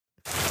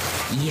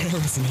You're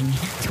listening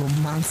to a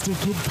Monster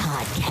Kid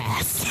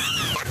podcast.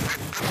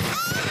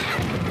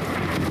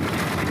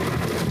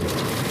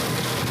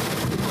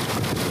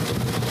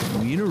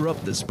 We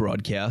interrupt this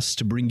broadcast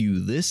to bring you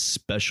this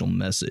special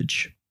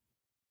message.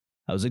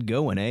 How's it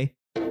going, eh?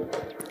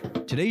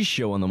 Today's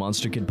show on the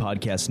Monster Kid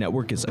Podcast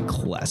Network is a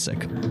classic,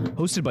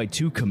 hosted by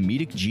two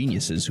comedic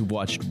geniuses who've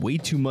watched way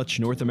too much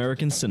North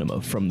American cinema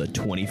from the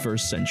 21st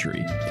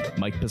century,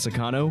 Mike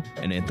Pisacano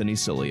and Anthony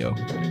Cilio.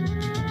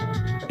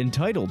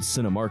 Entitled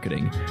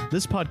Cinemarketing,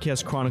 this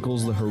podcast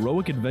chronicles the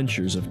heroic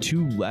adventures of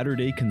two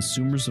latter-day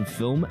consumers of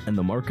film and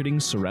the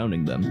marketing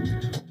surrounding them.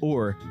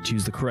 Or, to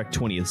use the correct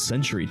 20th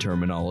century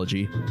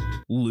terminology,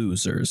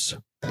 losers.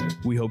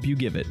 We hope you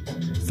give it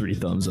 3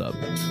 thumbs up.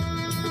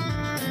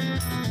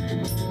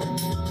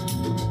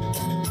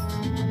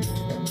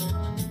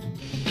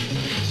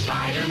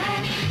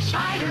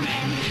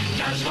 Spider-Man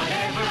does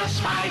whatever a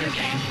spider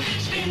can.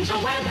 Spins a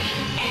web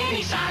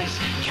any size,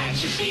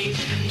 catches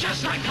thieves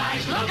just like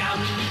flies. Look out,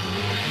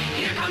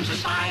 here comes the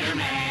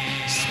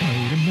Spider-Man.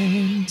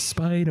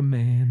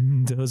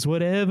 Spider-Man does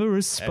whatever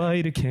a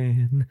spider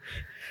can.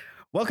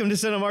 Welcome to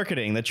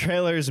Cinemarketing. The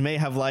trailers may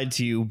have lied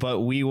to you,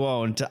 but we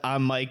won't.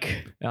 I'm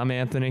Mike. I'm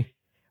Anthony.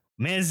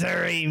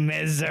 Misery,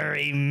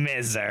 misery,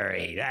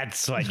 misery.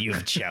 That's what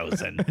you've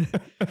chosen.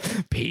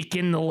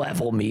 Peaking the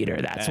level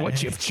meter. That's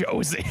what you've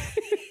chosen.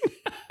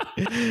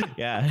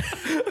 Yeah.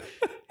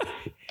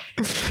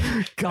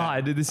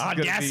 God, this is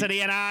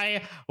Audacity and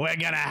I, we're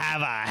gonna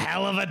have a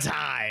hell of a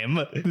time.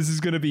 This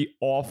is gonna be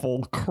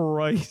awful.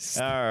 Christ.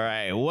 All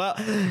right. Well,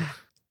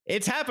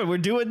 it's happened. We're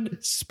doing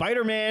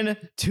Spider-Man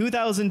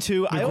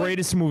 2002. The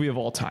greatest movie of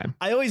all time.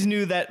 I always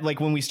knew that, like,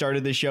 when we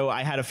started the show,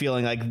 I had a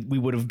feeling like we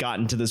would have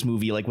gotten to this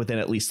movie like within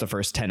at least the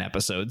first 10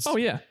 episodes. Oh,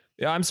 yeah.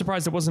 Yeah, I'm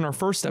surprised it wasn't our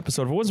first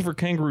episode. If it wasn't for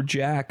Kangaroo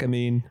Jack, I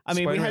mean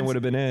Spider-Man would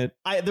have been it.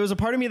 There was a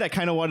part of me that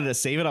kind of wanted to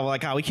save it. I'm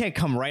like, we can't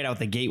come right out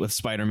the gate with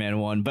Spider-Man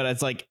 1, but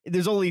it's like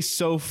there's only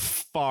so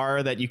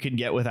far that you can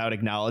get without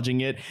acknowledging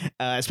it,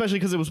 especially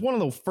because it was one of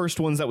the first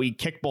ones that we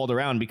kickballed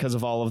around because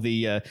of all of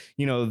the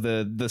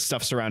the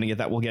stuff surrounding it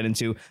that we'll get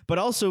into, but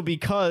also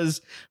because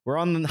we're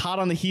hot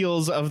on the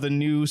heels of the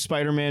new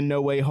Spider-Man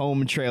No Way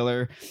Home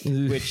trailer,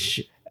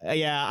 which.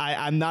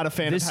 I'm not a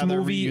fan of this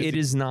movie. It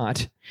is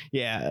not.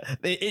 Yeah,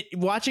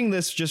 watching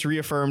this just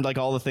reaffirmed like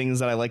all the things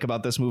that I like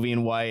about this movie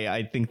and why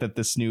I think that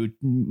this new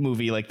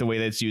movie, like the way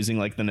that it's using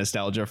like the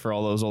nostalgia for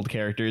all those old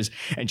characters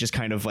and just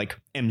kind of like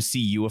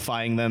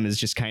MCU-ifying them is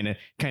just kind of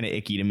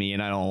icky to me,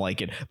 and I don't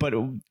like it. But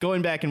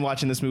going back and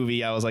watching this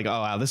movie, I was like,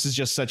 oh wow, this is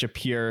just such a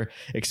pure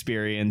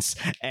experience.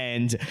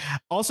 And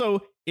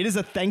also, it is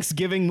a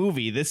Thanksgiving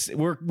movie.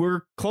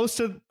 We're close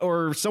to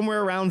or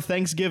somewhere around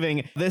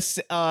Thanksgiving. This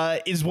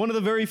is one of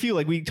the very few,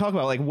 like we talk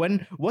about, like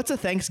what's a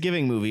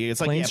Thanksgiving movie? It's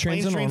like Planes,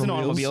 Trains, and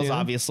Automobiles, yeah.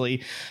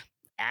 Obviously.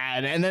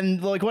 And then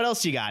like what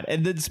else you got?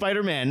 And then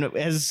Spider-Man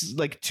has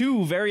like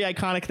 2 very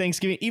iconic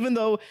Thanksgiving, even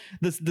though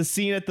the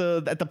scene at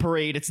the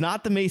parade, it's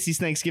not the Macy's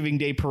Thanksgiving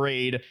Day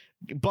parade,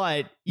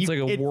 but it's like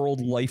a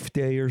World Life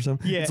Day or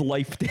something. Yeah. It's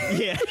Life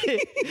Day. Yeah.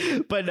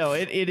 But no,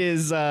 it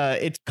is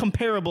it's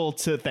comparable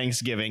to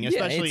Thanksgiving,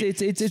 especially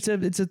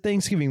it's a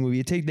Thanksgiving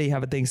movie. They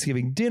have a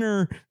Thanksgiving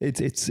dinner.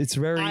 It's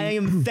very I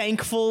am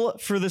thankful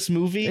for this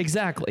movie.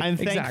 Exactly. I'm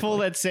thankful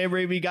that Sam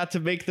Raimi got to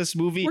make this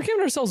movie. We're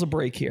giving ourselves a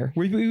break here.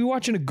 We're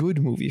watching a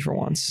good movie for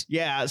once.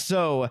 Yeah,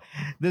 so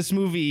this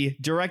movie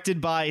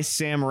directed by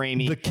Sam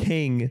Raimi. The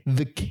King.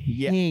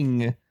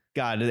 Yeah.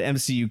 God, the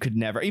MCU could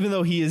never, even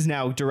though he is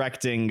now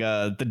directing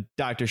the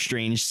Doctor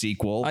Strange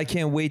sequel. I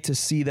can't wait to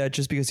see that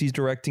just because he's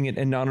directing it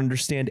and not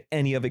understand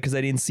any of it because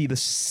I didn't see the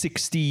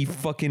 60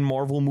 fucking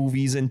Marvel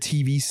movies and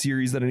TV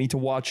series that I need to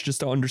watch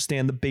just to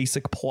understand the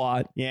basic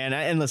plot. Yeah,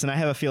 and listen, I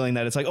have a feeling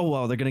that it's like, oh,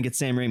 well, they're going to get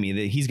Sam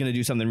Raimi. He's going to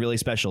do something really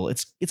special.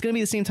 It's going to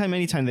be the same time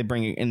anytime they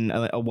bring in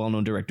a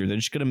well-known director. They're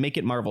just going to make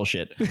it Marvel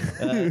shit.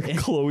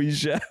 Chloe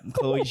Zhao.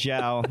 Chloe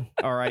Zhao,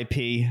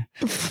 R.I.P.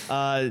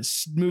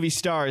 Movie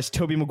stars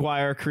Tobey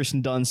Maguire,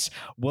 Kirsten Dunst,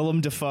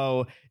 Willem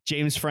Dafoe,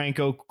 James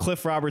Franco,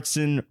 Cliff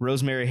Robertson,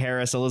 Rosemary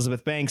Harris,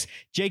 Elizabeth Banks,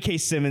 J.K.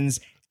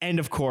 Simmons, and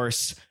of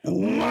course,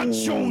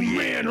 Macho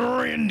Man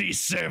Randy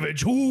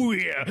Savage. Oh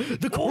yeah,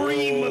 the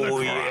cream of the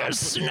crop. Yeah,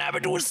 snap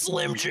it to a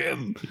Slim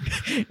Jim.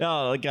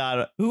 Oh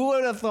God, who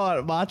would have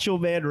thought Macho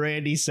Man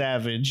Randy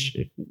Savage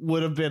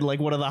would have been like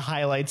one of the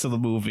highlights of the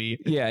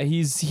movie? Yeah,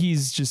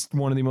 he's just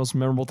one of the most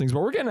memorable things.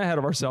 But we're getting ahead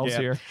of ourselves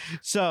here.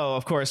 So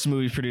of course,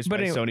 movie produced by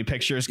Sony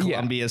Pictures,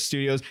 Columbia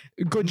Studios.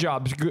 Good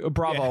job,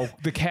 bravo. Yeah.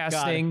 The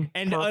casting,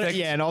 and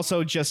and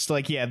also just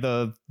like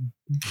the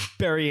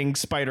burying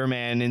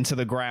Spider-Man into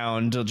the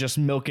ground, just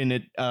milking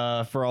it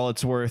for all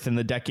it's worth in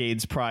the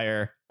decades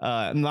prior,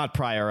 in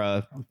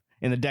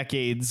the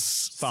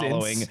decades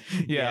following.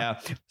 Yeah.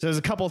 So there's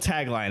a couple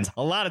taglines,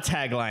 a lot of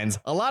taglines.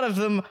 A lot of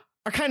them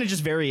are kind of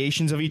just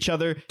variations of each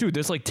other. Dude,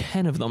 there's like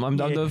 10 of them.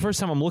 The first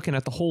time I'm looking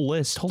at the whole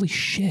list. Holy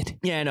shit.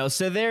 Yeah, I know.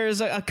 So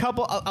there's a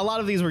couple, a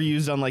lot of these were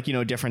used on like,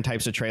 different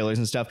types of trailers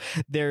and stuff.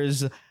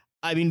 There's,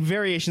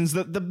 variations.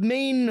 The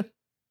main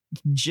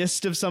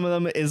gist of some of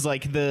them is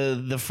like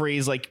the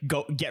phrase like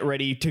go get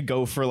ready to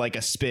go for like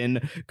a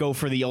spin, go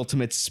for the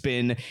ultimate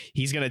spin.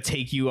 He's gonna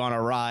take you on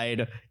a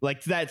ride,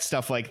 like that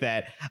stuff like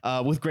that.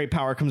 With great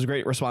power comes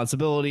great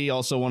responsibility.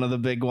 Also one of the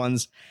big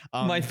ones.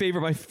 My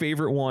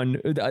favorite one,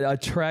 a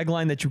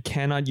tagline that you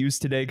cannot use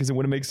today because it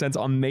wouldn't make sense.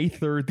 On May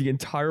 3rd, the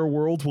entire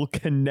world will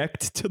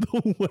connect to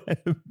the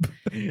web.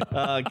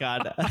 Oh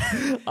God.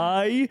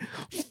 I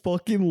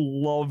fucking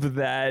love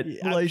that.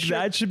 I'm sure-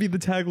 That should be the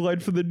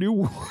tagline for the new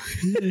one.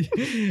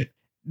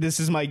 This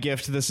is my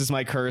gift, this is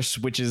my curse,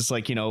 which is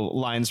like, you know,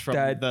 lines from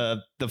That-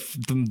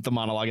 the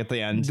monologue at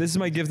the end. This is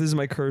my gift, this is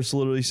my curse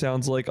literally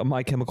sounds like a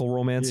My Chemical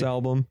Romance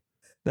album.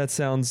 That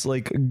sounds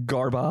like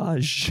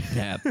garbage.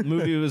 Yeah, the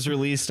movie was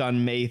released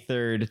on May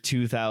 3rd,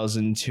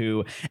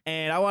 2002.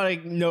 And I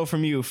want to know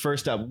from you,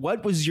 first up,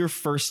 what was your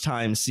first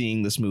time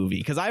seeing this movie?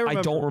 Because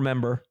I don't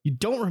remember. You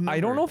don't remember?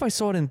 I don't know if I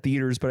saw it in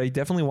theaters, but I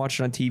definitely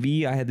watched it on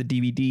TV. I had the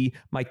DVD.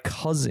 My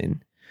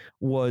cousin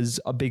was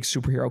a big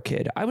superhero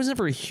kid. I was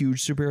never a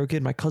huge superhero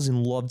kid. My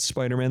cousin loved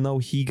Spider-Man, though.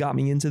 He got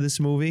me into this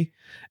movie.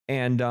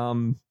 And,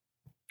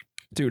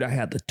 dude, I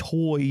had the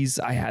toys.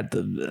 I had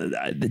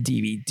the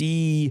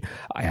DVD.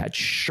 I had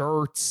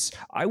shirts.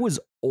 I was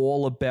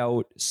all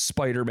about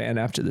Spider-Man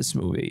after this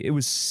movie. It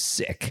was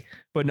sick.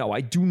 But no,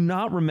 I do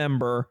not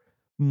remember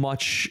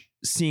much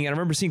seeing it. I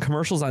remember seeing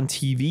commercials on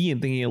TV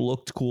and thinking it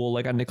looked cool.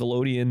 Like on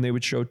Nickelodeon, they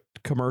would show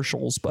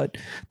commercials. But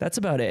that's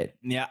about it.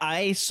 Yeah,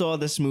 I saw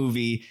this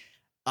movie.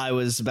 I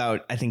was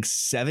about, I think,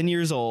 7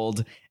 years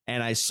old,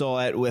 and I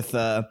saw it with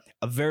a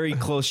very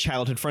close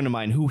childhood friend of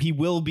mine who he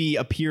will be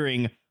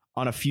appearing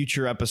on a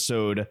future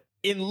episode.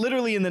 In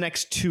the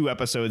next 2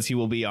 episodes, he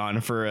will be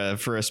on for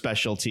a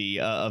specialty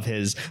of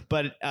his,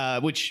 but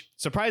which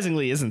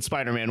surprisingly isn't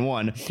Spider-Man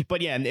 1. But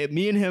yeah,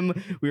 me and him,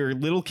 we were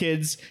little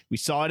kids. We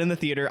saw it in the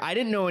theater. I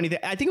didn't know anything.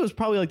 I think it was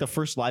probably like the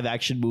first live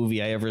action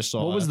movie I ever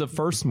saw. What was the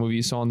first movie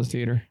you saw in the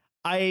theater?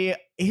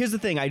 Here's the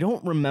thing. I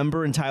don't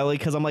remember entirely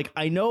because I'm like,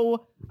 I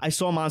know I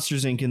saw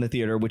Monsters Inc. in the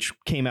theater, which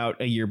came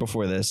out a year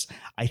before this.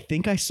 I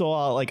think I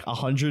saw like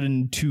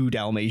 102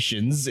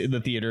 Dalmatians in the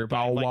theater. But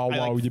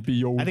I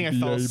think I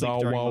fell asleep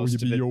during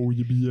most of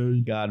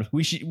it. God,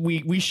 we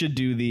should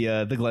do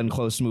the Glenn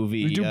Close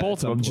movie. We do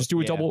both of them. Just do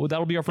a double.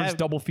 That'll be our first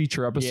double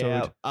feature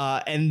episode.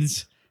 Yeah. And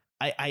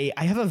I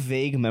have a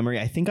vague memory.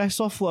 I think I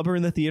saw Flubber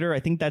in the theater. I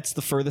think that's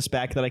the furthest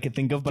back that I could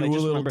think of. But Do I just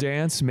a little remember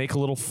dance, make a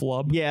little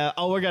flub. Yeah.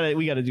 Oh, we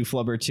gotta do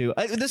Flubber too.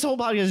 This whole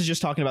podcast is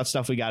just talking about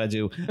stuff we gotta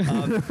do.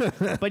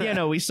 But yeah,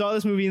 no, we saw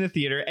this movie in the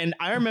theater, and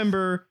I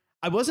remember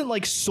I wasn't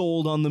like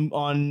sold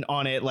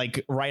on it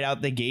like right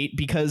out the gate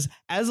because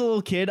as a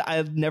little kid,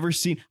 I've never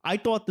seen. I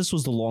thought this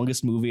was the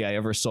longest movie I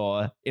ever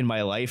saw in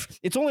my life.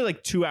 It's only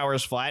like 2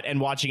 hours flat, and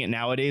watching it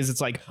nowadays,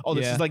 it's like, oh,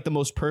 this is like the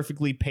most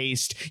perfectly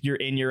paced. You're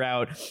in, you're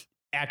out.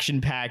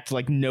 Action packed,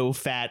 like no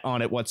fat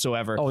on it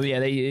whatsoever. Oh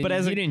yeah, you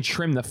didn't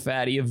trim the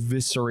fat; he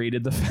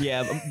eviscerated the fat.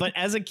 Yeah, but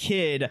as a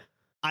kid,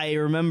 I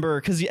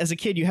remember because as a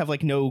kid you have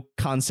like no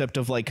concept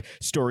of like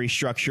story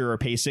structure or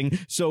pacing.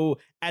 So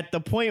at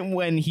the point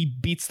when he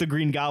beats the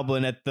Green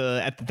Goblin at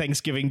the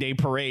Thanksgiving Day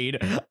parade,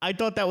 I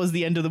thought that was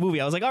the end of the movie.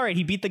 I was like, all right,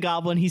 he beat the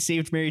Goblin, he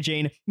saved Mary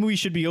Jane, movie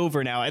should be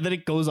over now. And then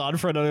it goes on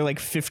for another like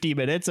 50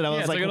 minutes, and I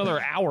was like another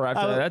hour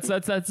after that.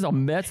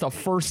 That's the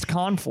first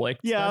conflict.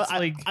 Yeah,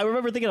 I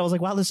remember thinking, I was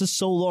like, wow, this is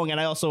so long. And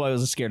I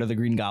was scared of the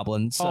Green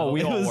Goblin. So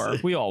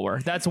we all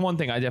were. That's one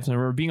thing I definitely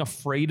remember, being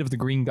afraid of the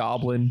Green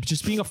Goblin,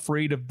 just being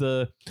afraid of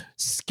the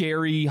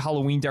scary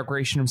Halloween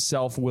decoration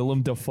himself,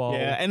 Willem Dafoe.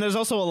 Yeah, and there's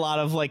also a lot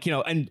of like, you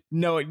know, and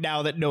knowing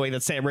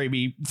that Sam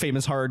Raimi,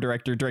 famous horror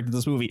director, directed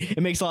this movie, it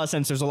makes a lot of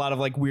sense. There's a lot of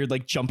like weird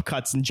like jump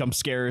cuts and jump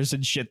scares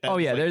and shit.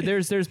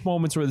 There's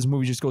moments where this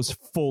movie just goes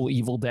full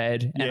Evil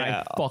Dead, and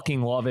I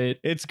fucking love it.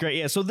 It's great.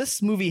 Yeah, so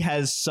this movie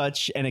has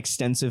such an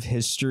extensive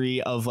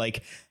history of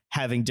like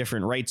having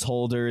different rights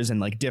holders and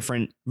like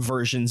different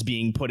versions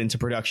being put into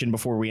production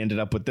before we ended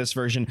up with this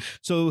version.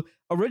 So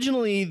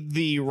originally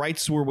the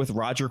rights were with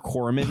Roger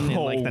Corman in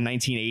like the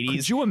 1980s.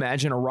 Could you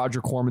imagine a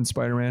Roger Corman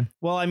Spider-Man?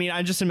 Well, I mean,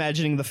 I'm just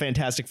imagining the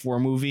Fantastic Four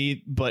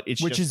movie, but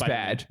which is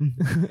bad.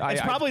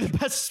 It's probably the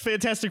best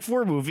Fantastic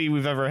Four movie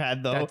we've ever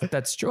had, though.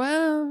 That's true.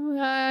 Well,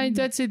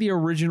 I'd say the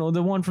original,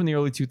 the one from the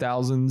early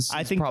 2000s,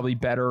 I think probably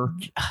better,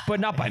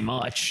 but not by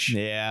much.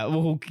 Yeah,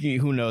 well,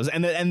 who knows?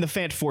 And the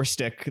Fant Four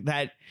stick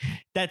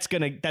that's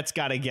gotta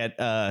get.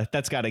 You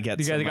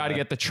gotta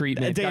get the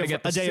treatment.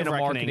 A day of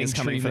reckoning is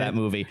coming for that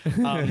movie.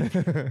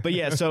 But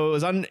yeah, so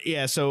it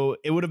was so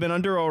it would have been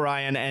under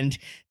Orion, and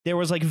there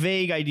was like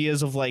vague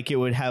ideas of like it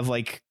would have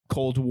like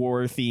Cold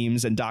War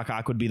themes and Doc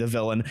Ock would be the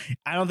villain.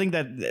 I don't think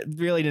that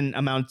really didn't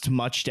amount to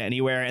much to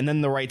anywhere. And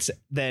then the rights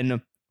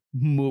then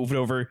moved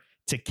over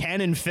to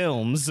Canon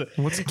Films.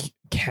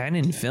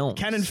 Canon Films.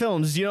 Canon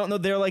Films. You don't know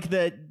they're like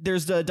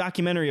there's the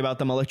documentary about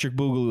them, Electric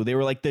Boogaloo. They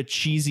were like the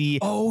cheesy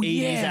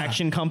 80s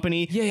action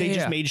company. They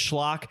just made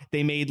schlock.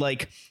 They made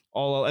like a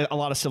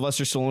lot of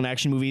Sylvester Stallone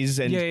action movies.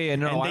 And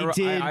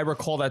I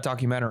recall that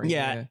documentary.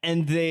 Yeah,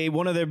 and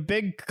one of their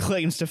big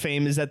claims to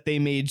fame is that they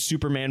made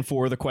Superman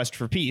 4: The Quest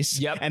for Peace.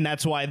 Yep. And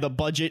that's why the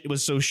budget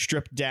was so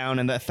stripped down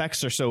and the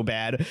effects are so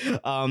bad.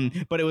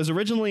 But it was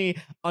originally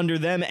under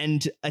them,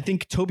 and I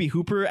think Toby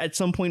Hooper at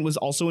some point was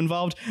also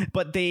involved.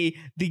 But the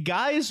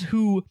guys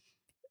who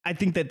I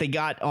think that they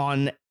got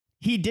on,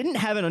 he didn't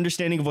have an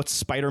understanding of what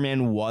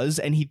Spider-Man was,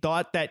 and he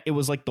thought that it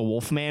was like the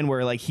Wolfman,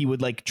 where like he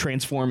would like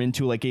transform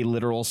into like a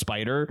literal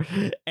spider,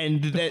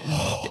 and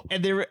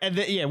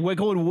that we're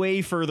going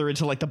way further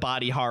into like the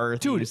body horror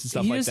themes and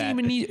stuff like that.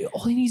 Even need,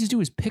 all he needs to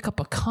do is pick up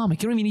a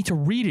comic. You don't even need to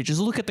read it. Just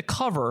look at the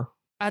cover.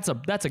 That's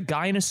a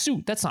guy in a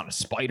suit. That's not a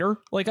spider.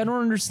 Like, I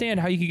don't understand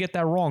how you could get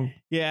that wrong.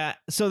 Yeah.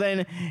 So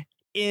then,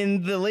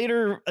 in the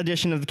later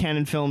edition of the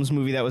Canon Films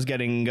movie that was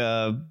getting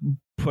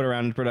put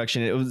around in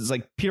production, it was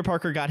like Peter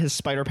Parker got his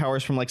spider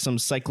powers from like some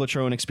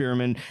cyclotron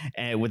experiment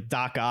with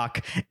Doc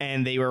Ock,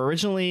 and they were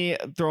originally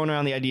throwing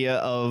around the idea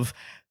of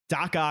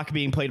Doc Ock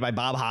being played by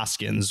Bob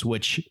Hoskins,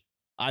 which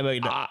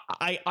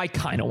I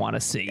kind of want to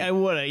see. I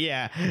would,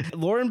 yeah.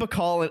 Lauren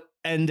Bacall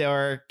and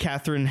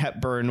Katharine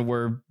Hepburn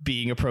were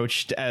being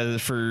approached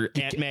for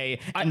Aunt May.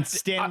 And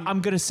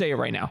I'm going to say it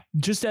right now.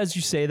 Just as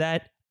you say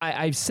that,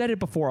 I've said it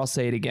before, I'll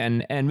say it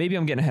again, and maybe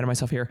I'm getting ahead of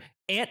myself here.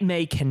 Aunt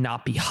May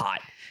cannot be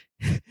hot.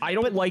 I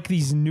don't like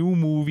these new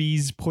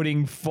movies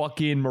putting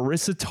fucking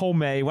Marissa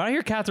Tomei. When I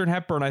hear Katharine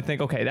Hepburn, I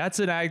think, okay, that's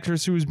an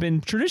actress who's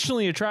been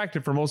traditionally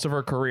attractive for most of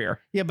her career.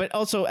 Yeah, but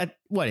also in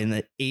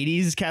the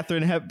 80s,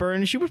 Katharine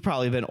Hepburn, she would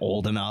probably have been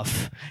old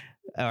enough.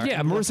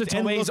 Marissa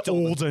Tomei's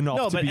old enough.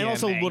 No, to but be and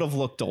also Aunt May. would have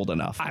looked old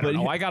enough. I don't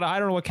know. I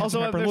don't know what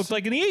Katharine Hepburn looked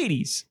like in the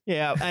 80s.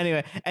 Yeah.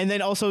 Anyway, and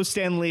then also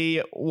Stan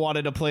Lee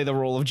wanted to play the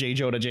role of J.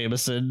 Jonah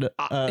Jameson.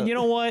 You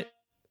know what?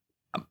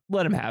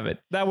 Let him have it.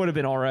 That would have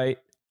been all right.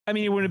 I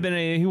mean, he wouldn't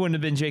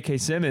have been J.K.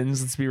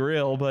 Simmons. Let's be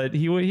real, but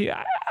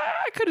I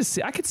could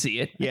see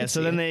it. Yeah.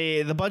 So then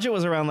the budget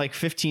was around like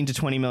 $15 to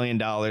 $20 million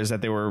that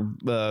they were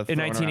in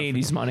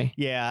 1980s money.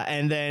 Yeah,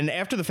 and then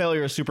after the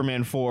failure of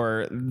Superman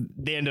 4,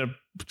 they ended up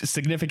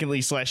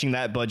significantly slashing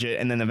that budget,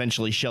 and then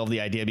eventually shelved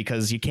the idea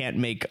because you can't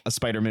make a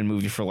Spider-Man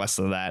movie for less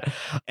than that.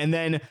 And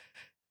then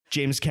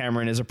James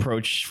Cameron is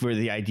approached for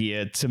the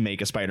idea to make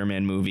a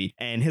Spider-Man movie,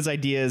 and his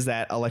idea is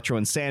that Electro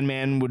and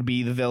Sandman would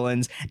be the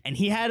villains, and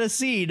he had a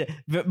scene.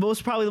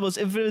 Probably the most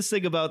infamous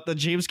thing about the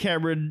James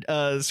Cameron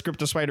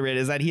script of Spider-Man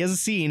is that he has a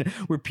scene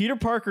where Peter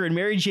Parker and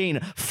Mary Jane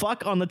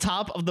fuck on the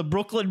top of the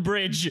Brooklyn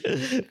Bridge.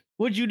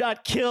 Would you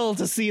not kill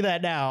to see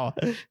that now?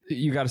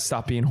 You got to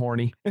stop being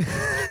horny.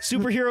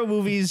 Superhero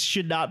movies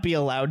should not be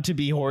allowed to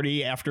be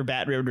horny after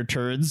Batman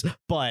Returns,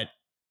 but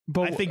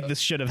I think this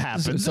should have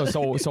happened.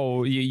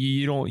 So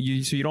you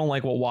don't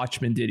like what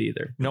Watchmen did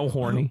either. No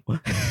horny.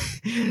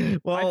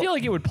 Well, I feel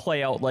like it would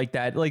play out like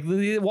that. Like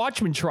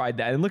Watchmen tried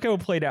that, and look how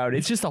it played out.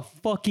 It's just a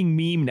fucking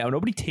meme now.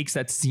 Nobody takes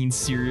that scene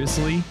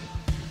seriously.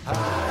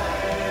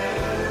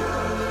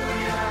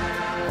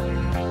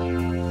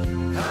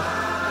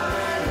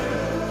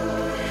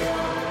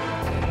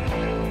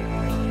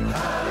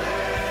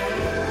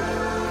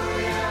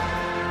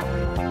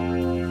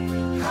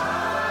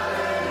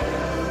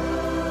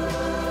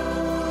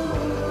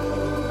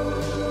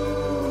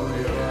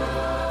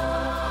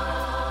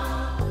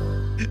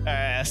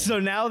 So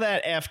now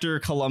that after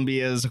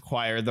Columbia has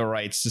acquired the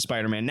rights to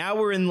Spider-Man, now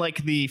we're in like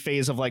the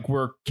phase of like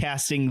we're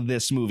casting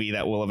this movie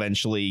that will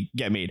eventually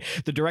get made.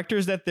 The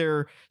directors that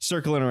they're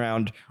circling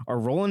around are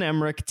Roland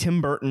Emmerich,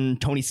 Tim Burton,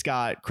 Tony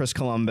Scott, Chris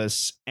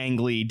Columbus, Ang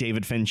Lee,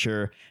 David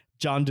Fincher,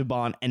 John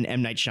Dubon, and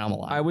M. Night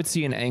Shyamalan. I would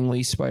see an Ang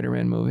Lee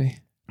Spider-Man movie.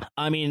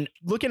 I mean,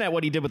 looking at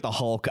what he did with the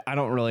Hulk, I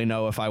don't really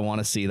know if I want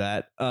to see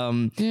that.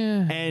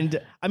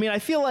 And I mean, I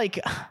feel like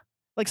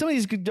some of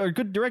these are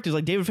good directors,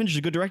 like David Fincher's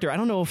a good director. I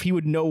don't know if he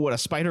would know what a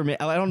Spider-Man.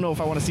 I don't know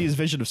if I want to see his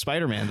vision of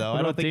Spider-Man, though.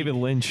 I don't think David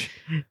Lynch.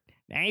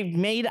 I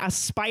made a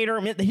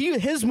Spider-Man.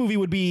 His movie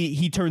would be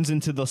he turns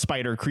into the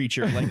spider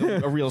creature, like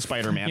a real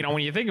Spider-Man. You know,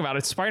 when you think about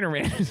it,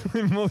 Spider-Man is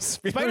the most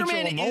spiritual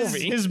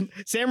movie.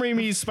 Sam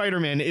Raimi's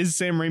Spider-Man is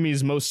Sam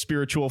Raimi's most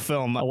spiritual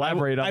film.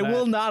 Elaborate on that. I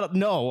will not.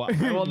 No, I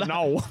will not.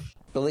 No.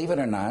 Believe it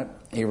or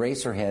not,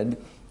 Eraserhead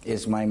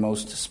is my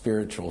most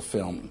spiritual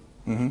film.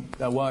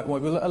 Mm-hmm.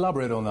 We'll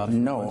elaborate on that.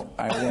 No,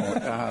 I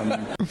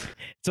won't.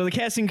 So the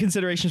casting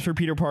considerations for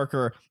Peter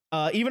Parker,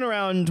 even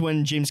around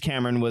when James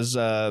Cameron was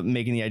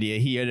making the idea,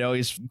 he had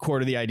always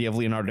courted the idea of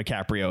Leonardo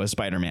DiCaprio as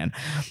Spider-Man.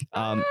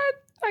 I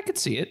could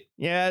see it.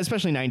 Yeah,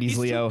 especially 90s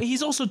Leo.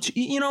 He's also,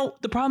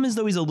 the problem is,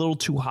 though, he's a little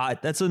too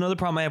hot. That's another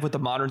problem I have with the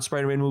modern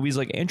Spider-Man movies.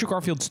 Like, Andrew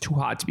Garfield's too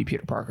hot to be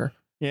Peter Parker.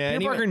 Yeah, Peter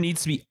and Parker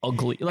needs to be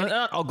ugly.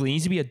 Not ugly. He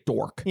needs to be a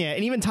dork. Yeah,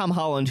 and even Tom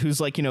Holland,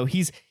 who's like, you know,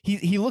 he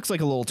looks like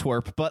a little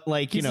twerp, but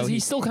like, you know,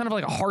 he's still kind of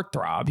like a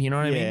heartthrob. You know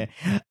what I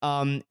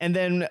mean? And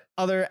then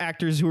other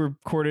actors who were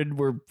courted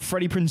were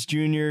Freddie Prinze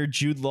Jr.,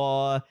 Jude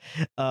Law,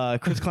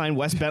 Chris Klein,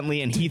 Wes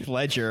Bentley, and Heath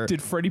Ledger.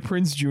 Did Freddie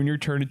Prinze Jr.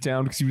 turn it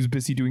down because he was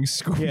busy doing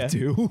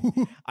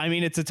Scooby-Doo? I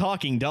mean, it's a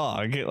talking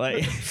dog.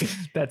 Like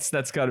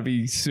that's got to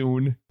be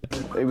soon.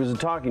 It was a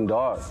talking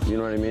dog. You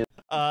know what I mean?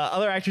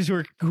 Other actors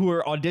who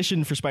were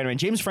auditioned for Spider-Man.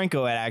 James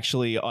Franco had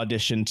actually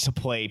auditioned to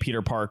play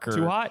Peter Parker.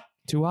 Too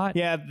hot.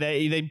 Yeah,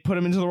 they put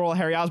him into the role of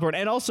Harry Osborn,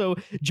 and also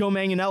Joe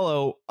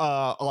Manganiello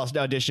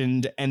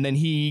auditioned, and then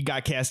he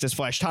got cast as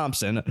Flash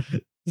Thompson.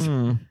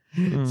 So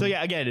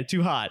yeah, again,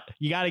 too hot.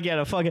 You got to get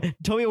a fucking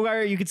Tobey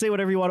Maguire. You can say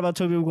whatever you want about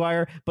Tobey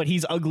Maguire, but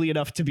he's ugly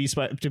enough to be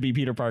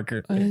Peter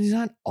Parker. He's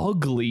not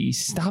ugly.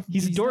 Stop.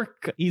 He's a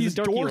dork. He's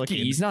dorky looking.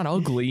 He's not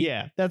ugly.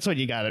 Yeah, that's what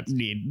you got to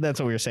need.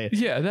 That's what we were saying.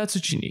 Yeah, that's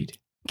what you need.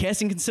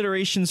 Casting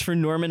considerations for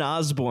Norman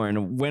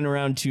Osborn went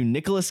around to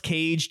Nicolas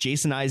Cage,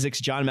 Jason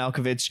Isaacs, John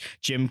Malkovich,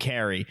 Jim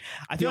Carrey.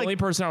 The only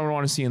person I would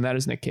want to see in that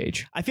is Nick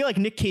Cage. I feel like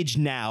Nick Cage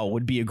now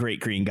would be a great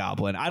Green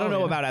Goblin. I don't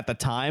know about at the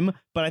time,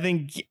 but I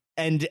think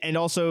and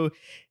also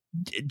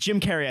Jim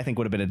Carrey, I think,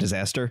 would have been a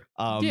disaster.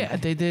 They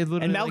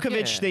literally. And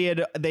Malkovich,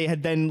 they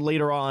had then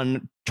later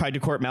on tried to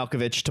court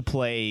Malkovich to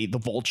play the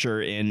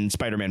Vulture in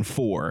Spider-Man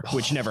 4,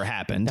 which never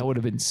happened. That would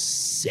have been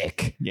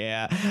sick.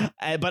 Yeah,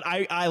 but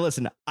I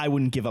listen. I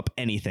wouldn't give up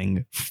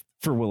anything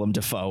for Willem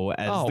Dafoe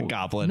as the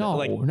Goblin.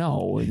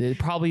 No, they're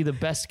probably the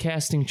best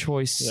casting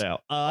choice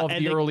of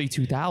the early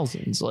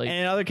 2000s.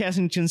 And other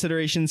casting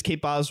considerations,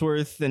 Kate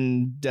Bosworth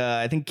and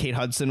I think Kate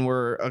Hudson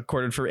were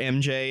accorded for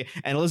MJ,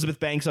 and Elizabeth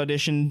Banks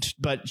auditioned,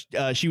 but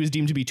she was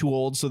deemed to be too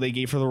old, so they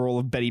gave her the role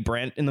of Betty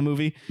Brant in the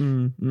movie.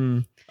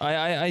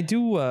 I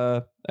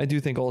do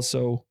think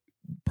also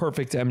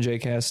perfect MJ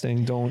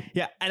casting.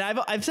 And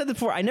I've said that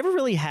before. I never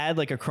really had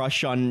like a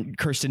crush on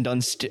Kirsten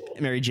Dunst,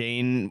 Mary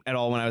Jane at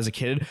all when I was a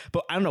kid,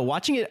 but I don't know,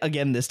 watching it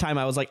again this time,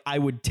 I was like, I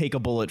would take a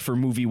bullet for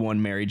movie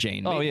 1 Mary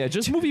Jane.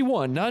 Just movie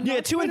 1, not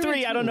 2 and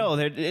 3. I don't know,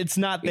 it's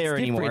not there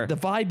anymore. The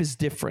vibe is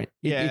different.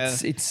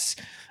 It's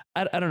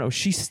I don't know.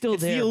 She's still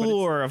it's there. The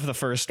allure of the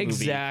first movie.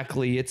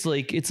 Exactly. It's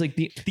like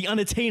the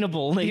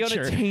unattainable nature. The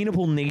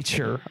unattainable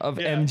nature of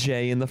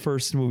MJ in the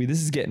first movie.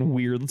 This is getting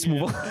weird. Let's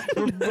move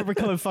on. We're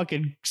becoming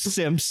fucking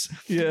simps.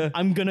 Yeah.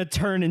 I'm gonna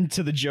turn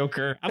into the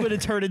Joker. I'm gonna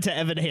turn into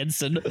Evan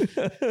Hansen.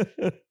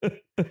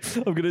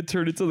 I'm gonna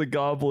turn into the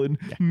Goblin.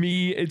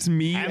 It's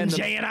me.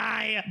 MJ and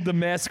I. The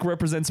mask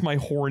represents my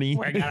horny.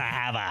 We're gonna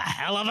have a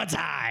hell of a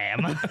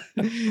time.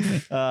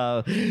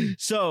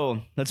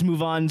 So let's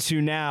move on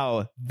to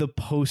now the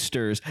posters.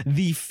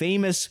 The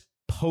famous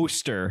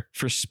poster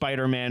for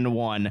Spider-Man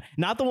 1.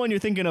 Not the one you're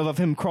thinking of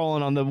him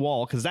crawling on the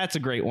wall, because that's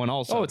a great one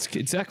also. Oh,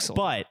 it's excellent.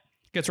 But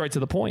gets right to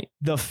the point.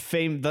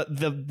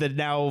 The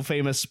now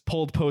famous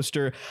pulled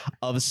poster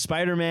of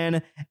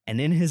Spider-Man,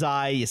 and in his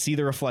eye you see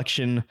the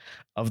reflection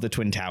of the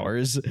Twin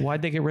Towers.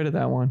 Why'd they get rid of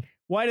that one?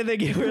 Why did they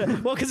get rid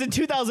of Well, because in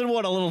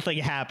 2001 a little thing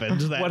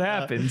happened. What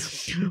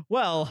happens?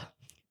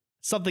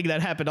 Something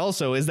that happened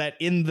also is that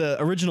in the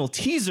original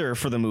teaser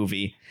for the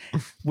movie,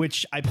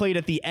 which I played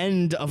at the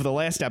end of the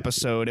last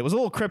episode, it was a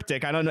little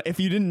cryptic. I don't know if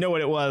you didn't know what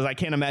it was. I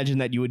can't imagine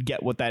that you would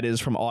get what that is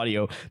from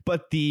audio.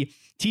 But the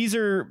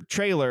teaser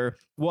trailer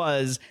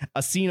was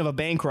a scene of a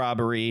bank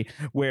robbery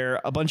where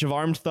a bunch of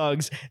armed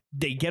thugs,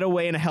 they get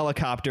away in a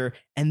helicopter,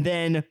 and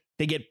then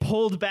they get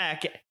pulled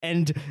back,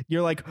 and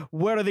you're like,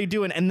 what are they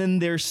doing? And then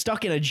they're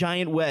stuck in a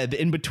giant web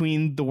in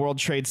between the World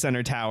Trade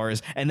Center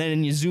towers. And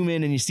then you zoom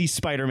in and you see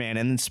Spider-Man,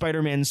 and then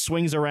Spider-Man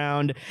swings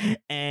around,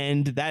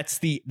 and that's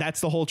the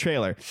whole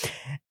trailer.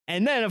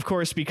 And then, of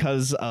course,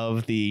 because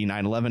of the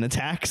 9/11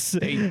 attacks,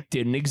 they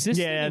didn't exist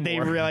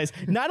anymore. They realized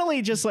not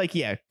only just like,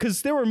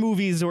 because there were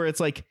movies where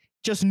it's like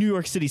just New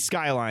York City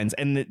skylines,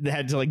 and they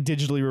had to like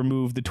digitally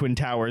remove the Twin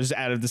Towers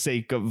out of the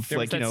sake of there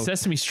was that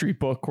Sesame Street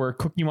book where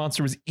Cookie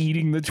Monster was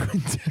eating the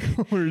Twin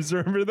Towers.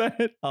 Remember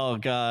that? Oh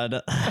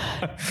God.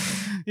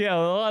 Yeah,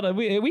 a lot of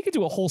we could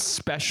do a whole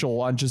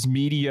special on just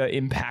media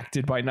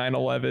impacted by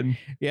 9/11.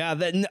 Yeah,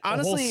 that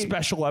honestly, a whole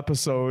special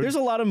episode. There's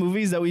a lot of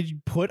movies that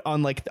we put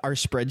on like our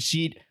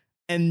spreadsheet,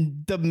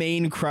 and the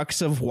main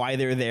crux of why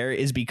they're there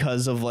is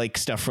because of like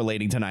stuff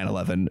relating to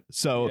 9/11.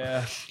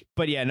 So,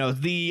 but yeah, no,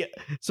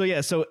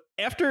 so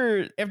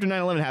after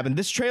 9/11 happened,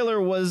 this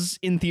trailer was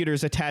in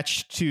theaters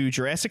attached to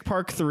Jurassic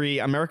Park 3,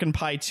 American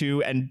Pie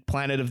 2, and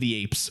Planet of the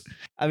Apes.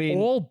 I mean,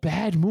 all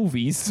bad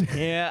movies.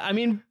 Yeah, I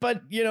mean,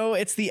 but you know,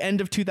 it's the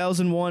end of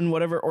 2001,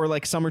 whatever, or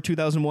like summer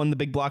 2001, the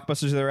big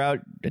blockbusters that are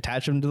out,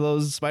 attach them to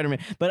those Spider-Man.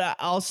 But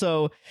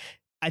also,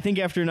 I think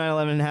after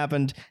 9/11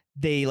 happened,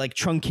 they like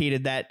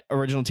truncated that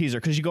original teaser,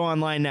 because you go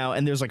online now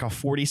and there's like a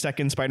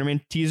 40-second Spider-Man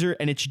teaser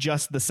and it's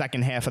just the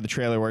second half of the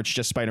trailer where it's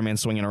just Spider-Man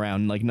swinging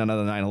around, like none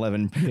of the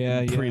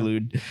 9/11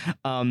 prelude.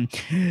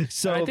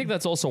 So I think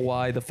that's also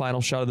why the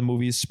final shot of the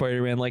movie is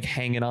Spider-Man like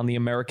hanging on the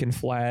American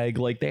flag.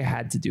 Like they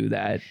had to do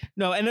that.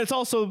 no, and it's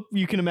also,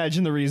 you can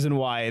imagine the reason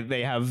why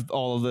they have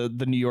all of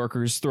the New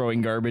Yorkers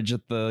throwing garbage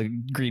at the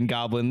Green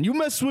Goblin. You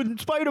mess with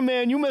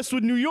Spider-Man, you mess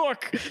with New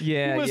York.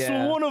 Yeah, you mess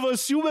with one of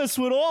us, you mess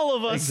with all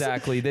of us.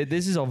 Exactly.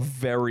 This is a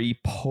very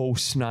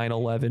post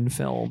 9/11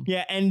 film.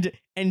 Yeah, and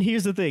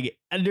here's the thing.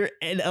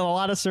 In a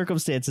lot of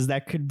circumstances,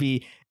 that could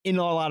be, in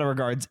a lot of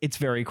regards, it's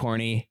very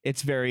corny.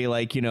 It's very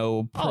like,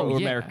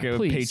 pro-America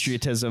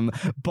patriotism.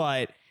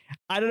 But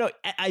I don't know.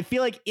 I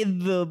feel like in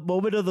the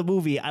moment of the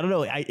movie, I don't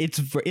know.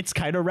 It's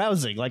kind of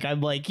rousing. Like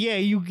I'm like, yeah,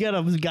 you get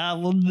him,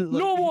 Goblin.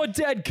 Like, No more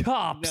dead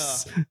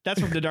cops. No,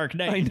 that's from The Dark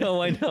Knight.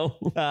 I know.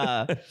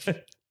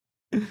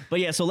 But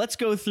yeah, so let's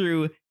go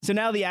through. So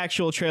now the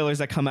actual trailers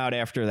that come out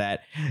after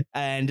that.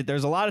 And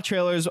there's a lot of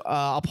trailers.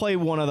 I'll play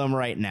one of them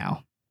right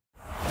now.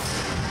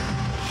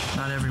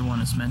 Not everyone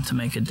is meant to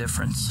make a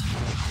difference.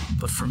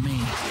 But for me,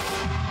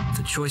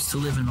 the choice to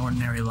live an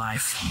ordinary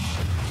life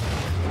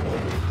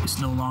is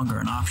no longer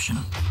an option.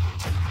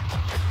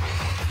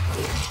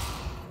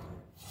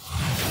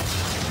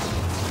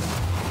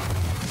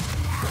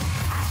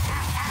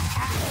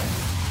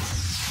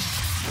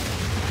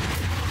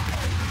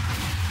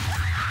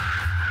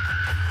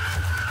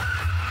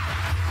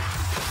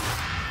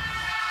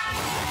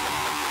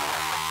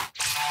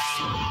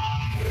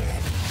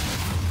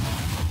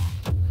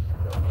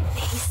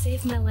 He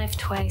saved my life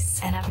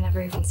twice, and I've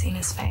never even seen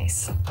his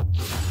face.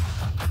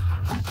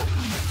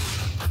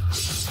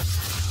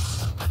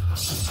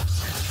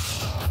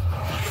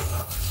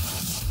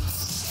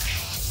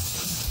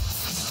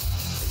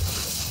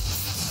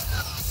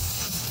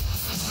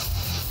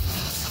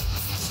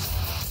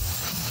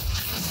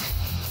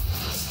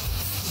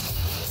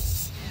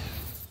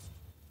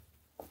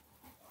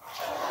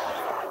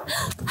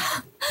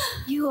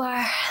 You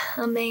are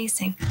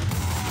amazing.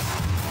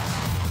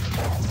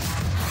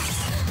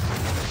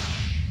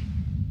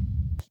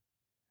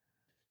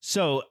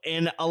 So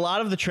in a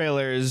lot of the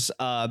trailers,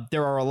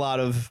 there are a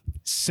lot of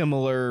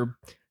similar,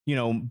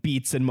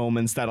 beats and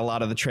moments that a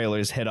lot of the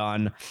trailers hit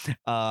on.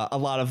 A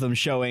lot of them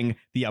showing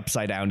the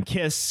upside down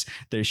kiss.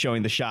 They're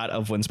showing the shot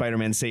of when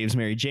Spider-Man saves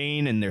Mary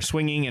Jane and they're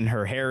swinging and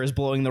her hair is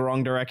blowing the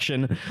wrong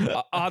direction.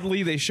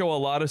 Oddly, they show a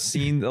lot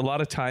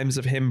of times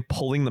of him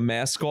pulling the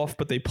mask off,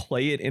 but they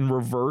play it in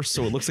reverse,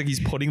 so it looks like he's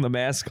putting the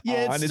mask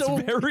on. It's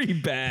very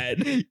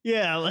bad.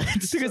 Yeah,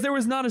 because there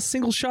was not a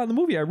single shot in the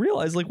movie. I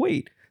realized, like,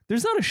 wait,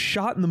 there's not a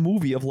shot in the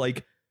movie of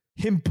like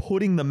him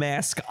putting the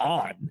mask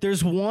on.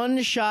 There's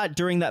one shot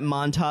during that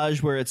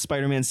montage where it's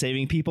Spider-Man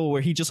saving people,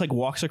 where he just like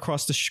walks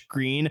across the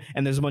screen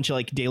and there's a bunch of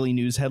like daily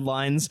news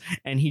headlines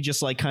and he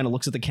just like kind of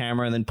looks at the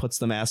camera and then puts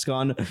the mask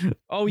on.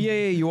 Oh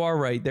yeah, you are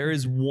right. There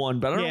is one,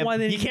 but I don't know why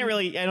they can't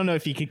really. I don't know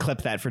if you could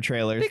clip that for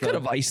trailers. They could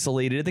have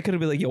isolated it. They could have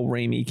been like, "Yo,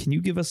 Raimi, can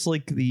you give us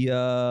like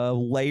the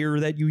layer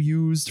that you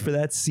used for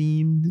that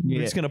scene?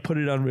 We're just gonna put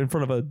it on in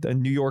front of a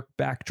New York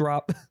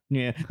backdrop."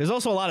 Yeah, there's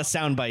also a lot of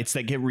sound bites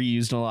that get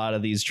reused in a lot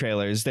of these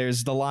trailers.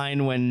 There's the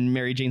line when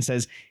Mary Jane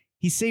says,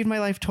 "He saved my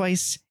life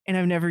twice and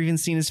I've never even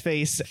seen his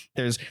face."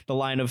 There's the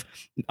line of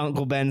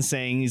Uncle Ben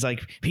saying, he's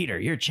like, "Peter,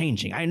 you're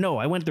changing. I know,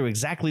 I went through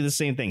exactly the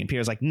same thing." And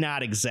Peter's like,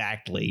 "Not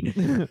exactly."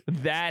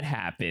 That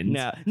happened.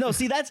 No,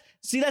 see that's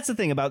the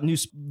thing about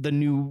the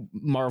new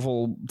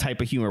Marvel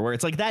type of humor, where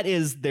it's like that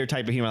is their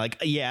type of humor. Like,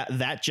 yeah,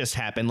 that just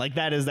happened. Like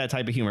that is that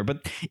type of humor.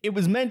 But it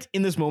was meant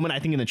in this moment, I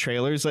think in the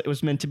trailers, it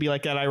was meant to be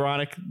like that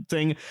ironic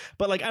thing.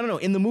 But like, I don't know,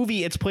 in the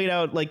movie, it's played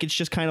out like it's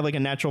just kind of like a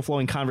natural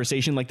flowing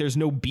conversation. Like there's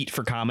no beat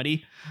for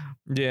comedy.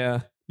 Yeah.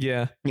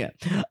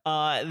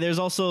 There's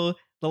also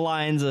the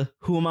lines,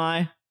 "Who am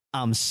I?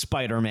 I'm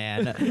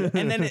Spider-Man."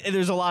 And then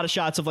there's a lot of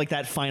shots of like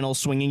that final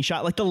swinging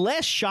shot. Like the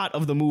last shot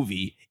of the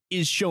movie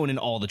is shown in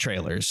all the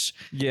trailers.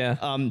 Yeah.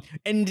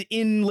 And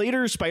in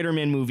later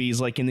Spider-Man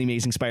movies, like in The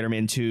Amazing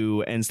Spider-Man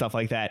 2 and stuff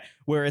like that,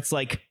 where it's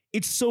like,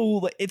 it's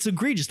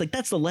egregious. Like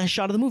that's the last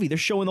shot of the movie. They're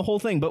showing the whole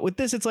thing. But with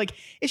this, it's like,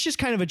 it's just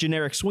kind of a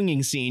generic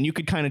swinging scene. You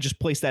could kind of just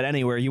place that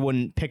anywhere. You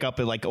wouldn't pick up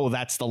it like, oh,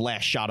 that's the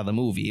last shot of the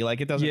movie. Like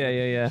it doesn't.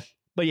 Yeah.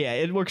 But yeah,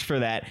 it works for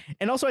that.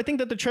 And also I think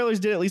that the trailers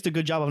did at least a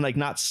good job of like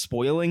not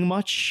spoiling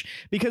much,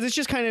 because it's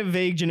just kind of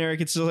vague,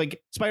 generic. It's just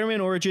like Spider-Man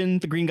origin,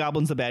 the Green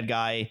Goblin's the bad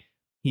guy.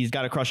 He's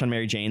got a crush on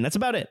Mary Jane. That's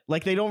about it.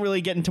 Like they don't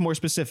really get into more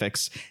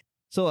specifics.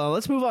 So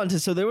let's move on to,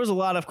 so there was a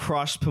lot of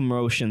cross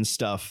promotion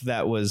stuff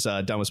that was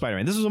done with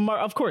Spider-Man. This was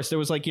of course there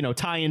was like,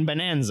 tie-in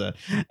bonanza.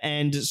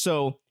 And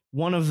so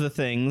one of the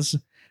things,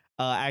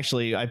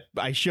 actually,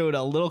 I showed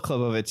a little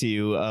clip of it to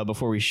you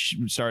before we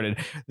started.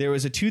 There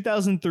was a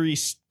 2003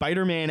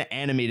 Spider-Man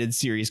animated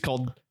series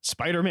called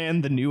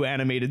Spider-Man: The New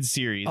Animated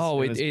Series.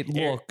 Oh, it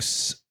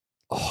looks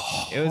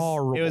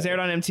horrible. It was aired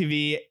on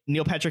MTV.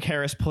 Neil Patrick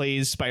Harris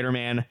plays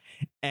Spider-Man,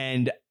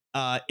 and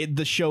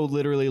the show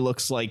literally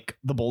looks like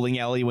the bowling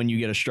alley when you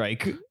get a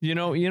strike. You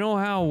know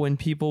how when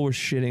people were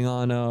shitting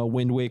on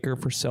Wind Waker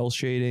for cell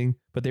shading,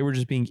 but they were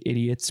just being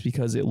idiots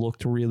because it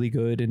looked really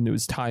good and it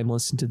was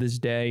timeless, and to this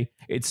day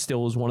it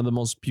still is one of the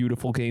most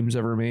beautiful games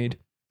ever made.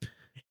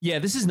 Yeah,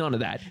 this is none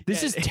of that.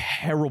 This is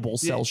terrible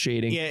cell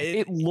shading. Yeah,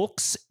 it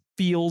looks,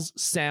 feels,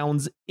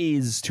 sounds,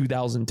 is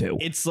 2002.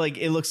 It's like,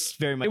 it looks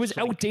very much. It was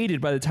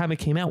outdated by the time it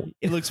came out.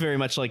 It looks very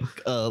much like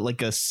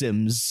a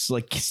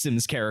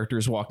Sims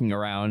characters walking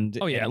around.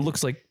 Oh yeah, it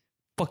looks like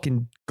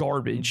fucking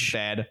garbage.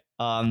 Bad.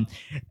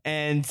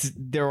 And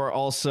there were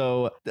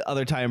also the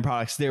other tie-in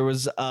products. There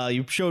was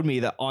you showed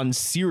me that on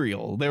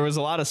cereal there was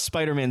a lot of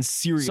Spider-Man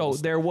cereals. So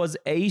there was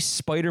a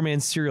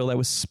Spider-Man cereal that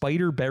was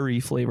Spider Berry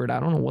flavored.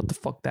 I don't know what the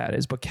fuck that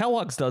is, but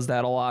Kellogg's does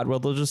that a lot. Well,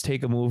 they'll just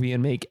take a movie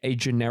and make a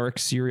generic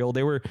cereal.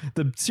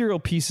 The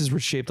cereal pieces were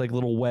shaped like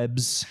little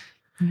webs.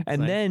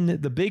 And then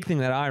the big thing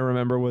that I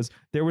remember was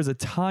there was a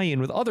tie-in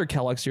with other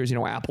Kellogg cereals,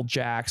 Apple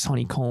Jacks,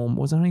 Honeycomb.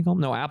 Was it Honeycomb?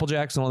 No, Apple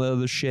Jacks and all the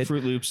other shit.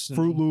 Fruit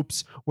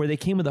Loops, where they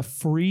came with a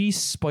free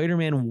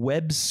Spider-Man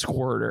web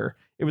squirter.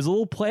 It was a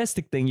little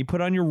plastic thing you put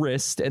on your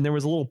wrist, and there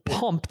was a little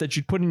pump that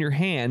you'd put in your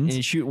hand. And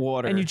you shoot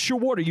water. And you'd shoot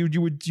water.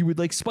 You would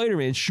like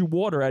Spider-Man shoot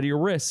water out of your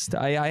wrist.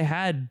 I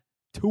had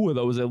 2 of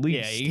those at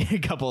least. Yeah, you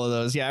get a couple of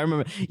those. Yeah, I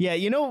remember. Yeah,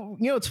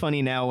 it's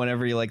funny now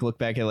whenever you look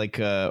back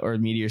at or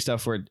media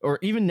stuff or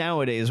even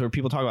nowadays where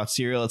people talk about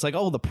cereal, it's like,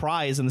 oh, the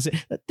prize and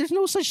there's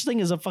no such thing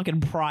as a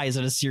fucking prize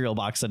in a cereal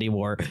box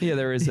anymore. Yeah,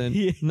 there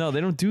isn't. No,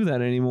 they don't do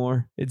that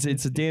anymore. It's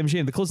a damn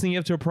shame. The closest thing you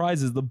have to a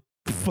prize is the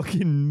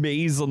fucking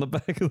maze on the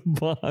back of the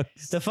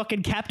box. The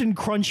fucking Captain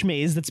Crunch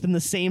maze that's been the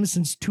same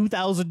since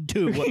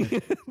 2002.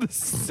 The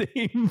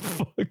same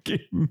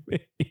fucking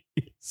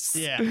maze.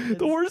 Yeah.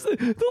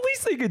 The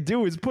least they could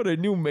do is put a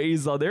new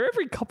maze on there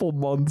every couple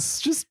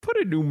months. Just put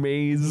a new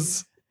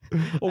maze.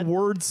 A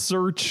word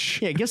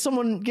search. Yeah, give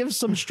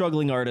some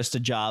struggling artist a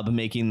job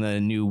making the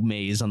new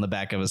maze on the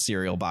back of a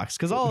cereal box,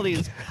 because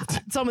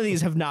some of these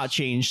have not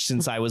changed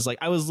since I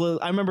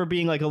remember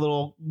being like a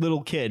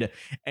little kid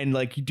and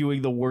like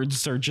doing the word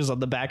searches on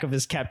the back of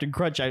his Captain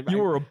Crunch. You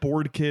were a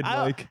bored kid,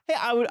 Mike.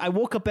 I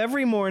woke up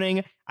every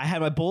morning. I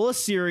had my bowl of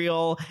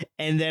cereal,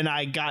 and then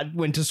I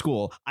went to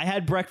school. I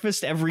had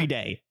breakfast every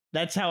day.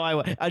 That's how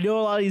I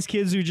know a lot of these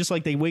kids who just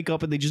they wake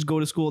up and they just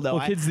go to school. No,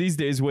 kids these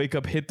days wake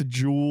up, hit the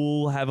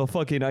Juul, have a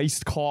fucking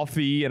iced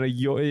coffee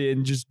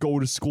and just go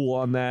to school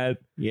on that.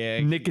 Yeah,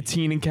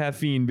 nicotine and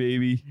caffeine,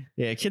 baby.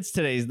 Yeah, kids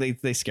today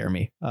they scare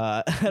me.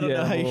 I don't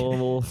know. I'm a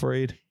little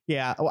afraid.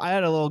 Yeah, I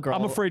had a little girl.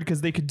 I'm afraid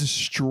because they could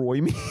destroy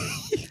me.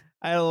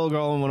 I had a little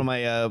girl in one of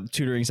my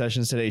tutoring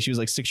sessions today. She was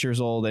like 6 years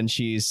old, and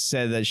she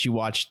said that she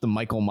watched the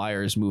Michael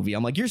Myers movie.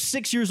 I'm like, you're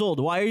 6 years old.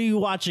 Why are you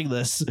watching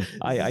this?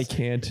 I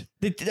can't.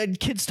 The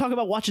kids talk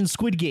about watching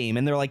Squid Game,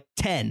 and they're like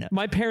 10.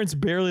 My parents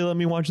barely let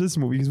me watch this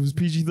movie because it was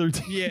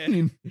PG-13.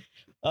 Yeah.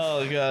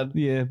 Oh god.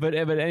 Yeah, but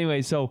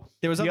anyway, so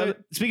there was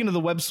speaking of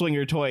the web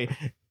swinger toy,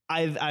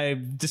 I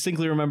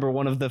distinctly remember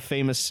one of the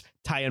famous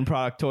tie-in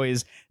product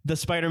toys, the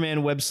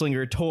Spider-Man web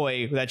slinger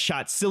toy that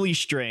shot silly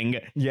string.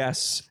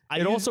 Yes.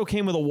 It also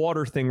came with a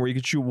water thing where you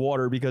could shoot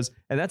water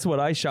and that's what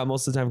I shot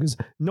most of the time, because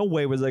no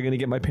way was I going to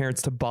get my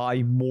parents to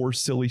buy more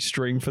silly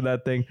string for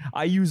that thing.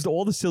 I used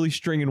all the silly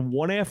string in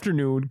one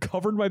afternoon,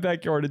 covered my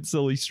backyard in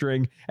silly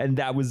string, and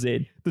that was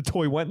it. The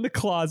toy went in the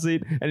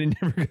closet and it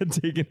never got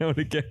taken out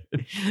again.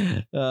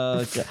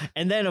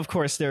 And then, of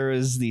course, there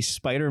is the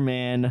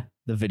Spider-Man,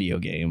 the video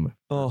game,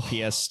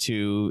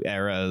 PS2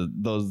 era,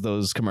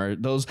 those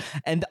commercials.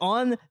 And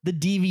on the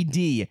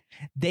DVD,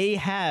 they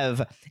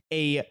have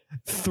a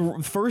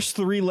first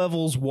 3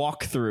 levels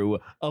walkthrough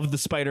of the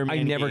Spider-Man.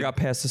 I never got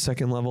past the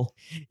second level.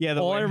 Yeah,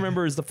 all I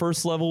remember is the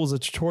first level was a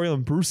tutorial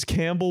and Bruce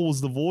Campbell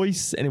was the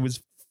voice, and it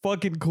was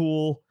fucking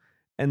cool.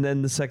 And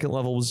then the second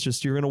level was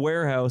just you're in a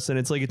warehouse, and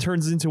it's like it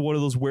turns into one of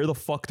those where the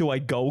fuck do I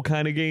go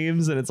kind of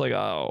games, and it's like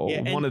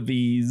one of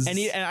these. And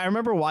I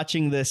remember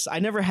watching this. I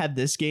never had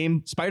this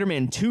game.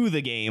 Spider-Man 2,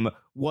 the game,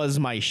 was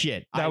my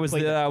shit. That was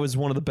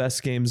one of the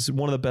best games,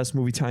 one of the best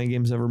movie tie-in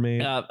games ever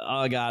made.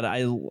 Oh god,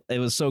 it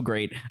was so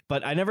great.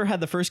 But I never had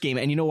the first game,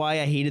 and you know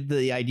why I hated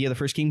the idea of the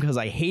first game? Because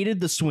I hated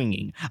the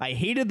swinging. I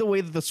hated the way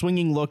that the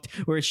swinging looked,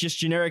 where it's just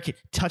generic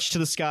touch to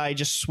the sky,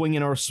 just swing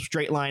in a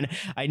straight line.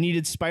 I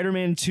needed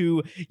Spider-Man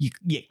 2.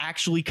 You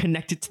actually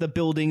connect it to the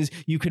buildings.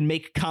 You can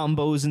make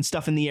combos and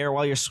stuff in the air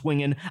while you're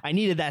swinging. I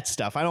needed that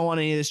stuff. I don't want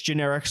any of this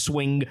generic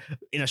swing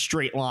in a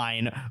straight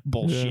line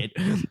bullshit.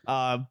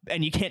 Yeah.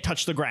 And you can't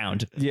touch the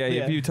ground. Yeah,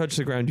 if you touch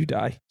the ground, you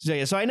die.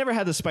 So I never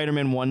had the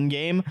Spider-Man 1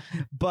 game,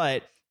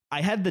 but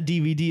I had the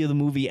DVD of the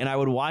movie, and I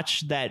would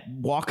watch that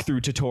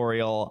walkthrough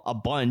tutorial a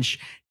bunch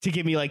to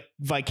give me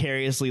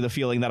vicariously the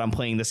feeling that I'm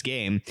playing this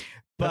game.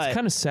 That's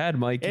kind of sad,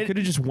 Mike. You could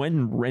have just went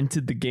and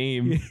rented the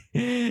game.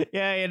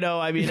 Yeah,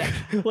 I mean,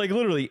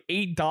 literally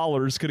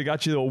 $8 could have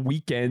got you a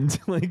weekend.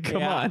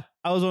 Come on.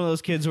 I was one of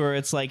those kids where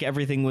it's like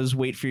everything was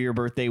wait for your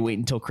birthday, wait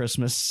until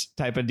Christmas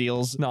type of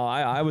deals. No,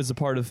 I was a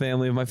part of the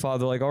family of my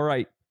father. Like, all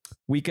right,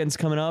 weekend's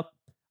coming up.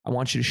 I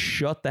want you to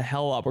shut the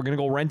hell up. We're going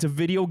to go rent a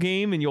video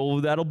game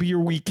and that'll be your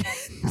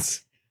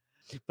weekend.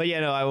 But yeah,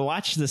 no, I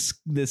watched this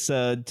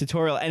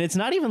tutorial, and it's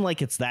not even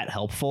like it's that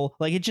helpful.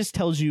 Like, it just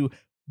tells you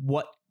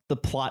what the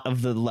plot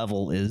of the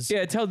level is.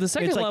 Yeah, the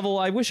second level,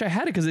 I wish I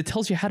had it because it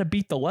tells you how to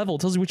beat the level.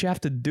 It tells you what you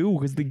have to do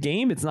because the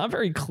game, it's not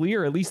very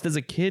clear, at least as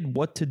a kid,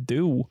 what to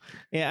do.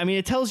 Yeah, I mean,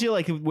 it tells you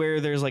like where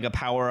there's like a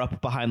power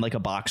up behind like a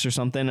box or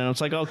something, and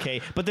it's like,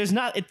 okay, but it's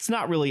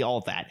not really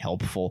all that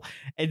helpful.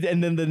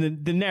 And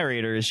then the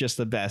narrator is just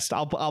the best.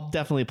 I'll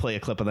definitely play a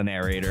clip of the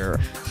narrator.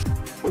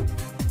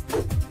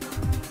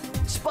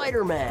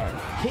 Spider-Man,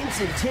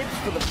 hints and tips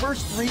for the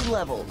first 3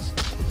 levels.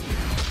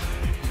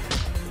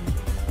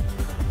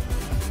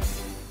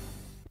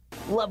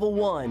 Level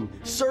 1,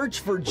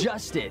 search for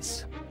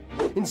justice.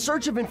 In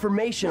search of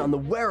information on the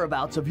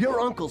whereabouts of your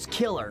uncle's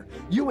killer,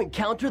 you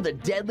encounter the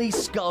deadly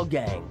Skull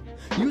Gang.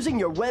 Using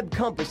your web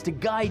compass to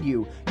guide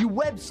you, you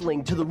web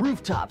sling to the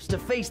rooftops to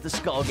face the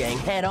Skull Gang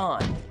head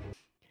on.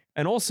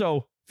 And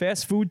also,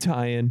 fast food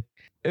tie-in.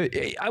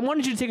 I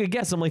wanted you to take a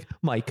guess. I'm like,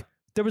 Mike,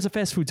 there was a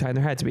fast food tie-in.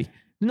 There had to be.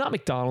 Not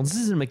McDonald's.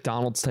 This isn't a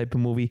McDonald's type of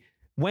movie.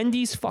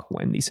 Wendy's? Fuck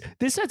Wendy's.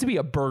 This had to be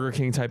a Burger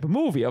King type of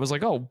movie. I was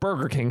like, oh,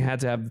 Burger King had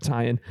to have the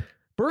tie-in.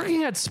 Burger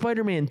King had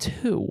Spider-Man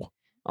 2.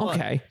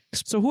 Okay.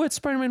 So who had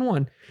Spider-Man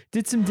 1?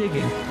 Did some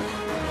digging.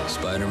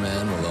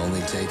 Spider-Man will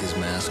only take his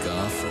mask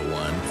off for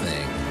one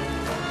thing.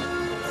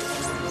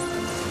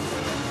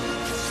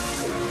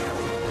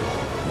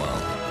 Well,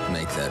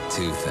 make that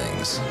 2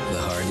 things.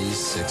 The Hardee's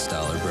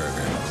 $6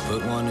 burger.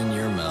 Put one in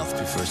your mouth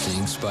before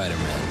seeing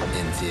Spider-Man.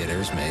 In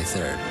theaters May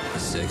 3rd. A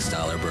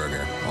 $6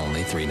 burger.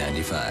 Only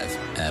 $3.95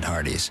 at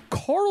Hardee's.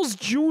 Carl's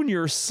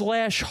Jr. /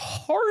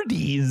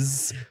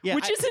 Hardee's,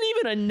 which isn't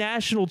even a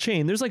national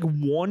chain. There's like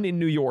one in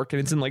New York and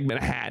it's in like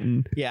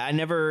Manhattan. Yeah, I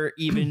never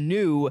even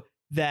knew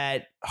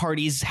that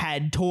Hardee's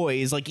had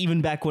toys, like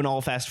even back when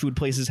all fast food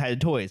places had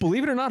toys.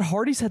 Believe it or not,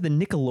 Hardee's had the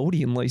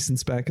Nickelodeon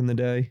license back in the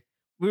day.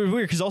 Weird,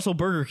 because also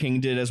Burger King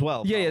did as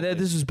well. Yeah,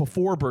 this was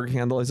before Burger King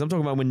had the license. I'm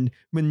talking about when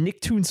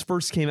Nicktoons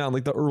first came out in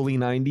like the early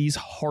 90s,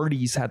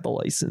 Hardee's had the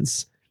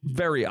license.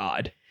 Very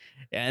odd.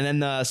 And then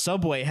the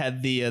Subway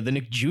had the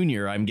Nick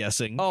Jr., I'm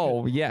guessing.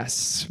 Oh,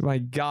 yes. My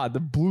God, the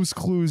Blue's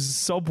Clues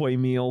Subway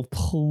meal,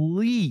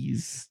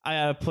 please. I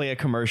gotta play a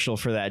commercial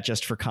for that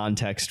just for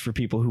context for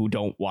people who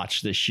don't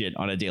watch this shit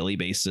on a daily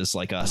basis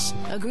like us.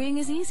 Agreeing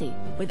is easy.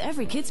 With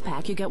every kids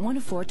pack, you get 1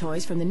 of 4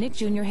 toys from the Nick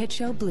Jr. hit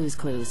show Blue's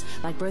Clues,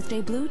 like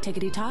Birthday Blue,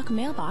 Tickety Talk,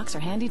 Mailbox, or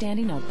Handy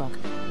Dandy Notebook.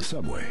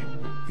 Subway.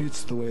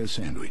 It's the way a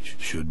sandwich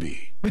should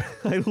be.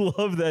 I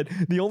love that.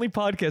 The only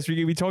podcast where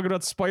you're going to be talking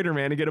about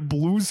Spider-Man and get a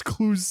Blue's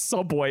Clues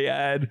Subway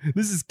ad.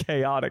 This is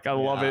chaotic. I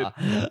love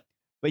it.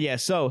 But yeah,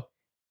 so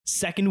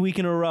second week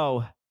in a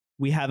row,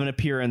 we have an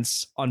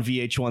appearance on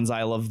VH1's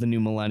I Love the New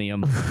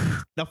Millennium.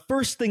 The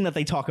first thing that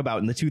they talk about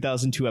in the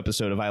 2002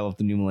 episode of I Love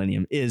the New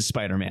Millennium is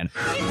Spider-Man.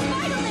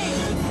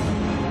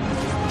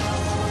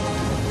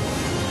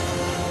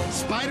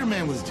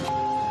 Spider-Man was...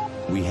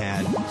 We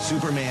had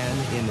Superman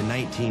in the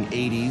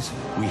 1980s,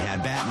 we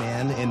had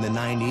Batman in the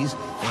 90s,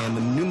 and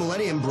the New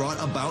Millennium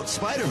brought about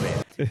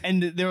Spider-Man.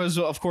 And there was,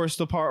 of course,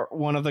 the part,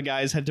 one of the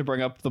guys had to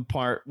bring up the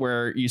part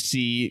where you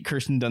see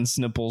Kirsten Dunst's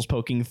nipples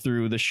poking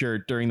through the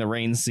shirt during the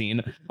rain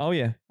scene. Oh,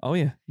 yeah. Oh,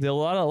 yeah. There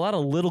are a lot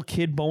of little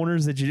kid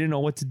boners that you didn't know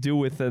what to do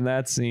with in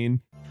that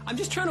scene. I'm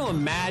just trying to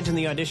imagine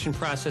the audition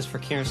process for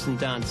Kirsten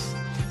Dunst.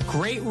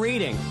 Great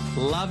reading.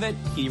 Love it.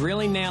 You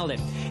really nailed it.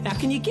 Now,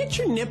 can you get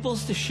your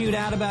nipples to shoot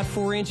out about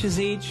 4 inches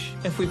each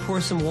if we pour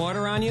some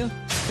water on you?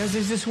 Because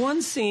there's this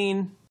one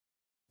scene.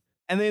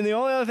 And then the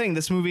only other thing,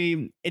 this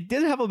movie, it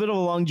did have a bit of a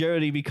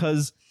longevity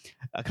because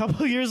a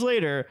couple of years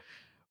later,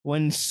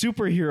 when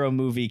Superhero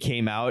movie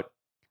came out,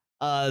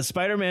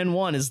 Spider-Man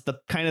 1 is the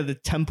kind of the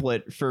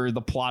template for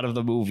the plot of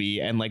the movie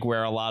and like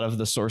where a lot of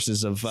the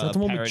sources of is that the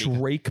one with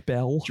Drake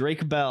Bell?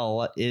 Drake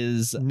Bell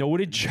is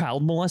noted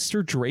child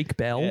molester Drake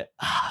Bell.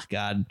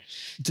 God,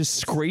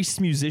 disgraced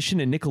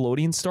musician and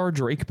Nickelodeon star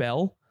Drake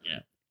Bell. Yeah,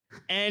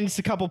 and it's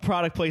a couple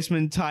product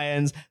placement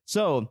tie-ins.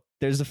 So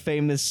there's a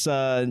famous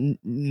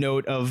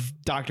note of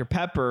Dr.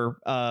 Pepper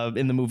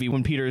in the movie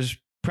when Peter's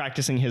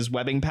practicing his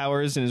webbing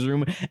powers in his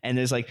room, and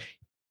there's like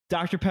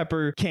Dr.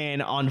 Pepper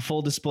can on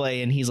full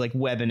display, and he's like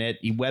webbing it.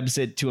 He webs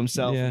it to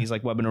himself. Yeah. And he's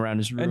like webbing around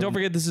his room. And don't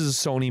forget, this is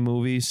a Sony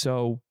movie,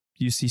 so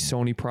you see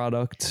Sony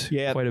product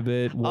quite a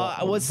bit.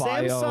 Was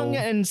Samsung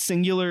and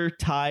Singular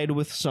tied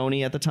with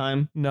Sony at the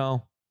time?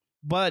 No.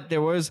 But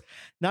there was,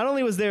 not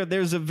only was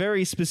there's a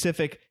very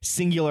specific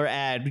Singular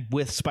ad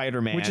with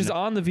Spider-Man. Which is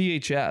on the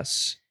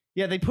VHS.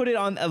 Yeah, they put it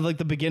on like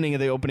the beginning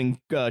of the opening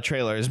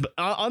trailers, but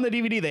on the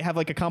DVD they have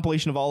like a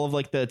compilation of all of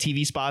like the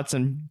TV spots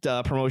and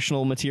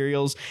promotional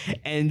materials,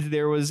 and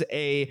there was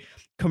a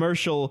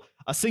commercial,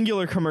 a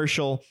Singular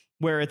commercial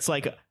where it's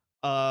like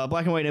a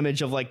black and white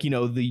image of like, you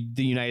know, the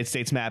United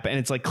States map, and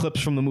it's like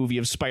clips from the movie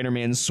of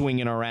Spider-Man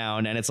swinging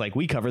around, and it's like,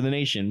 we cover the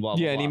nation. Blah,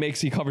 blah, yeah, and blah.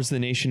 he covers the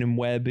nation in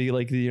web,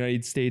 like the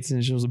United States,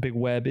 and it shows a big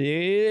web.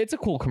 It's a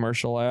cool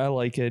commercial. I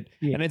like it,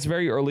 and it's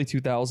very early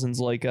 2000s,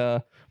 like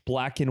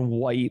black and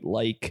white,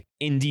 like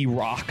indie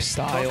rock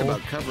style. Talk about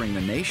covering the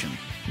nation.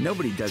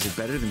 Nobody does it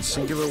better than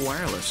Cingular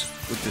Wireless,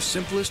 with the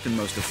simplest and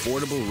most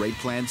affordable rate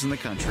plans in the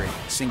country.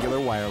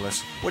 Cingular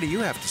Wireless. What do you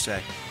have to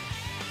say?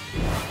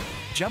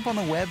 Jump on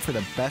the web for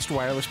the best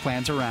wireless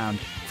plans around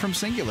from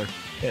Cingular.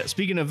 Yeah,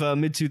 speaking of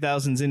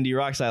mid-2000s indie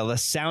rock style, the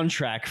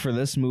soundtrack for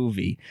this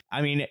movie.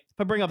 I mean, if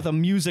I bring up the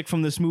music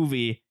from this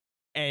movie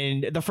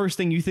and the first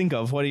thing you think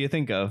of, what do you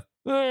think of?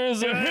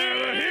 There's a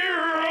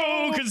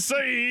hero can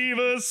save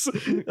us.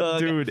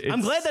 Dude,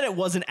 I'm glad that it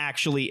wasn't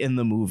actually in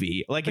the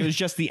movie. Like, it was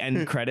just the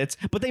end credits,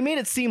 but they made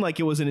it seem like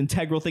it was an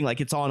integral thing.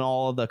 Like, it's on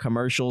all of the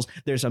commercials.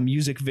 There's a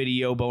music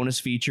video bonus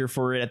feature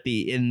for it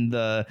on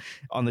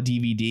the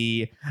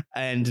DVD,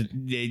 and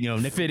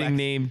Nickelback. Fitting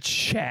name,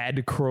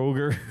 Chad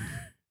Kroger.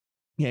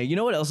 Yeah, you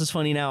know what else is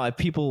funny now?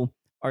 People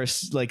are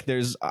like,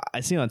 I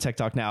see on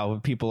TikTok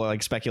now, people are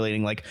like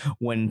speculating like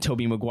when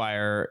Tobey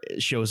Maguire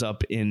shows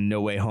up in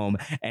No Way Home,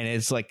 and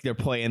it's like they're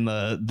playing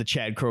the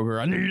Chad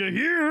Kroger, I need a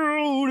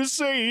hero to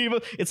save.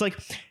 It's like,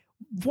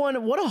 what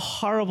a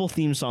horrible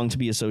theme song to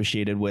be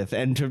associated with,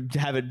 and to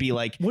have it be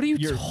like, what are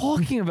you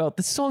talking about?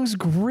 This song's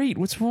great.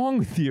 What's wrong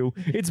with you?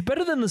 It's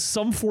better than the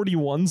Sum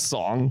 41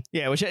 song.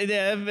 Yeah, which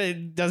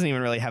it doesn't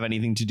even really have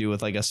anything to do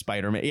with like a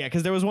Spider-Man. Yeah,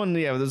 because there was one.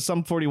 Yeah, the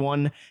Sum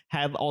 41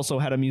 had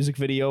a music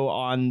video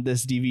on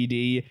this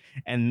DVD,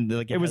 and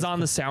like it was on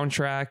the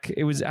soundtrack.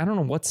 It was, I don't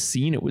know what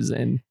scene it was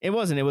in. It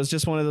wasn't. It was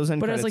just one of those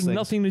end but it has like things.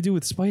 Nothing to do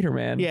with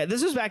Spider-Man. Yeah,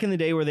 this was back in the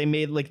day where they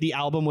made like the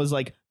album was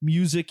like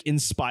music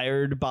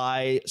inspired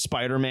by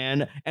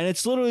Spider-Man, and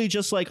it's literally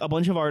just like a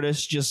bunch of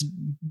artists just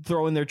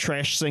throwing their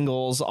trash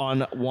singles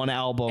on one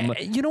album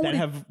that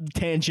have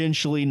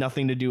tangentially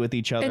nothing to do with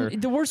each other.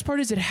 And the worst part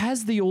is it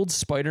has the old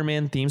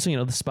Spider-Man theme,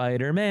 so the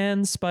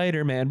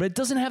Spider-Man, but it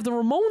doesn't have the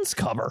Ramones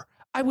cover.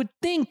 I would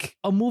think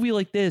a movie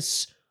like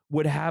this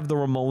would have the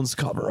Ramones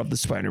cover of the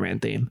Spider-Man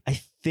theme. I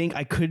think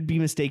I could be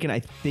mistaken. I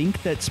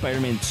think that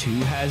Spider-Man 2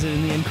 has it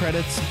in the end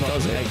credits.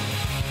 Does it?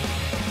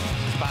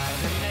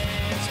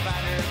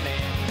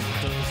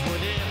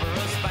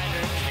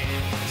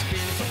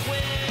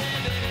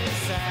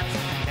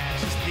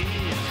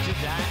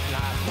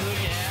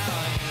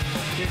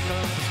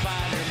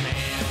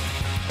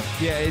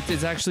 Yeah,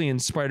 it's actually in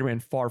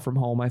Spider-Man Far From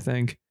Home, I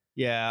think.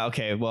 Yeah,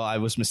 okay. Well, I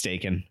was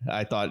mistaken.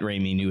 I thought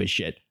Raimi knew his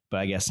shit, but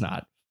I guess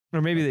not.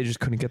 Or maybe they just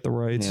couldn't get the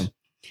rights.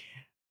 Yeah.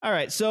 All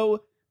right,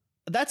 so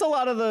that's a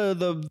lot of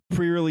the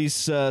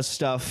pre-release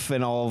stuff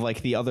and all of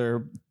like the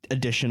other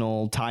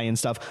additional tie-in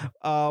stuff.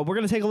 We're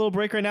going to take a little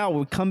break right now. When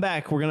we come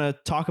back, we're going to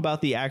talk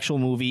about the actual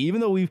movie, even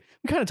though we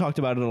kind of talked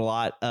about it a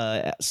lot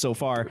so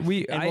far.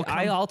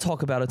 I'll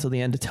talk about it till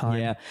the end of time.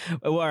 Yeah.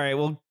 All right,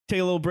 we'll take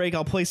a little break.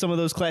 I'll play some of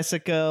those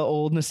classic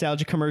old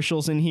nostalgia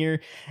commercials in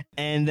here,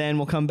 and then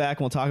we'll come back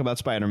and we'll talk about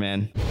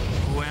Spider-Man.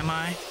 Who am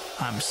I?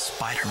 I'm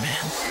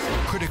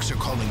Spider-Man. Critics are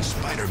calling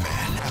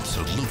Spider-Man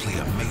absolutely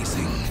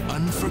amazing,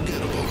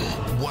 unforgettable,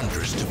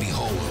 wondrous to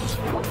behold.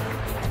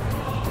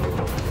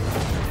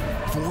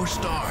 4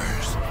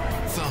 stars,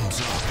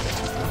 thumbs up.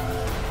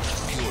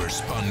 Pure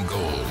spun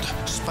gold.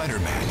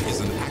 Spider-Man is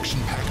an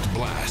action-packed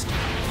blast.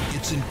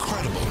 It's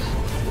incredible.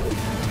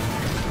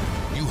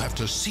 You have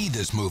to see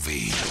this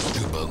movie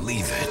to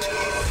believe it.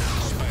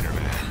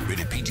 Spider-Man,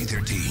 rated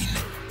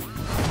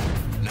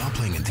PG-13. Now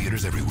playing in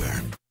theaters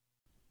everywhere.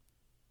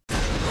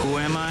 Who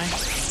am I?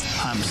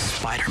 I'm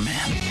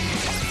Spider-Man.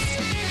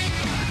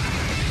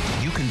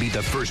 You can be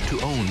the first to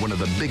own one of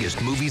the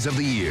biggest movies of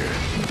the year.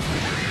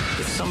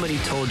 If somebody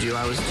told you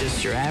I was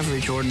just your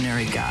average,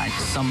 ordinary guy,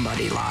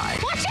 somebody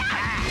lied. Watch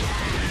out!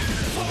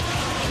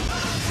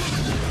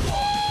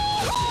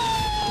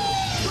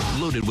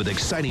 Loaded with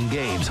exciting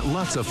games,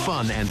 lots of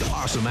fun, and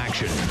awesome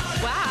action.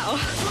 Wow.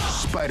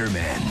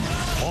 Spider-Man.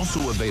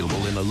 Also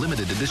available in a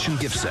limited edition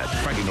gift set.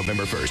 Friday,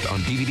 November 1st on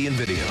DVD and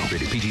video.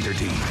 Rated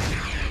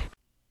PG-13.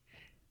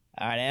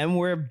 All right, and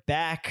we're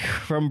back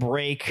from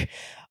break.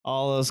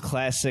 All those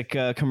classic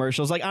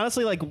commercials. Like,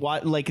 honestly,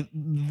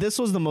 this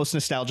was the most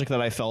nostalgic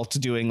that I felt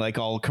doing like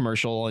all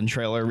commercial and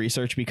trailer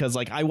research, because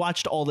like I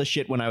watched all this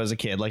shit when I was a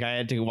kid. Like I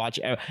had to watch,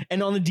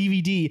 and on the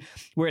DVD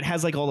where it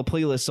has like all the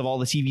playlists of all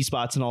the TV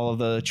spots and all of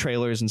the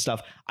trailers and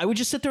stuff, I would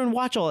just sit there and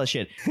watch all that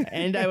shit.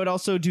 And I would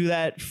also do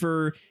that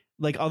for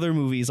like other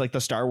movies, like the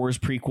Star Wars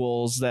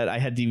prequels that I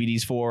had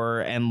DVDs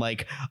for, and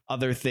like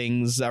other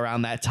things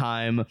around that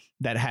time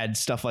that had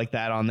stuff like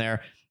that on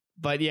there.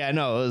 But yeah,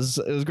 no, it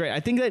was great. I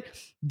think that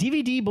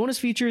DVD bonus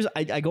features,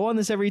 I go on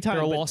this every time.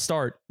 They're a lost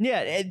art.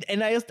 Yeah,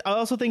 and I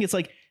also think it's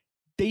like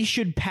they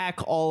should pack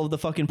all of the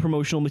fucking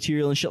promotional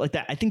material and shit like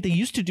that. I think they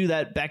used to do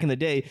that back in the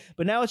day,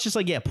 but now it's just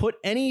like, yeah, put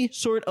any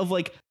sort of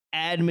like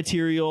ad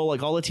material,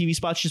 like all the TV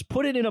spots, just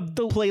put it in a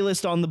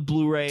playlist on the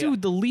Blu-ray.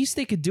 Dude, the least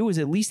they could do is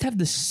at least have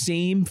the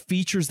same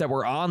features that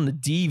were on the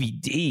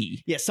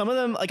DVD. Yeah, some of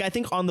them, like I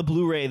think on the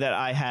Blu-ray that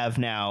I have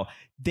now,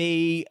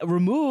 they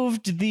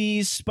removed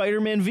the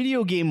Spider-Man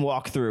video game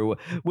walkthrough,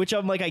 which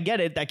I'm like, I get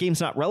it, that game's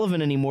not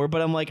relevant anymore,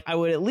 but I'm like, I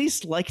would at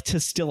least like to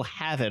still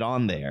have it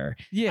on there.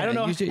 Yeah, I don't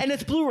know. And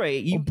it's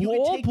Blu-ray.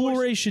 All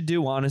Blu-ray should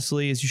do,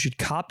 honestly, is you should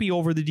copy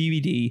over the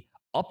DVD,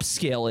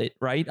 upscale it,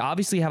 right?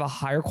 Obviously have a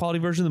higher quality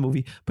version of the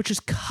movie, but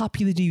just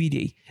copy the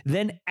DVD,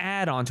 then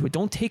add onto it.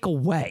 Don't take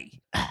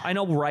away. I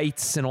know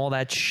rights and all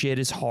that shit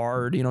is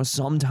hard. You know,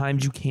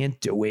 sometimes you can't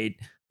do it,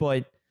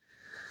 but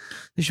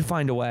they should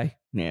find a way.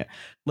 Yeah.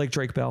 Like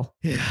Drake Bell.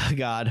 Yeah,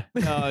 God.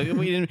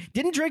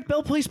 Didn't Drake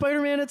Bell play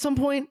Spider-Man at some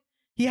point?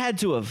 He had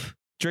to have.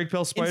 Drake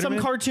Bell Spider-Man? In some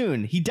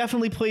cartoon. He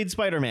definitely played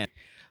Spider-Man.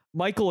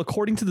 Michael,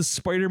 according to the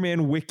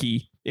Spider-Man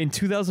wiki, in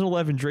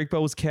 2011, Drake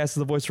Bell was cast as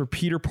the voice for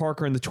Peter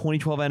Parker in the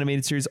 2012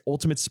 animated series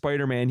Ultimate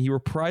Spider-Man. He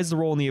reprised the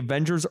role in the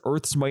Avengers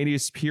Earth's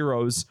Mightiest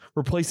Heroes,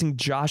 replacing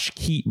Josh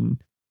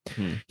Keaton.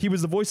 He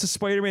was the voice of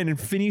Spider-Man in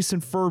Phineas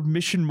and Ferb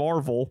Mission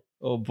Marvel.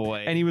 Oh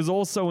boy. And he was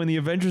also in the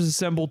Avengers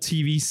Assemble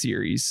TV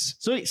series.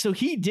 So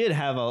he did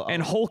have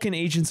and Hulk and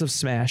Agents of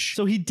Smash.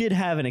 So he did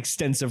have an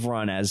extensive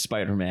run as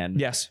Spider-Man.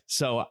 Yes.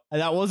 So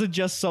that wasn't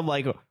just some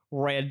like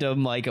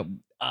random like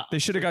they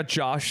should have got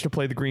Josh to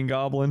play the Green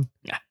Goblin.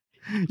 Yeah.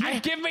 You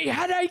give me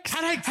headaches.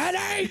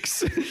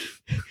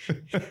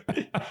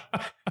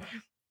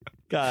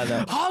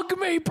 God, hug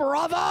me,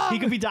 brother. He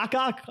could be Doc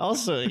Ock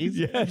also. He's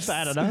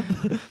fat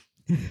enough.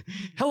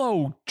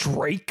 Hello,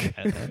 Drake.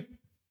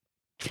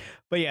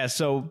 But yeah,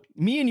 so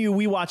me and you,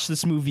 we watched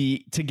this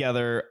movie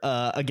together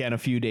again a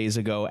few days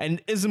ago,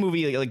 and it's a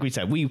movie like we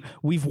said,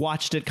 we've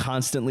watched it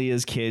constantly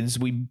as kids.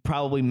 We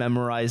probably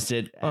memorized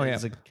it. Well,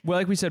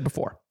 like we said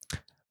before,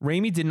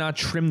 Raimi did not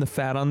trim the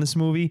fat on this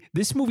movie.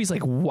 This movie's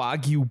like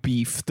Wagyu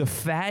beef. The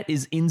fat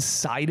is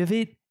inside of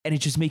it, and it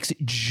just makes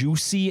it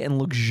juicy and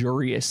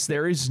luxurious.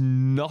 There is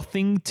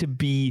nothing to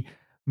be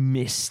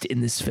missed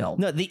in this film.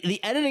 No, the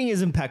editing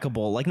is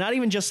impeccable. Like not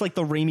even just like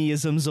the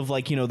Raimi-isms of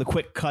like, you know, the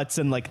quick cuts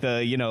and like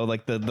the, you know,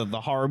 like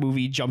the horror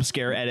movie jump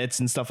scare edits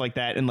and stuff like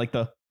that, and like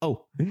the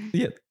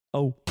yeah,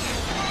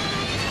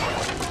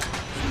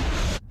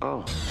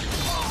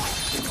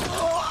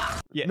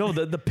 no,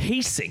 the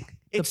pacing.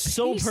 It's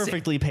so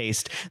perfectly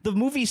paced. The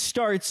movie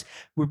starts,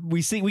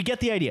 we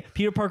get the idea.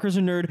 Peter Parker's a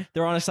nerd.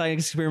 They're on a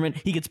science experiment.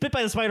 He gets bit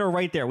by the spider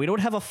right there. We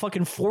don't have a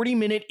fucking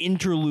 40-minute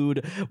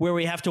interlude where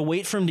we have to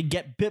wait for him to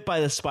get bit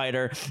by the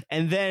spider,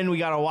 and then we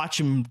got to watch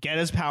him get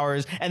his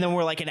powers, and then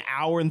we're like an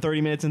hour and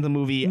 30 minutes into the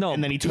movie,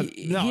 and then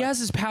he has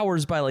his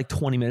powers by like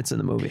 20 minutes in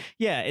the movie.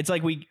 Yeah, it's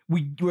like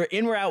we're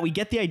in, we're out. We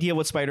get the idea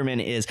what Spider-Man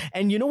is.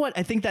 And you know what?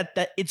 I think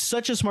that it's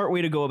such a smart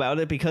way to go about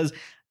it, because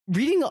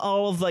reading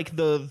all of like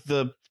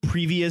the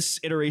previous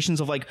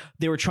iterations of like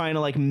they were trying to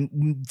like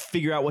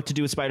figure out what to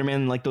do with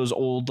Spider-Man, like those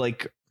old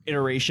like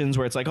iterations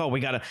where it's like, oh,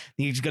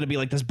 he's gonna be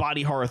like this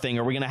body horror thing,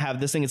 or we're gonna have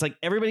this thing. It's like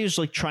everybody was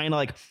like trying to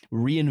like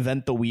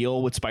reinvent the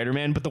wheel with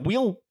Spider-Man, but the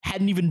wheel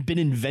hadn't even been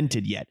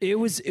invented yet.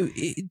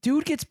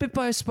 Dude gets bit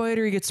by a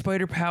spider, he gets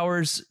spider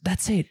powers.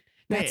 That's it.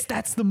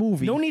 That's the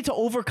movie. No need to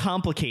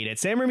overcomplicate it.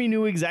 Sam Raimi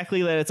knew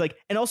exactly that. It's like,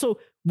 and also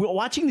we're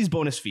watching these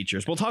bonus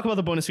features. We'll talk about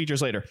the bonus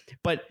features later,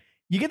 but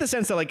you get the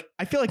sense that like,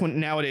 I feel like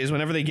nowadays,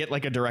 whenever they get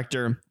like a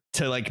director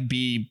to like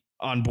be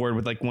on board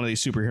with like one of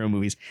these superhero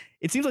movies,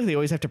 it seems like they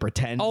always have to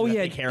pretend that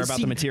they care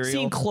about the material.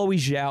 Seeing Chloe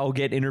Zhao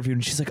get interviewed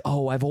and she's like,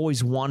 oh, I've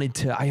always wanted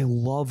to, I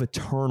love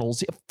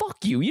Eternals. Yeah,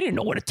 fuck you. You didn't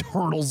know what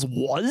Eternals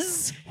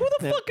was. Who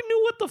the fuck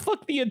knew what the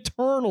fuck the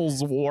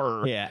Eternals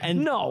were? Yeah.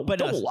 And but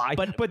don't lie.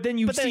 But then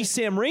you see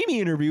Sam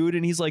Raimi interviewed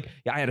and he's like,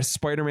 yeah, I had a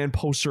Spider-Man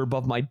poster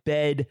above my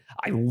bed.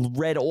 I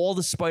read all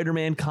the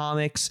Spider-Man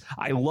comics.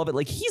 I love it.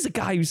 Like, he's a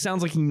guy who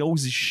sounds like he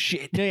knows his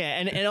shit. Yeah.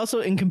 And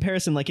also in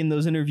comparison, like in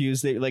those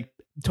interviews, they like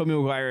Tobey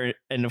Maguire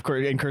and of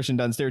course and Kirsten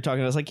Dunst, they were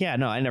talking. I was like, yeah,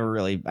 no, I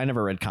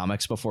never read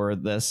comics before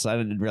this. I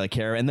didn't really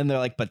care. And then they're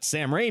like, but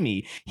Sam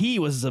Raimi, he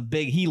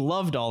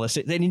loved all this.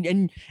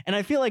 And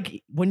I feel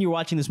like when you're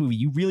watching this movie,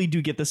 you really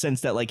do get the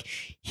sense that like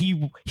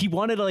he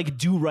wanted to like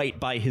do right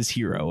by his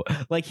hero.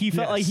 Like he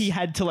felt like he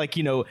had to like,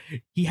 you know,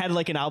 he had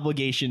like an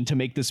obligation to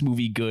make this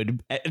movie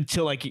good,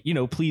 to like, you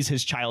know, please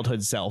his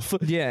childhood self.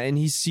 Yeah, and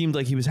he seemed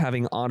like he was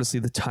having honestly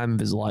the time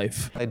of his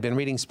life. I'd been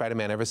reading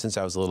Spider-Man ever since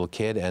I was a little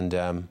kid,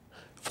 and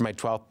for my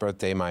 12th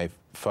birthday, my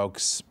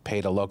folks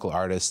paid a local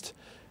artist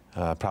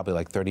probably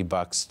like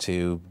 $30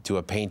 to do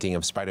a painting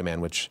of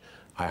Spider-Man, which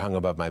I hung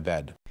above my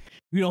bed.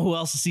 You know who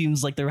else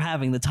seems like they're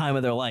having the time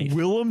of their life?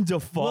 Willem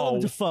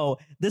Dafoe.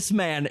 This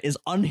man is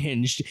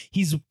unhinged.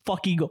 He's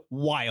fucking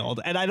wild.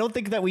 And I don't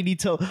think that we need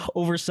to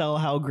oversell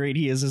how great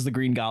he is as the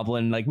Green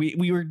Goblin. Like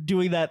we were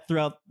doing that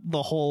throughout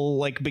the whole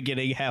like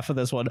beginning half of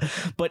this one.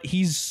 But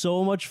he's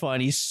so much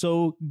fun. He's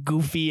so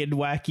goofy and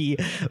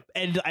wacky.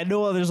 And I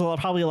know there's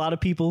probably a lot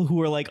of people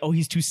who are like, oh,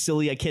 he's too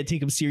silly. I can't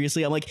take him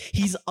seriously. I'm like,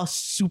 he's a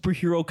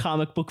superhero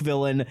comic book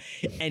villain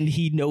and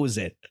he knows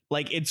it.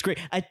 Like, it's great.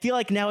 I feel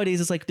like nowadays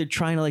it's like they're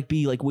trying to like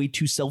be like way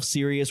too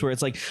self-serious, where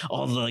it's like,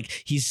 oh, like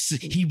he's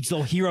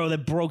the hero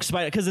that broke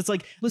Spider, because it's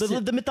like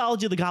the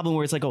mythology of the Goblin,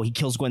 where it's like, oh, he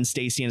kills Gwen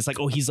Stacy, and it's like,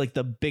 oh, he's like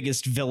the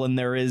biggest villain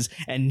there is,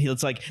 and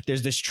it's like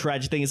there's this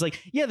tragic thing. It's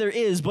like, yeah, there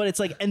is, but it's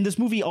like, and this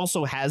movie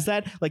also has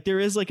that, like there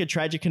is like a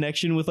tragic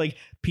connection with like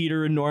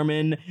Peter and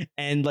Norman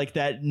and like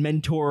that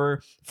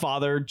mentor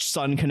father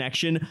son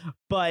connection,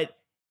 but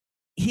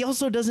he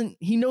also doesn't.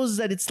 He knows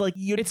that it's like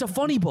it's a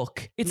funny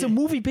book. It's a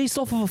movie based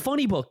off of a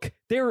funny book.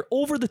 They're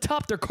over the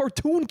top. They're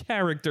cartoon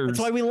characters. That's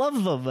why we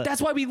love them.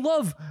 That's why we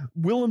love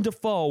Willem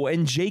Dafoe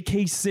and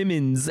J.K.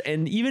 Simmons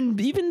and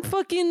even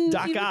fucking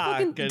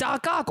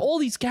Doc Ock. All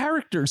these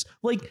characters,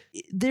 like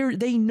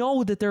they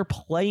know that they're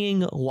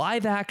playing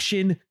live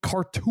action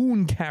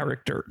cartoon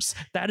characters.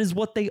 That is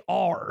what they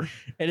are,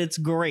 and it's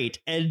great.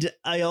 And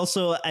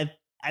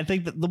I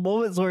think that the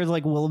moments where it's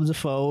like Willem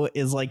Dafoe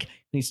is like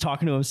he's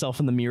talking to himself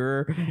in the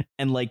mirror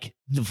and like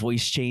the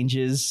voice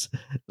changes,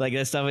 like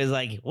that stuff is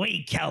like,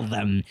 we killed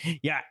them.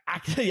 Yeah.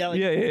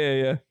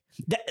 Yeah.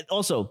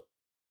 Also,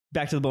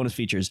 back to the bonus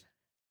features.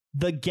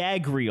 The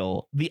gag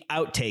reel, the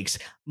outtakes,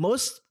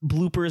 most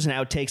bloopers and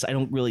outtakes, I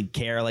don't really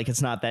care. Like,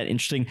 it's not that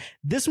interesting.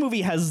 This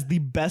movie has the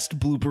best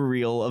blooper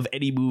reel of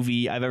any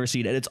movie I've ever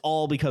seen, and it's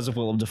all because of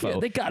Willem Dafoe. Yeah,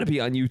 they got to be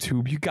on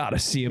YouTube. You got to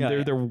see them.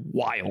 Yeah. They're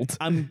wild.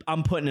 I'm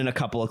putting in a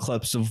couple of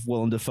clips of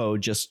Willem Dafoe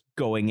just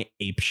going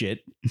apeshit.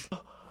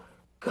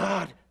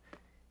 God,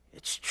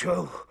 it's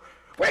true.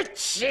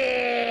 Witchy!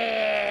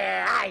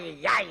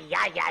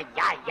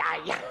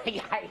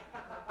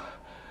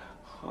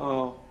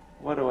 Oh,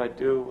 what do I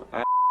do?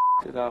 I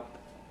it up.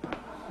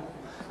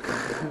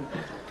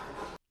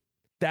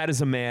 That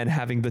is a man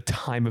having the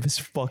time of his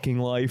fucking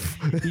life.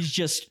 He's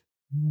just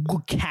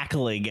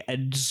cackling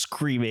and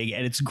screaming,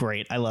 and it's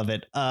great. I love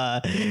it.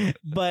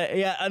 But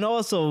yeah, and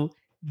also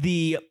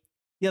the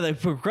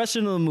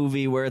progression of the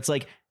movie where it's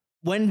like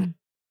when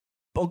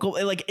Uncle,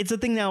 like, it's a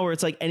thing now where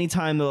it's like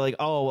anytime they're like,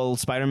 oh well,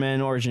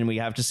 Spider-Man origin, we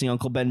have to see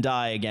Uncle Ben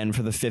die again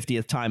for the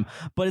 50th time.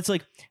 But it's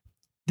like,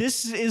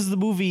 this is the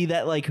movie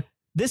that like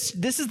this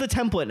is the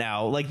template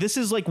now. Like, this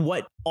is like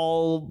what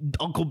all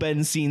Uncle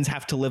Ben scenes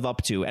have to live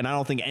up to, and I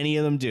don't think any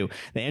of them do.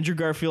 The Andrew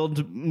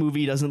Garfield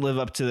movie doesn't live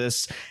up to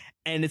this,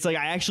 and it's like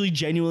I actually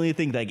genuinely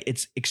think like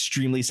it's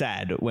extremely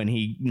sad when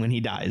he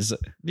dies.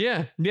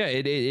 Yeah,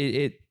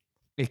 it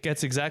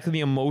gets exactly the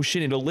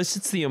emotion. It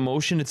elicits the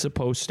emotion it's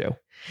supposed to.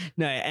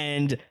 No,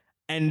 and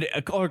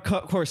of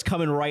course,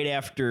 coming right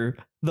after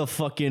the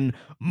fucking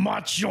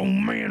Macho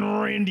Man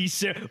Randy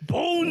said,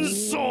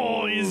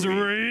 Bonesaw is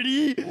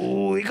ready.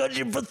 Oh, we got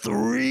you for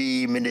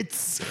 3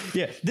 minutes.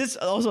 Yeah, this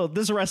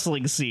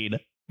wrestling scene,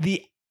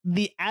 the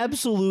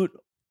absolute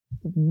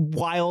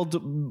wild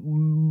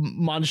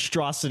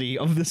monstrosity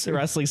of this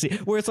wrestling scene,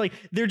 where it's like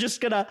they're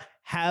just gonna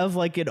have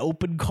like an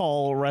open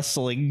call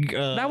wrestling.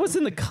 That was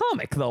in the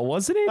comic though,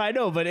 wasn't it? I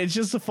know, but it's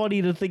just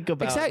funny to think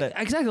about.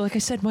 Exactly. Like I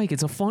said, Mike,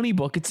 it's a funny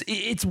book.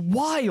 It's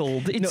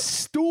wild. It's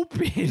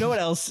stupid. You know what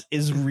else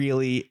is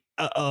really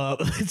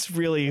it's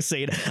really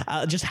insane?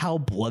 Just how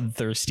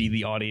bloodthirsty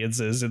the audience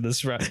is in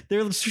this round.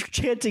 They're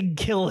chanting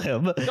 "kill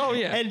him." Oh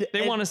yeah, and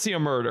they want to see a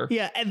murder.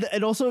 Yeah,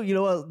 and also, you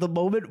know, the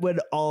moment when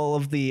all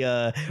of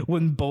the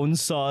when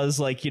Bonesaw's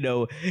like, you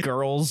know,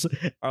 girls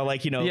are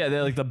like, you know, yeah,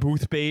 they're like the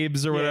booth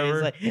babes or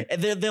whatever. Like,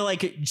 and they're like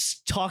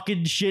just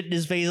talking shit in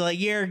his face, like,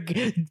 "Yeah,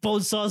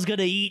 Bonesaw's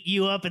gonna eat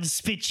you up and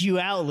spit you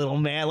out, little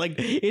man." Like,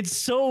 it's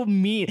so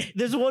mean.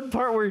 There's one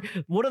part where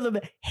one of them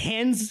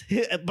hands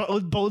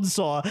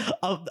Bonesaw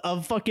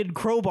a fucking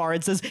crowbar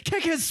and says,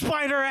 "Kick his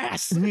spider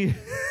ass."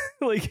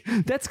 Like,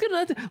 that's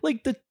gonna,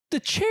 like, the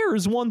chair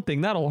is one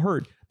thing that'll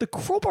hurt. The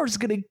crowbar's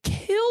gonna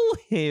kill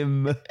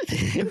him.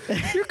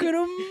 You're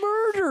gonna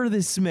murder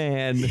this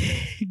man.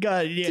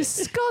 God, yeah.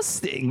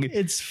 Disgusting.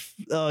 It's,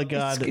 oh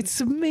god,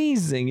 it's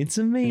amazing. It's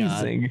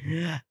amazing.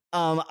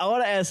 God. I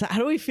want to ask, how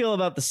do we feel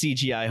about the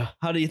CGI?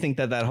 How do you think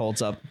that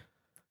holds up?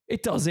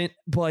 It doesn't,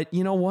 but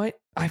you know what?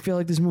 I feel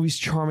like this movie's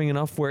charming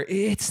enough where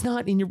it's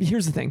not in your.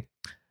 Here's the thing.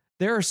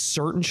 There are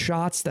certain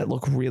shots that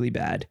look really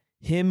bad.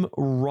 Him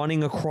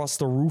running across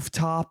the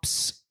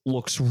rooftops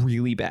looks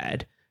really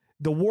bad.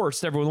 The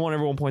worst,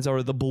 everyone points out,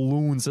 are the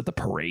balloons at the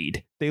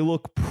parade. They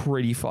look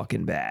pretty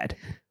fucking bad.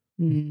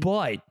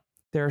 But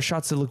there are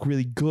shots that look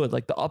really good,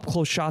 like the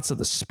up-close shots of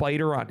the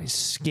spider on his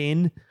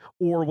skin,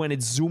 or when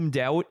it's zoomed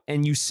out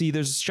and you see,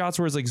 there's shots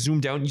where it's like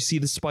zoomed out and you see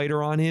the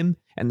spider on him,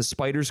 and the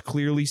spider's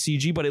clearly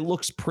CG, but it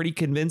looks pretty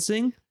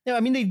convincing. Yeah, I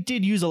mean, they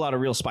did use a lot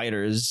of real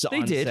spiders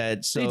on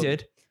set. They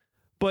did.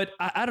 But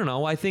I don't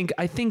know. I think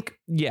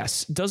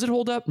yes. Does it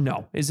hold up?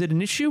 No. Is it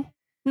an issue?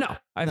 No.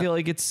 I feel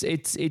like it's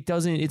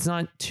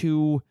not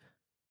too,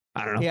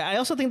 I don't know. Yeah, I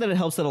also think that it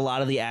helps that a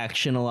lot of the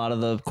action, a lot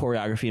of the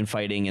choreography and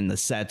fighting and the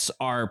sets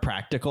are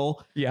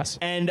practical. Yes.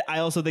 And I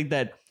also think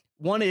that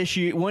one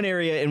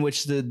area in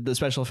which the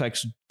special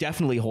effects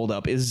definitely hold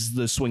up is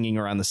the swinging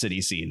around the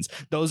city scenes.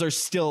 Those are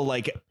still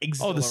like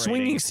exhilarating. Oh, the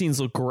swinging scenes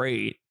look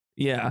great.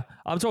 Yeah,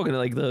 I'm talking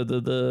like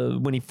the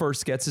when he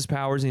first gets his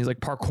powers and he's like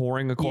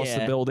parkouring across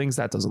the buildings.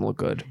 That doesn't look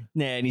good.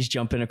 Yeah, and he's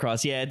jumping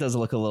across. Yeah, it does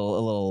look a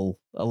little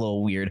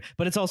weird.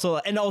 But it's also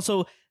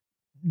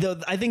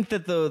I think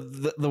that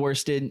the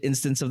worst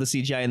instance of the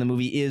CGI in the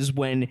movie is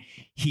when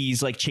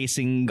he's like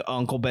chasing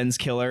Uncle Ben's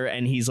killer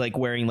and he's like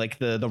wearing like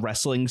the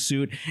wrestling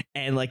suit,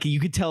 and like you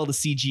could tell the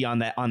CG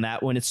on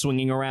that when it's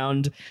swinging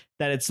around,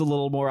 that it's a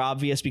little more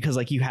obvious because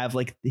like you have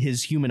like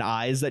his human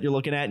eyes that you're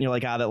looking at and you're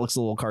like, that looks a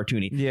little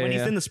cartoony. When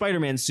he's in the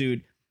Spider-Man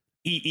suit,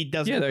 he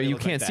doesn't. Yeah, really you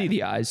look can't like see that.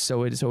 the eyes,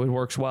 so it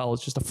works well.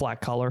 It's just a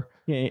flat color.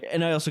 Yeah,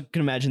 and I also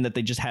can imagine that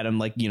they just had him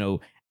like, you know,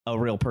 a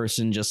real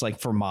person just like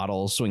for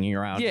models swinging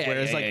around. Yeah,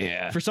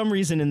 Whereas for some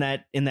reason in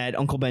that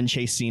Uncle Ben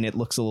chase scene, it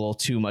looks a little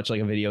too much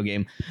like a video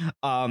game.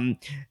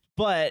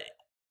 But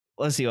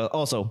let's see.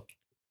 Also,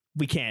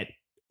 we can't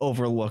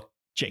overlook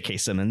J.K.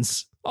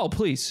 Simmons. Oh,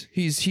 please.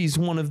 He's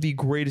one of the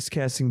greatest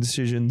casting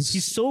decisions.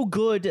 He's so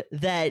good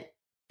that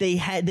they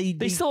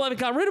still haven't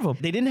got rid of him.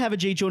 They didn't have a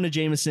J. Jonah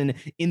Jameson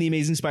in the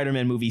Amazing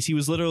Spider-Man movies. He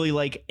was literally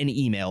like an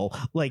email.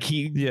 Like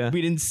they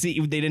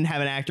didn't have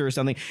an actor or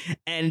something.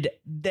 And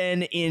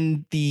then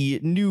in the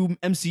new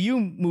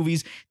MCU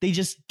movies, they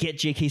just get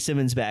J.K.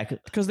 Simmons back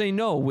because they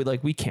know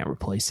we can't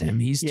replace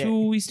him. He's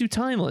too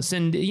timeless.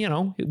 And you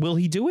know, will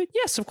he do it?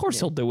 Yes, of course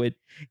he'll do it.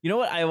 You know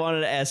what I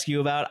wanted to ask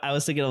you about? I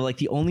was thinking of like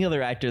the only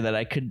other actor that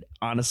I could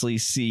honestly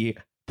see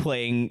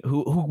playing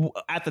who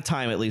at the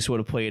time at least would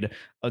have played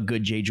a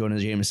good J. Jonah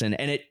Jameson,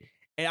 and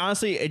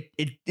honestly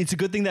it's a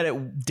good thing that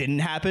it didn't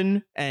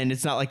happen, and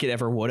it's not like it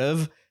ever would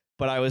have.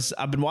 But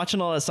I've been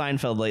watching a lot of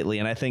Seinfeld lately,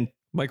 and I think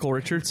Michael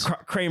Richards,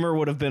 Kramer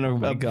would have been a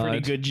pretty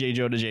good J.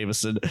 Jonah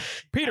Jameson.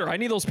 Peter, I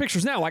need those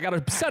pictures now. I got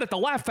a set at the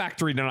Laugh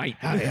Factory tonight.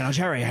 You know,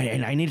 Jerry,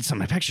 I needed some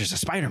pictures of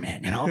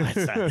Spider-Man. You know,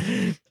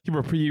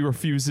 he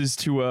refuses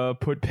to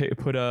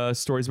put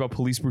stories about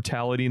police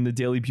brutality in the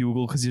Daily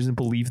Bugle because he doesn't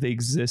believe they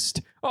exist.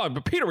 Oh,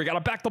 but Peter, we got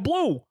to back the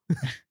blue.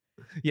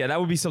 Yeah, that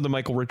would be something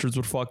Michael Richards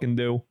would fucking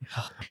do.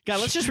 God,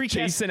 let's just recast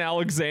Jason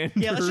Alexander.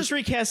 Yeah, let's just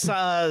recast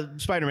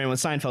Spider-Man with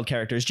Seinfeld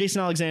characters.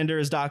 Jason Alexander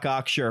is Doc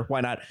Ock. Sure,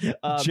 why not?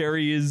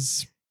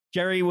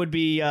 Jerry would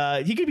be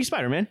he could be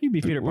Spider-Man. He'd be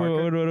Peter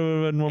Parker.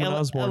 Norman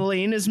Osborn.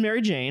 Elaine is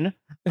Mary Jane.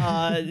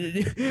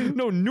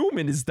 No,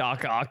 Newman is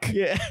Doc Ock.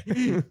 Yeah.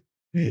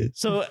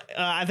 So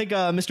I think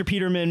Mr.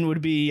 Peterman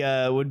would be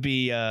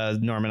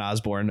Norman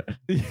Osborn.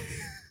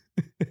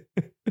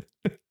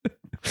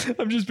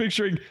 I'm just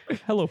picturing,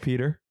 hello,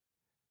 Peter.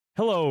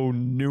 Hello,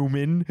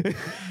 Newman.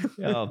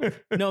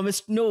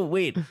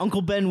 Wait.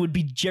 Uncle Ben would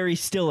be Jerry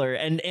Stiller,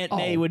 and Aunt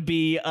May would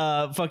be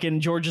fucking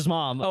George's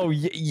mom. Oh,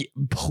 yeah,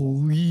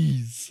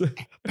 please.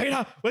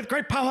 Peter, with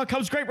great power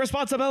comes great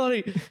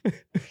responsibility.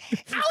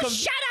 Shut up!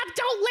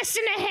 Don't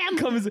listen to him.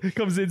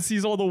 Comes in,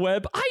 sees all the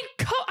web. I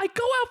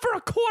go out for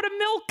a quart of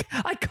milk.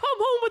 I come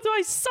home with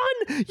my son,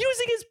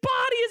 using his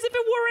body as if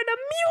it were an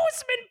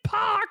amusement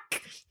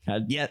park.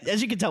 Yeah,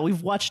 as you can tell,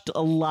 we've watched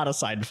a lot of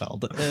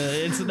Seinfeld.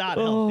 It's not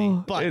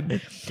healthy.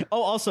 But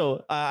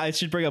also, I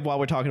should bring up while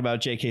we're talking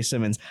about J.K.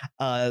 Simmons.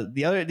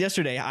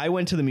 Yesterday, I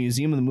went to the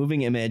Museum of the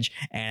Moving Image,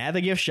 and at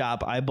the gift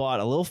shop, I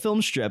bought a little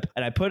film strip,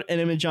 and I put an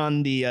image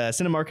on the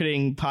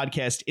Cinemarketing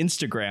Podcast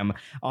Instagram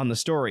on the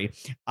story.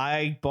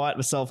 I bought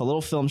myself a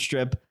little film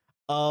strip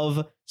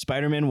of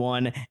Spider-Man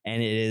 1,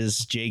 and it is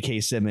J.K.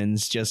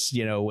 Simmons just,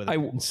 you know, with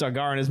a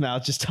cigar in his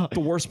mouth. Just talking.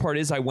 The worst part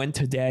is I went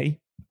today.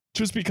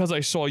 Just because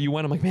I saw you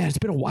went, I'm like, man, it's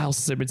been a while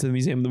since I've been to the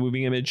Museum of the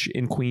Moving Image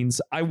in Queens.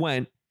 I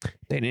went,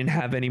 they didn't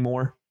have any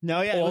more.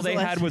 No, yeah. All they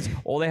had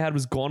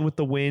was Gone with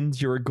the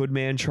Wind, You're a Good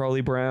Man, Charlie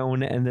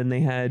Brown, and then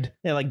they had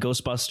like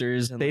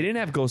Ghostbusters. They didn't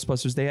have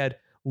Ghostbusters. They had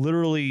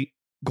literally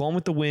Gone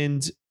with the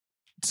Wind,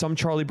 some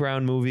Charlie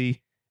Brown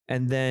movie,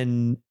 and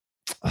then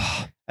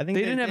I think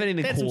they didn't have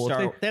anything cool.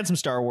 They had some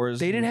Star Wars.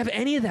 They didn't have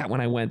any of that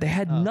when I went. They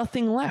had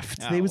nothing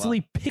left. They was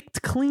really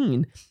picked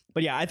clean.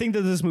 But yeah, I think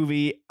that this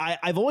movie,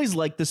 I've always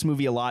liked this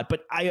movie a lot,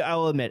 but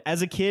I'll admit,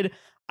 as a kid,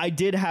 I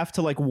did have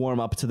to like warm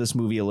up to this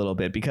movie a little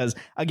bit because,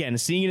 again,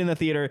 seeing it in the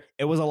theater,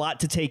 it was a lot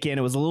to take in.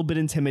 It was a little bit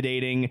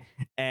intimidating,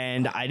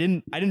 and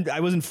I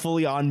wasn't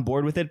fully on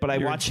board with it, but I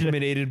watched it.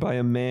 Intimidated by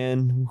a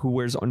man who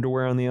wears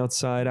underwear on the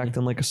outside,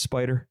 acting like a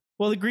spider.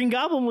 Well, the Green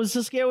Goblin was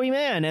a scary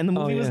man, and the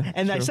movie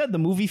I said the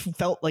movie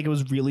felt like it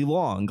was really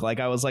long. Like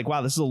I was like,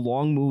 wow, this is a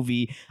long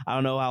movie. I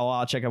don't know how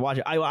I'll check and watch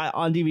it. I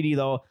on DVD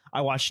though,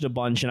 I watched it a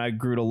bunch, and I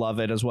grew to love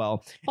it as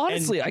well.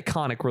 Honestly,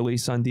 iconic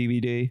release on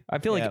DVD. I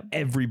feel like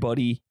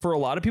everybody, for a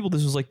lot of people,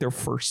 this was like their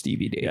first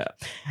DVD. Yeah.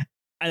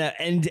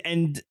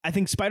 And I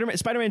think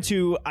Spider-Man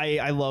 2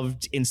 I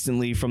loved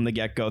instantly from the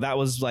get-go. That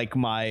was like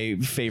my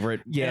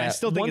favorite. Yeah, and I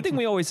still think one thing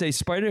we always say,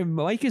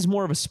 Mike is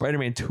more of a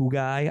Spider-Man 2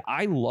 guy.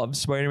 I love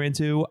Spider-Man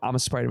 2. I'm a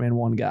Spider-Man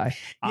 1 guy.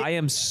 Yeah. I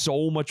am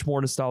so much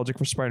more nostalgic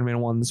for Spider-Man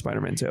 1 than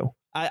Spider-Man 2.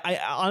 I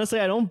honestly,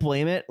 I don't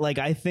blame it. Like,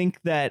 I think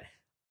that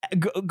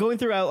going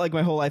throughout like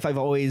my whole life, I've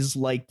always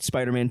liked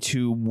Spider-Man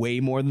 2 way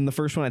more than the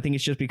first one. I think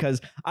it's just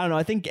because, I don't know,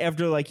 I think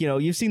after like, you know,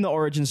 you've seen the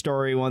origin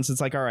story once, it's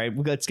like, all right,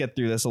 let's get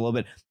through this a little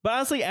bit. But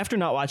honestly, after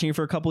not watching it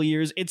for a couple of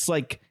years, it's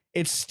like,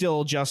 it's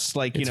still just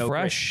like, you know,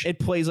 fresh. It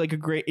plays like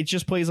it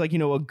just plays like, you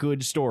know, a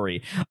good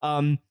story.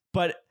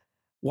 But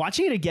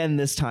watching it again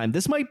this time,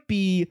 this might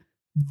be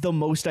the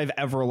most I've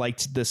ever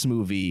liked this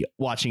movie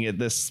watching it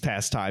this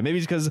past time. Maybe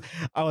it's because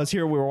I was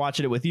here, we were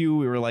watching it with you,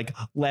 we were like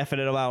laughing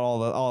at about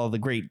all the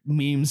great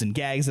memes and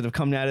gags that have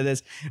come out of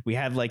this. We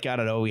had like, I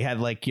don't know, we had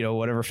like, you know,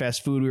 whatever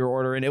fast food we were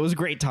ordering. It was a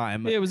great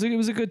time. Yeah, it was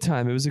a good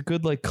time. It was a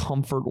good like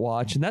comfort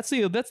watch, and that's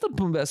the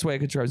best way I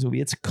could describe this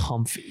movie. It's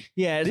comfy.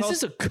 Yeah, this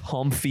is a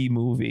comfy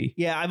movie.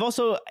 Yeah, I've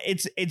also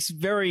it's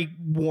very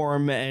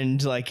warm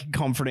and like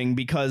comforting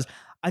because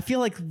I feel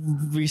like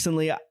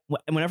recently,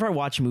 whenever I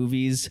watch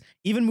movies,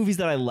 even movies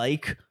that I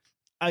like,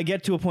 I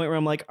get to a point where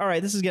I'm like, all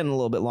right, this is getting a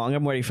little bit long.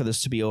 I'm ready for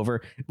this to be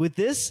over. With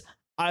this,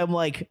 I'm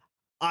like,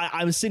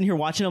 I'm sitting here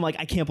watching. I'm like,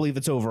 I can't believe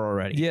it's over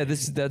already. Yeah,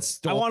 that's.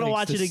 I want to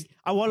watch it.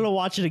 I wanted to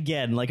watch it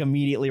again, like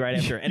immediately right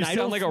after. And you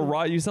sound like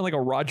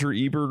a Roger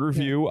Ebert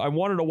review. I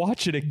wanted to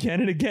watch it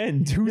again and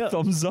again.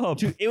 Thumbs up.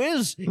 Dude, it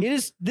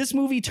is. This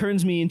movie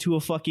turns me into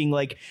a fucking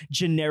like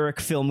generic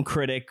film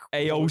critic.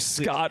 A.O.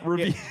 Scott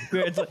review.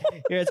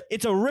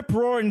 It's a rip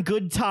roaring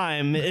good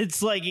time.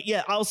 It's like,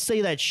 yeah, I'll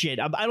say that shit.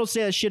 I don't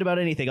say that shit about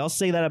anything. I'll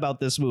say that about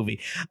this movie.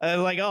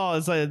 Like, oh,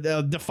 it's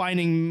a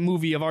defining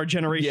movie of our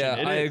generation.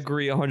 Yeah, I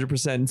agree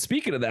 100%.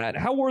 Speaking of that,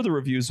 how were the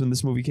reviews when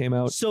this movie came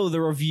out? So the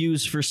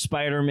reviews for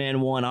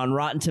Spider-Man 1 on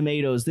Rotten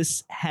Tomatoes,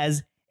 this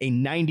has a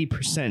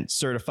 90%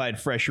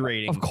 certified fresh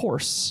rating. Of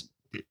course.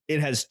 It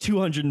has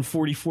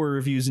 244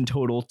 reviews in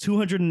total,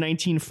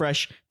 219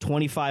 fresh,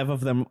 25 of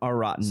them are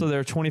rotten. So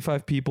there are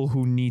 25 people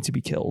who need to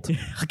be killed.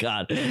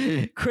 God.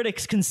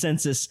 Critics'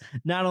 consensus,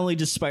 not only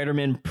does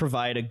Spider-Man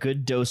provide a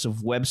good dose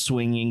of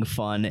web-swinging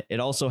fun, it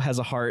also has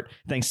a heart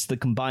thanks to the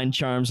combined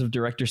charms of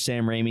director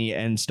Sam Raimi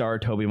and star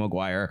Tobey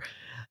Maguire.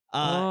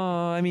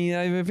 I mean,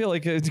 I feel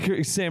like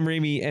Sam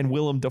Raimi and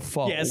Willem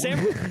Dafoe. Yeah, Sam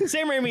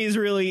Raimi is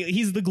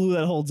he's the glue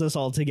that holds us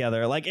all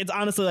together. Like, it's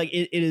honestly like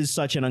it is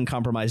such an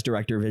uncompromised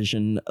director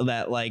vision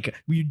that like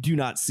we do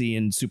not see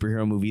in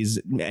superhero movies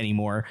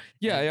anymore.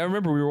 Yeah, I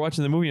remember we were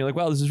watching the movie and you're like,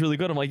 wow, this is really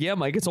good. I'm like, yeah,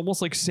 Mike, it's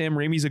almost like Sam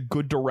Raimi's a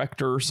good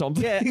director or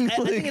something. Yeah,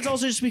 I think it's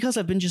also just because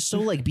I've been just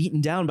so like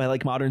beaten down by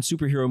like modern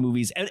superhero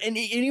movies. And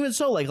even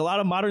so, like a lot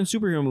of modern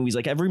superhero movies,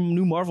 like every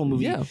new Marvel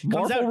movie. Yeah,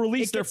 Marvel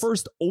released their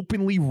first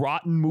openly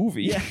rotten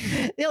movie. Yeah.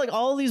 Yeah, like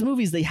all of these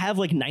movies, they have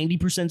like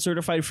 90%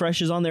 certified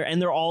freshes on there,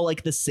 and they're all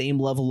like the same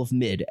level of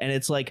mid. And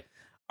it's like,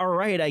 all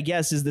right, I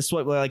guess, is this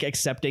what we're like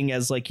accepting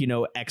as like, you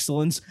know,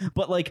 excellence?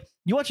 But like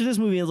you watch this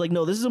movie and it's like,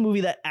 no, this is a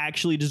movie that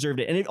actually deserved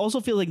it. And it also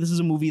feels like this is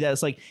a movie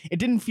that's like, it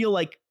didn't feel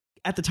like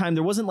at the time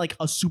there wasn't like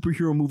a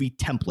superhero movie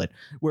template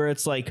where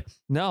it's like,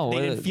 no,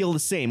 they didn't feel the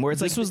same. Where it's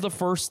this like, was the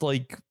first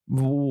like,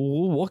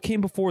 what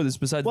came before this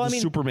besides the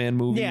Superman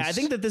movies? Yeah, I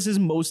think that this is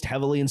most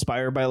heavily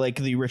inspired by like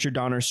the Richard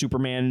Donner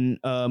Superman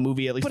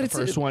movie, at least the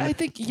first one. I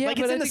think, yeah, like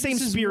but it's in I the think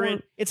same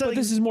spirit. But like,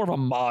 this is more of a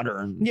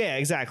modern. Yeah,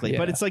 exactly. Yeah.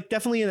 But it's like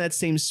definitely in that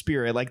same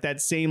spirit, like that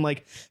same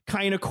like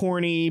kind of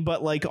corny,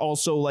 but like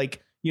also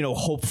like, you know,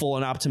 hopeful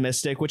and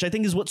optimistic, which I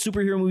think is what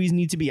superhero movies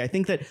need to be. I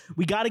think that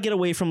we got to get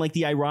away from like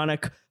the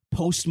ironic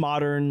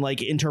postmodern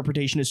like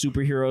interpretation of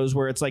superheroes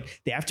where it's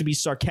like they have to be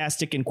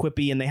sarcastic and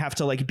quippy and they have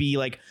to like be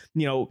like,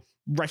 you know,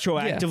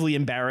 retroactively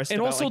embarrassed and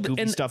about also like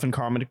goofy stuff in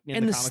comic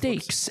and the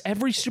stakes.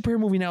 Every superhero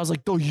movie now is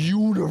like the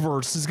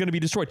universe is going to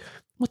be destroyed.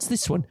 What's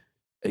this one?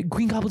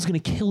 Green Goblin's going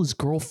to kill his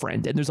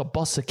girlfriend and there's a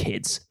bus of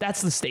kids.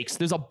 That's the stakes.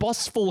 There's a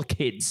bus full of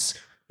kids.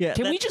 Yeah,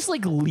 can we just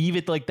like leave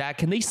it like that?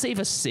 Can they save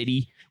a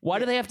city? Why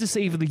do they have to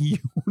save the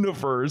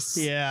universe?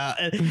 Yeah.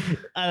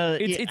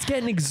 It's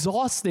getting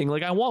exhausting.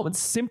 Like, I want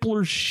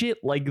simpler shit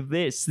like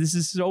this. This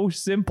is so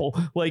simple.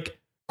 Like,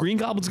 Green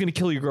Goblin's going to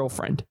kill your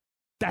girlfriend.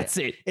 That's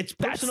it. It's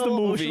That's personal the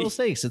movie. emotional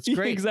stakes. It's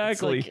great.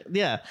 Exactly. It's like,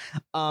 yeah.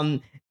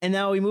 And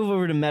now we move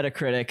over to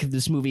Metacritic.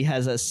 This movie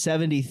has a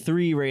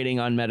 73 rating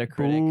on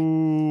Metacritic.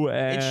 Ooh,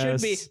 it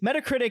should be.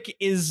 Metacritic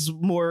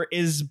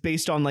is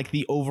based on like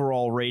the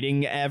overall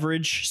rating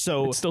average.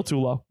 So it's still too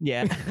low.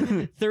 Yeah.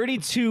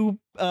 32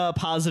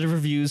 positive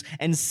reviews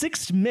and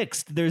 6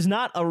 mixed. There's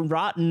not a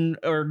rotten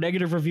or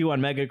negative review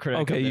on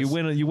Metacritic. Okay, you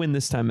win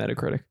this time,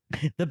 Metacritic.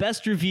 The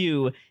best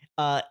review.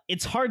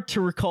 It's hard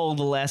to recall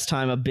the last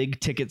time a big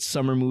ticket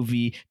summer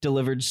movie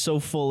delivered so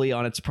fully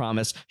on its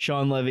promise.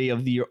 Sean Levy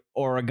of the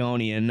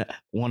Oregonian,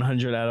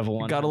 100 out of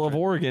 100. Gotta love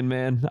Oregon,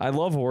 man. I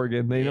love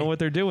Oregon. They know what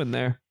they're doing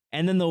there.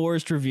 And then the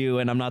worst review,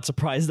 and I'm not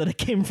surprised that it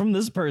came from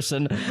this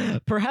person.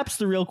 Perhaps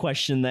the real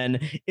question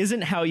then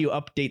isn't how you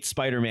update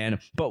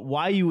Spider-Man, but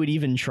why you would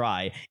even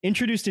try.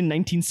 Introduced in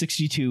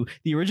 1962,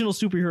 the original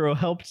superhero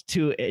helped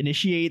to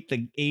initiate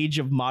the age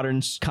of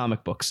modern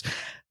comic books.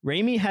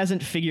 Raimi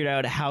hasn't figured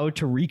out how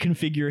to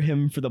reconfigure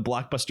him for the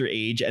blockbuster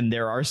age, and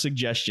there are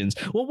suggestions.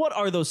 Well, what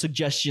are those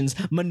suggestions?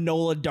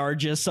 Manola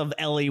Dargis of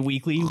LA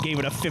Weekly, who gave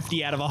it a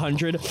 50 out of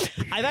 100.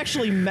 I've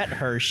actually met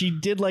her. She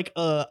did like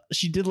a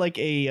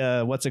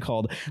what's it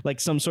called? Like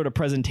some sort of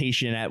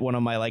presentation at one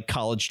of my like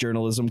college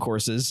journalism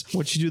courses.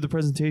 What'd she do the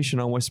presentation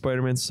on? Why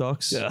Spider-Man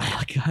sucks?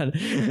 Oh, God.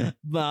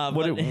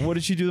 What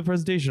did she do the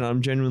presentation on?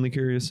 I'm genuinely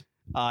curious.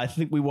 I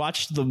think we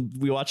watched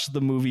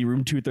the movie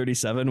Room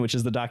 237, which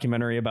is the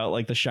documentary about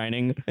like The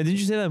Shining. And did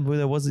you say that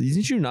wasn't?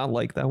 Didn't you not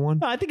like that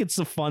one? I think it's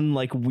a fun,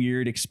 like,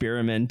 weird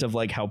experiment of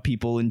like how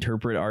people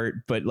interpret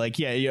art. But like,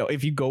 yeah, you know,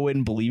 if you go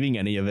in believing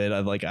any of it,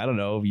 I don't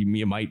know,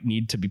 you might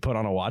need to be put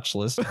on a watch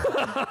list.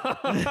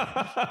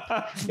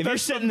 If you're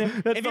sitting there,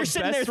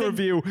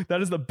 review, that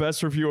is the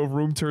best review of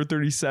Room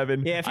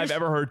 237 I've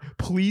ever heard.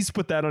 Please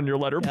put that on your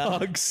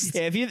letterbox.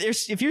 Yeah,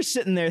 if you're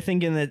sitting there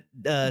thinking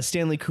that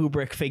Stanley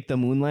Kubrick faked the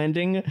moon landing,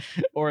 ending,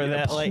 or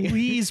that like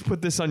please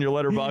put this on your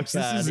letterbox.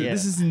 This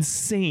is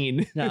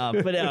insane.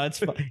 But no, it's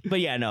fun. But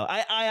yeah, no,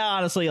 I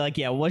honestly like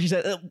what she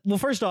said. Well,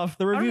 first off,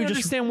 the review I don't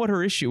understand what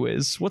her issue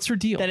is. What's her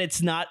deal? That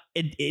it's not.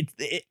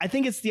 I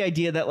think it's the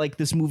idea that like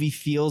this movie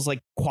feels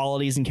like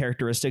qualities and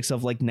characteristics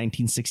of like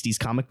 1960s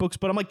comic books.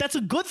 But I'm like, that's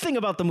a good thing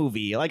about the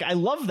movie. Like, I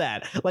love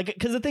that. Like,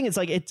 because the thing is,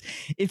 like, it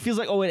feels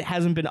like, oh, it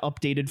hasn't been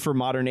updated for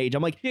modern age.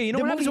 I'm like, yeah, you know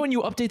what happens when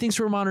you update things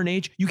for a modern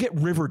age? You get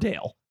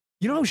Riverdale.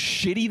 You know how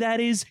shitty that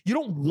is? You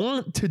don't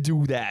want to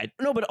do that.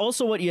 No, but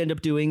also what you end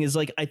up doing is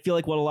like, I feel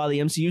like what a lot of the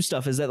MCU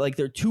stuff is that like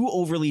they're too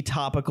overly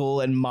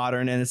topical and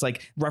modern, and it's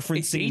like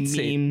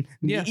referencing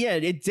meme. Yeah,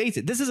 it dates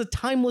it. This is a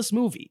timeless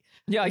movie.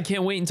 Yeah, I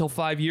can't wait until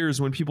 5 years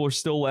when people are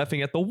still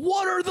laughing at the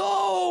 "what are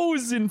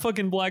those" in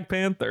fucking Black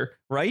Panther,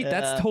 right?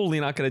 That's totally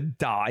not going to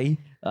die.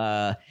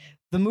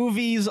 The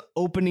movie's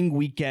opening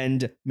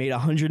weekend made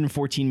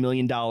 $114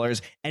 million,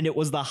 and it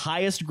was the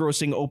highest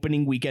grossing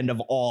opening weekend of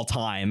all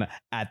time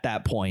at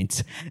that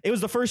point. It was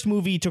the first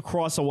movie to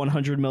cross a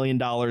 $100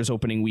 million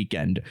opening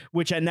weekend,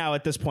 which now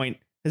at this point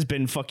has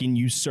been fucking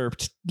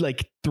usurped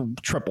like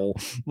triple,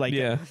 like,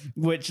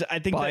 which I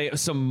think by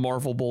some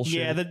Marvel bullshit.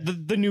 Yeah,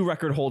 the new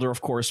record holder, of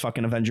course,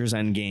 fucking Avengers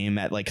Endgame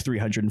at like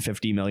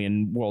 350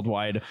 million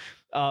worldwide.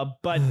 The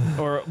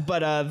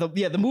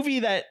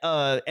movie that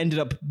ended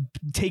up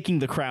taking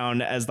the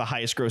crown as the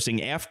highest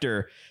grossing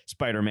after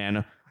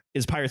Spider-Man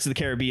is Pirates of the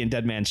Caribbean: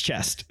 Dead Man's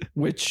Chest,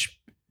 which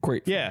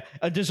great,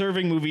 a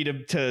deserving movie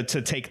to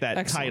take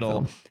that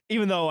title,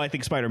 even though I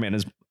think Spider-Man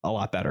is a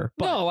lot better.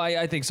 But no,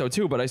 I think so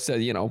too. But I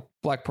said,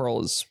 Black Pearl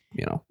is,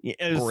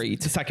 great.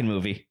 It's the second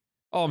movie.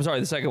 Oh, I'm sorry,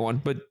 the second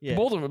one, but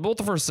both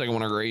the first and second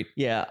one are great.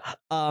 Yeah.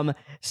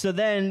 So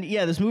then,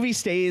 this movie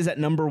stays at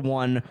number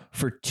 1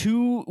 for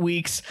 2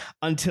 weeks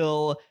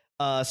until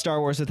Star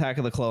Wars: Attack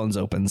of the Clones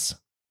opens.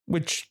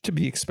 Which, to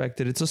be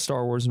expected, it's a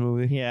Star Wars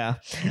movie. Yeah.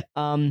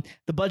 The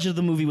budget of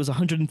the movie was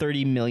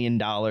 $130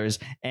 million,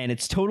 and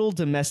its total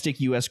domestic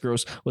U.S.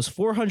 gross was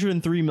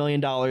 $403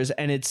 million,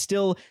 and it's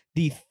still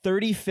the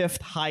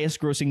 35th highest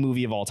grossing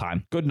movie of all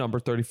time. Good number,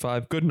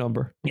 35. Good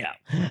number. Yeah.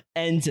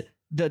 And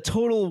the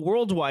total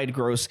worldwide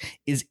gross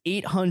is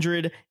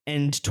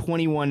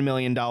 $821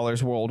 million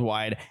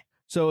worldwide.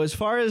 So as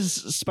far as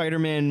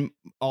Spider-Man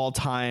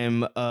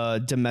all-time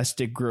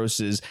domestic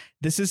grosses,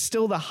 this is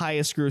still the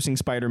highest grossing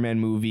Spider-Man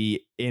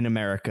movie in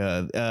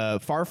America.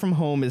 Far From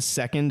Home is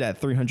second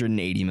at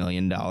 $380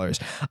 million.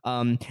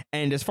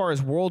 And as far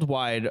as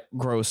worldwide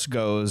gross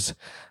goes,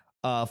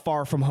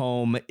 Far From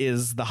Home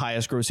is the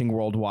highest grossing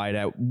worldwide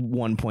at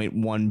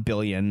 $1.1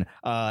 billion.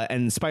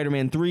 And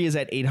Spider-Man 3 is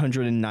at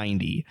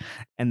 $890.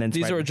 And then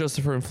these are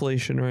adjusted for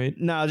inflation, right?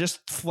 No, just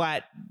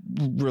flat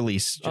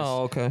release.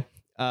 Oh, okay.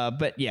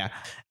 But yeah.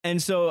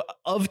 And so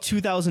of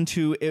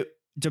 2002,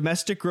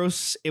 domestic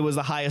gross, it was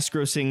the highest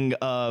grossing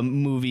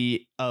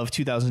movie of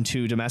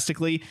 2002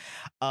 domestically.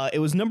 It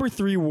was number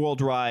 3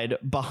 worldwide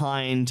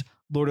behind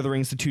Lord of the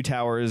Rings: The Two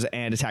Towers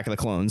and Attack of the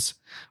Clones,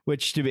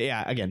 which to be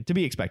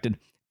expected.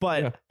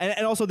 But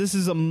and also this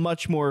is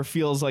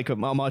feels like a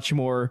much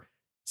more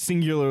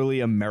singularly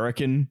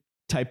American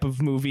type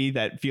of movie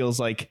that feels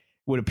like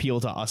would appeal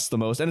to us the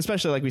most. And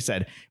especially, like we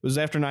said, it was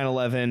after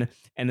 9/11,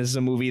 and this is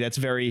a movie that's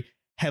very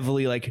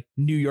heavily like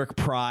New York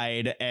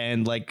pride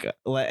and like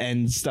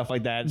and stuff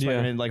like that.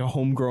 Spider-Man, like a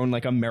homegrown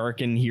like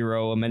American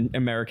hero,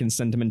 American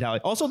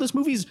sentimentality. Also, this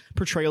movie's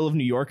portrayal of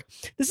New York.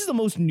 This is the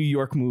most New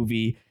York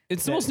movie.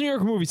 It's the most New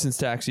York movie since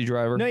Taxi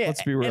Driver. No, yeah,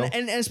 let's be real.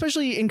 And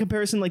especially in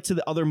comparison like to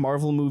the other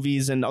Marvel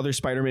movies and other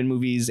Spider-Man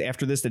movies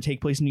after this that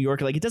take place in New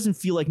York, like it doesn't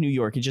feel like New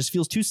York. It just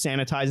feels too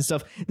sanitized and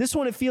stuff. This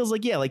one, it feels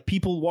like, like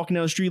people walking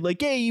down the street like,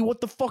 hey,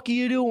 what the fuck are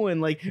you doing?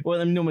 Like, well,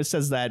 I mean, no one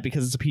says that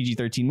because it's a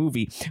PG-13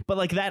 movie, but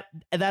like that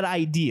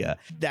idea,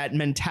 that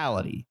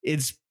mentality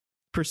is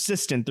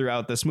persistent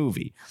throughout this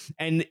movie,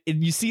 and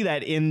you see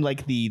that in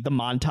like the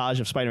montage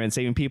of Spider-Man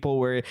saving people,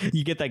 where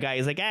you get that guy,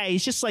 he's like,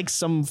 he's just like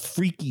some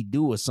freaky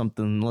do or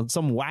something,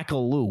 some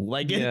wackaloo,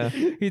 like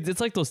it's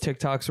like those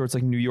TikToks where it's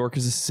like New York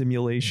is a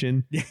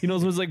simulation. It's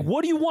like,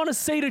 what do you want to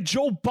say to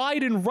Joe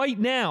Biden right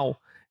now?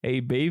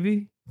 Hey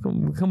baby,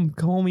 come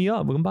call me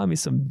up, come buy me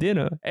some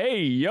dinner.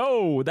 Hey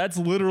yo, that's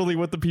literally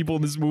what the people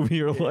in this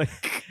movie are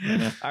like.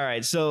 All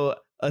right, so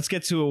let's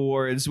get to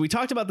awards. We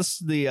talked about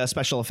the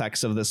special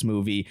effects of this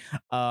movie.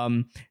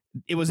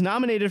 It was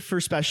nominated for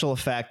special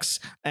effects,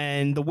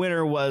 and the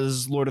winner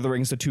was Lord of the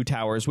Rings: The Two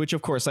Towers, which,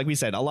 of course, like we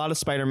said, a lot of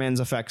Spider-Man's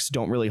effects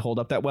don't really hold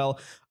up that well.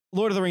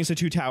 Lord of the Rings: The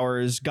Two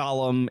Towers,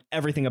 Gollum,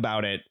 everything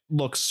about it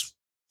looks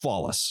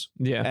flawless.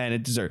 Yeah. And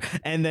it deserved.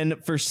 And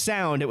then for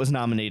sound, it was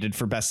nominated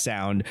for best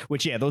sound,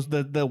 which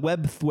the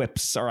web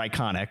thwips are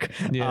iconic.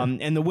 Yeah.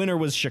 And the winner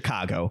was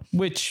Chicago,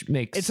 which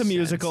makes it's a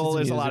musical.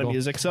 There's a lot of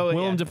music. So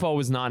Willem Dafoe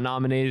was not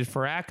nominated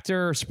for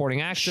actor,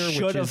 supporting actor,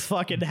 should have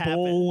fucking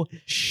happened.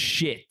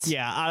 Shit.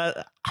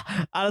 Yeah.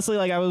 Honestly,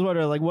 like I was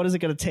wondering, like, what is it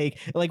going to take?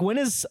 Like, when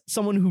is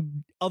someone who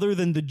other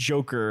than the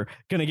Joker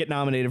going to get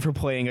nominated for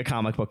playing a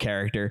comic book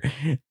character?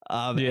 And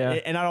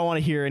I don't want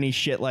to hear any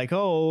shit like,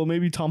 oh,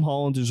 maybe Tom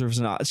Holland deserves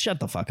an Oscar.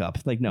 Shut the fuck up.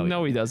 Like,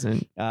 no, he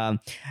doesn't. At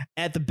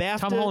the BAFTA,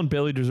 Tom Holland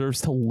barely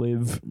deserves to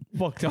live.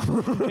 fucked up.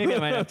 Maybe I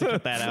might have to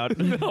cut that out.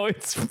 No,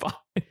 it's fine.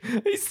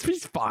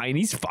 He's fine.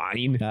 He's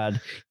fine.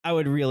 God, I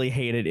would really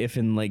hate it if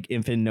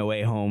in No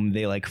Way Home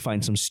they like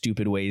find some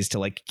stupid ways to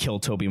like kill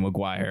Tobey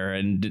Maguire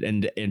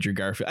and Andrew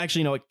Garfield.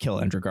 Actually, you know what? Kill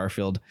Andrew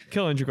Garfield.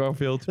 Kill Andrew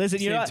Garfield. Listen,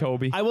 you Save know what?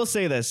 Toby. I will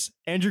say this: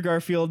 Andrew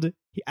Garfield.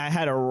 I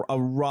had a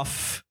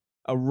rough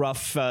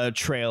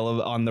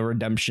trail on the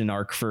redemption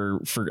arc for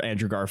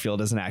Andrew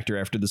Garfield as an actor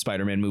after the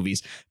Spider-Man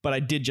movies, but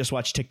I did just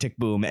watch Tick Tick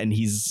Boom, and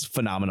he's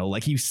phenomenal.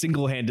 Like, he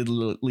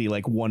single-handedly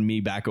like won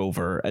me back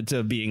over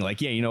to being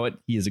like, yeah, you know what,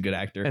 he is a good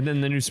actor. And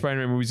then the new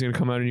Spider-Man movie is going to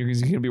come out, and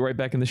he's going to be right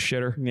back in the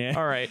shitter. Yeah.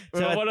 All right.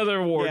 So what other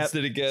awards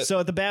did it get? So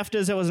at the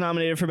BAFTAs, it was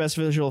nominated for Best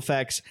Visual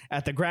Effects.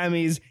 At the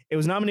Grammys, it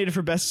was nominated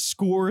for Best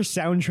Score,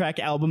 Soundtrack,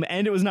 Album,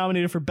 and it was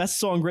nominated for Best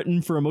Song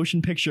Written for a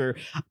Motion Picture.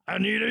 I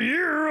need a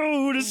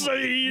hero to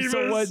save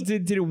So us. what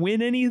did it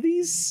win any of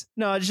these?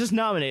 No, it's just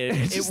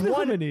nominated. It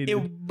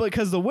won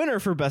because the winner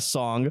for Best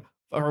Song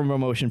from a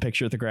Motion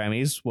Picture at the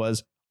Grammys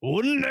was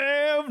 "Wouldn't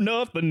Have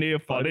Nothing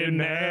If I Didn't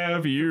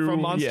Have You"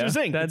 from Monsters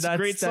Inc. It's a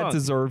great song. That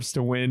deserves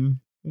to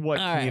win.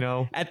 What, All Kino?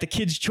 right. At the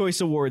Kids' Choice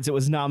Awards, it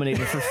was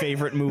nominated for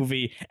Favorite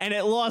Movie, and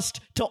it lost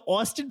to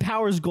Austin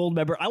Powers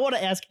Goldmember. I want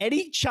to ask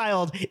any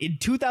child in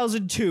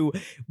 2002,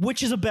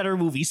 which is a better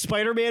movie,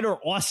 Spider-Man or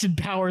Austin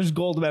Powers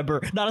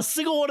Goldmember? Not a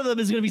single one of them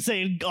is going to be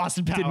saying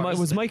Austin Powers.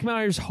 Was Mike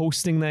Myers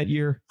hosting that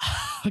year?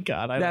 Oh,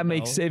 God, I don't know.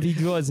 If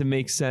he was, it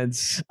makes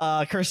sense.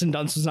 Kirsten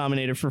Dunst was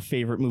nominated for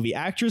Favorite Movie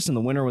Actress, and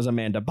the winner was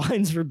Amanda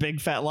Bynes for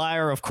Big Fat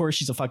Liar. Of course,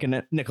 she's a fucking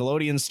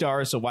Nickelodeon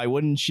star, so why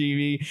wouldn't she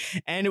be?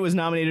 And it was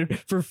nominated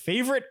for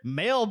Favorite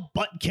Male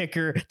Butt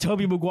Kicker,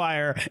 Tobey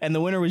Maguire, and the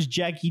winner was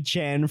Jackie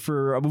Chan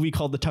for a movie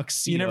called The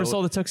Tuxedo. You never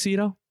saw The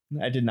Tuxedo?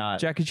 I did not.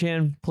 Jackie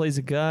Chan plays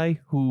a guy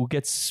who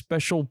gets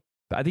special.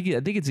 I think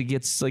he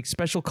gets like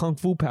special kung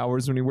fu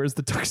powers when he wears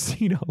the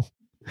tuxedo.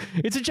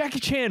 It's a Jackie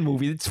Chan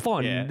movie. It's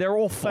fun. Yeah. They're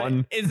all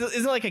fun. Is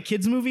it like a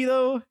kids movie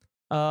though?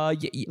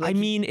 I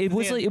mean, it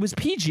was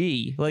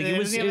PG. Like it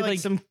was like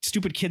some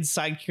stupid kid's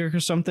sidekick or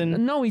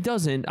something. No, he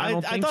doesn't. I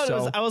don't think thought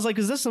so. I was like,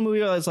 is this a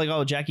movie where it's like,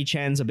 oh, Jackie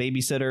Chan's a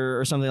babysitter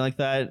or something like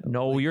that?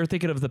 No, you're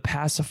thinking of The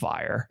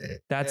Pacifier.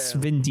 That's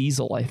Vin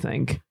Diesel, I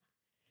think.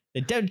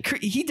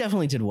 He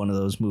definitely did one of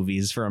those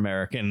movies for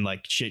American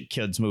like shit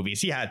kids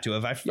movies. He had to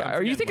have.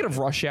 Are you thinking of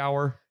Rush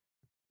Hour?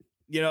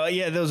 You know,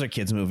 yeah, those are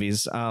kids'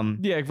 movies.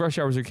 Yeah, Rush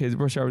Hour's a kids'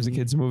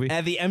 movie.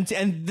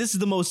 And this is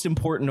the most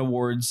important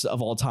awards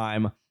of all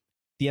time.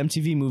 The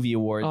MTV Movie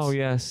Awards. Oh,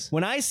 yes.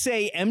 When I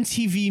say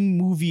MTV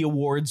Movie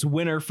Awards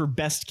winner for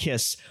Best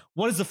Kiss,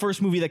 what is the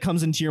first movie that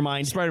comes into your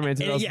mind? Spider-Man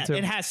 2002. Yeah,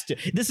 it has to.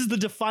 This is the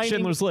defining...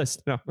 Schindler's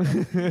List. No.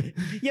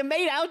 You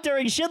made out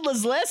during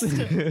Schindler's List?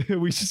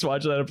 We just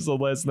watched that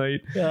episode last night.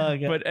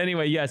 Okay. But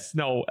anyway, yes,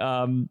 no.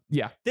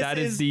 Yeah, that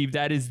is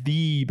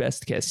the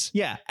best kiss.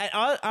 Yeah.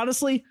 And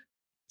honestly...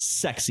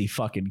 sexy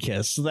fucking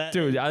kiss.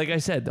 Dude, like I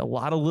said, a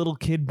lot of little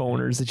kid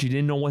boners that you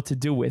didn't know what to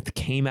do with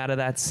came out of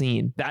that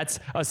scene. That's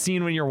a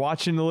scene when you're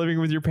watching the living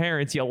room with your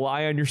parents, you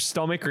lie on your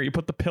stomach or you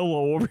put the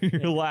pillow over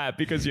your lap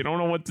because you don't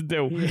know what to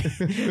do. All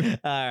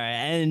right.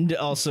 And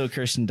also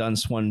Kirsten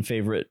Dunst won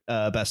favorite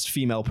best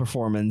female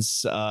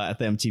performance at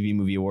the MTV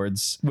Movie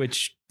Awards,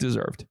 which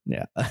deserved.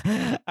 Yeah. All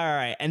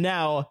right. And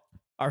now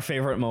our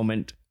favorite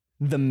moment.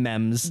 The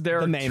memes, there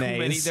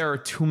are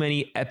too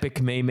many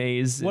epic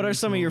memes. What are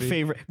some of your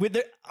favorite? Honestly,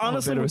 I'm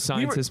a bit of a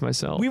scientist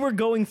myself. We were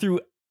going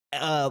through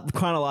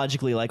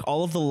chronologically, like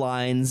all of the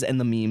lines and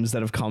the memes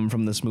that have come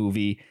from this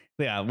movie.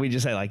 Yeah, we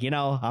just say like, you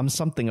know, I'm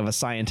something of a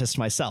scientist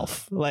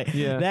myself. Like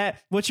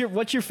that. What's your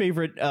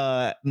favorite?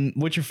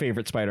 What's your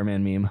favorite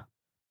Spider-Man meme?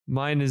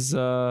 Mine is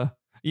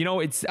you know,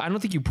 it's I don't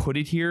think you put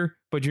it here,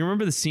 but do you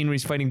remember the scene when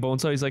he's fighting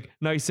Bonesaw? He's like,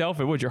 "Nice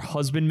outfit. Would your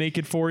husband make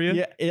it for you?"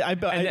 Yeah,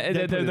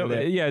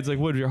 it's like,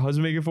 "Would your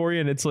husband make it for you?"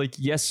 And it's like,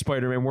 "Yes,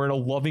 Spider-Man. We're in a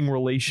loving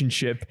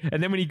relationship."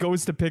 And then when he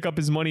goes to pick up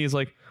his money, he's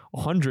like,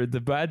 100.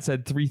 The bad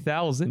said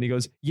 3,000. He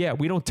goes, "Yeah,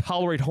 we don't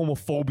tolerate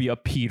homophobia,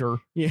 Peter."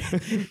 Yeah,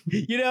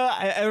 you know,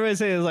 everybody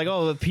says like,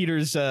 "Oh,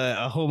 Peter's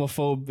a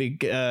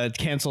homophobic,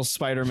 cancel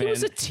Spider-Man." He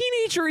was a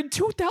teenager in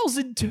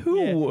 2002.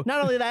 Yeah.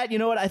 Not only that, you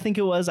know what I think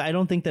it was? I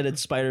don't think that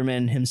it's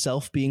Spider-Man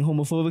himself being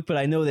homophobic, but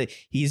I know that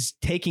he's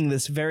taking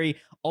this very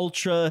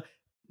ultra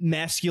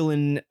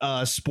masculine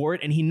sport,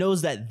 and he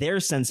knows that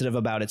they're sensitive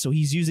about it, so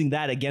he's using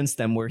that against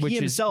them.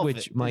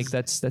 Mike,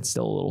 that's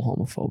still a little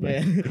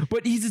homophobic. Yeah.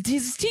 But he's a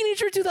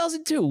teenager in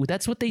 2002.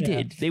 That's what they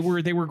did. They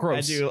were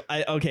gross.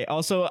 Okay.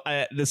 Also,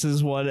 this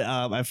is one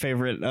my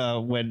favorite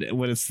when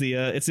it's the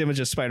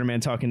image of Spider-Man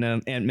talking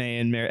to Aunt May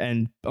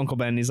and Uncle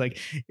Ben. He's like,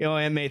 "Yo,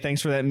 Aunt May,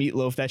 thanks for that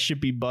meatloaf. That should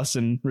be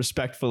bussin'.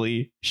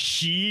 Respectfully,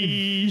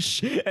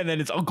 sheesh." And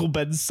then it's Uncle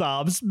Ben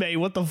sobs. May,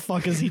 what the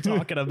fuck is he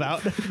talking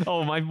about?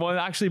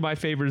 My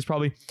favorite is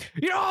probably,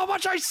 "You know how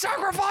much I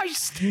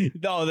sacrificed."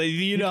 No,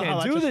 you know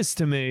can't do this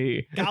to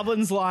me.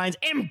 Goblin's lines,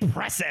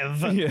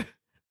 impressive. Yeah.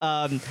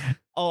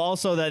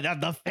 Also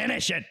the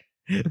finish it.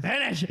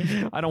 Finish.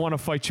 I don't want to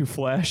fight you,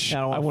 Flash.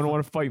 I wouldn't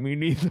want to fight me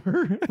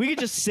neither. We could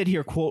just sit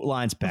here, quote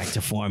lines, back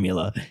to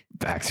formula.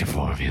 Back to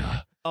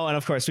formula. Oh, and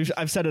of course,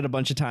 I've said it a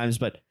bunch of times,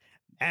 but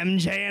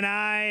MJ and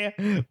I,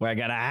 we're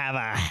gonna have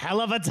a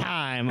hell of a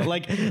time.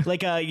 Like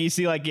you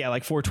see like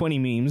 420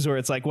 memes where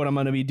it's like what I'm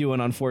gonna be doing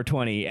on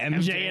 420.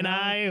 MJ and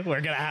I,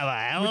 we're gonna have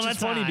a hell of a time. Which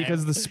is funny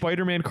because the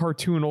Spider-Man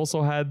cartoon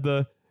also had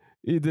the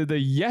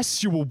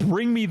yes, you will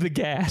bring me the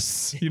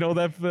gas. You know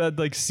that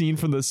like scene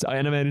from the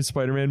animated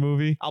Spider-Man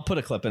movie? I'll put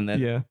a clip in there.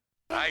 Yeah.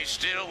 I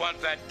still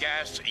want that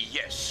gas,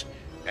 yes.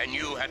 And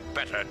you had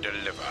better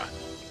deliver.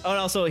 Oh, and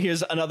also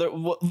here's another.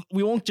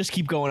 We won't just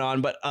keep going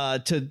on, but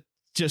to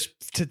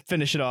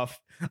finish it off,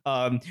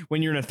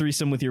 when you're in a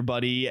threesome with your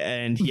buddy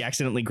and he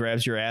accidentally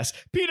grabs your ass,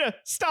 Peter,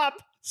 stop,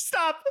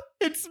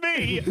 it's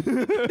me.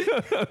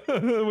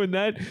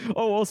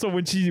 Also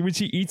when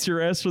she eats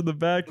your ass from the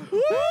back.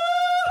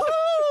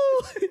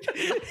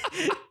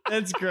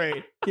 That's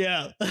great.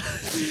 Yeah.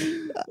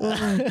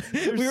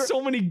 There's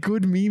so many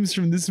good memes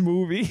from this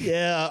movie.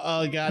 Yeah.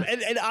 Oh god.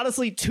 And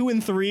honestly, 2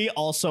 and 3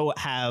 also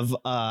have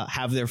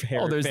their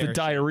hair. Oh, there's the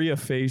diarrhea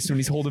face when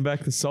he's holding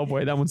back the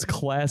subway. That one's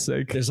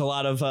classic. There's a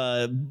lot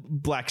of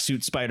black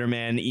suit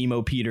Spider-Man,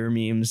 emo Peter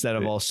memes that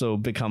have also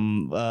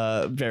become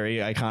very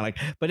iconic.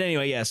 But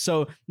anyway, yeah.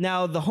 So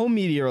now the home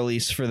media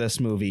release for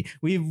this movie.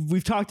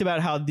 We've talked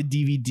about how the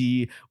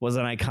DVD was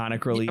an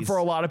iconic release. For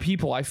a lot of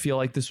people, I feel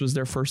like this was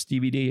their first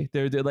DVD.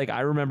 They're like,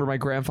 I remember my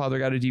grandfather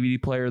got a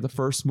DVD player. The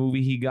first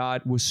movie he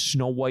got was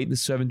Snow White and the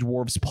Seven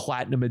Dwarfs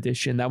Platinum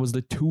Edition. That was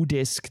the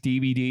 2-disc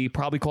DVD.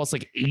 Probably cost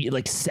like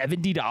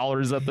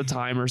 $70 at the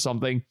time or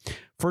something.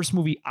 First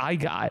movie I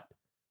got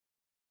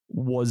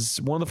was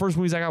one of the first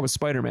movies I got was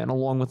Spider-Man,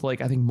 along with like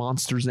I think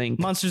Monsters Inc.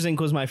 Monsters Inc.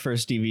 was my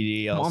first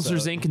DVD. Also.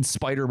 Monsters Inc. and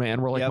Spider-Man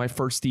were like my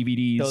first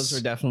DVDs. Those were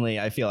definitely,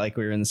 I feel like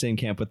we were in the same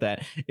camp with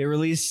that. It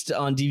released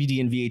on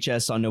DVD and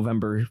VHS on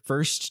November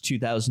 1st,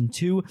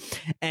 2002.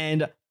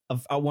 And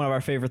one of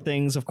our favorite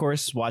things, of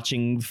course,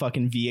 watching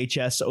fucking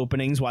VHS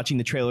openings, watching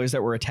the trailers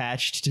that were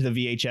attached to the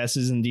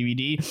VHSs and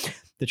DVD.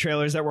 The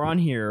trailers that were on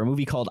here, a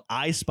movie called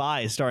I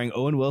Spy, starring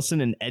Owen Wilson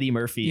and Eddie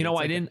Murphy. You know,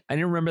 I didn't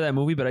remember that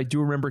movie, but I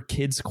do remember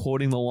kids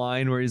quoting the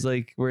line where he's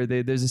like,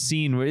 there's a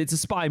scene where it's a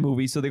spy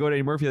movie, so they go to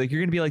Eddie Murphy like,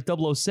 you're gonna be like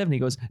 007. He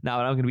goes, no,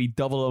 I'm gonna be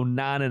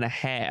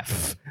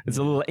 009.5. It's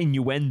a little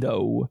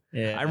innuendo.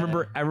 Yeah. I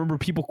remember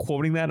people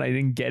quoting that. I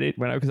didn't get it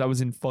because I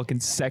was in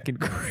fucking second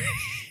grade.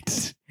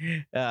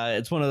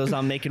 It's one of those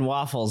I'm making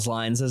waffles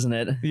lines, isn't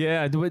it?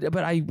 Yeah,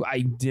 but I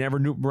never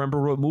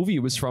remember what movie it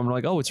was from. I'm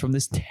like, oh, it's from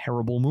this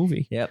terrible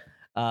movie. Yep.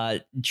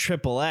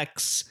 Triple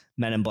X,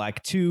 Men in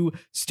Black 2,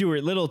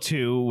 Stuart Little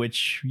 2,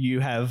 which you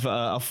have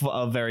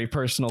a very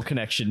personal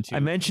connection to. I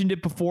mentioned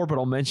it before, but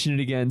I'll mention it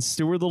again.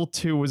 Stuart Little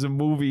 2 was a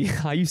movie.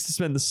 I used to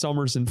spend the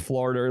summers in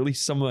Florida, or at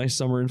least some of my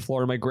summer in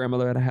Florida. My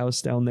grandmother had a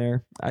house down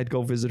there. I'd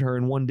go visit her,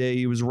 and one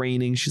day it was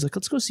raining. She's like,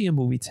 let's go see a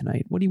movie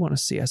tonight. What do you want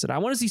to see? I said, I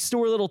want to see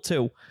Stuart Little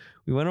 2.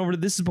 We went over to,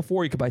 this is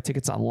before you could buy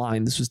tickets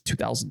online. This was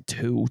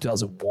 2002,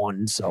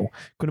 2001, so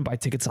couldn't buy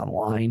tickets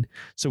online.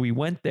 So we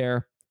went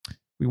there.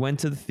 We went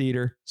to the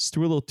theater.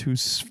 Stuart Little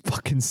 2's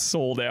fucking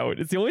sold out.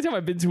 It's the only time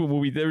I've been to a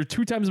movie. There were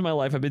 2 times in my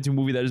life I've been to a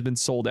movie that has been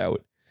sold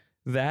out.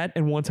 That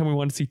and one time we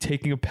wanted to see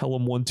Taking a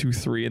Pelham 1, 2,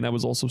 3, and that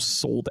was also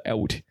sold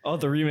out. Oh,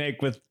 the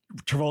remake with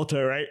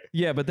Travolta, right?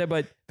 Yeah, but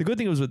the good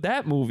thing was with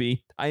that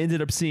movie, I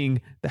ended up seeing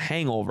The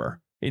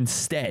Hangover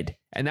instead.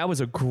 And that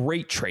was a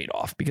great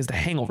trade-off because The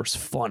Hangover's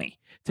funny.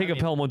 Take a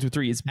Pelham 1, 2,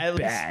 3 is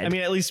bad.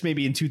 At least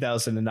maybe in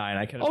 2009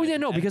 I could. Oh yeah,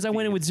 no, because I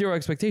went in with zero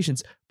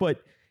expectations.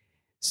 But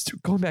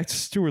going back to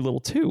Stuart Little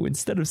 2,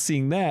 instead of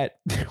seeing that,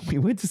 we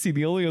went to see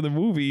the only other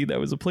movie that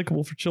was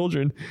applicable for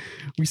children.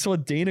 We saw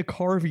Dana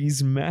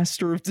Carvey's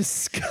Master of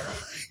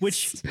Disguise,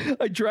 which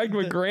I dragged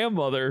my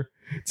grandmother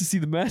to see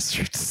the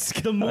Master of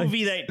Disguise. The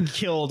movie that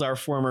killed our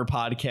former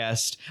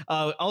podcast.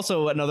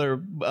 Also, another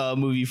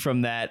movie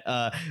from that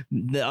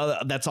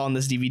that's on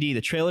this DVD,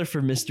 the trailer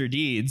for Mr.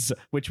 Deeds,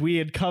 which we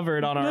had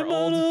covered on our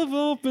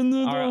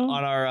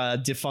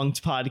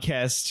defunct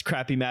podcast,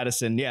 Crappy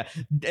Madison. Yeah,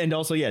 and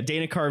also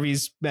Dana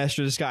Carvey's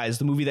Master of Disguise,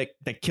 the movie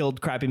that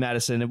killed Crappy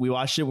Madison. And we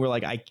watched it. And we're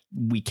like,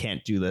 we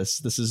can't do this.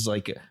 This is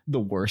like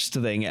the worst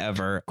thing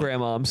ever.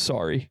 Grandma, I'm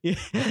sorry.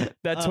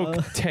 That took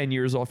 10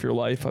 years off your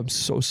life. I'm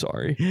so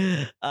sorry.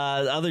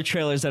 Other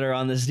trailers that are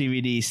on this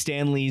DVD: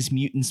 Stan Lee's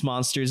Mutants,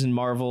 Monsters, and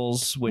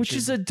Marvels, which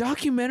is a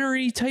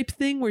documentary type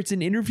thing where it's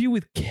an interview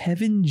with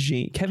Kevin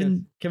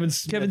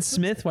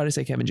Smith. Why did I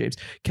say Kevin James?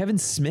 Kevin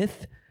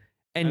Smith.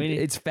 And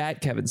it's fat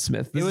Kevin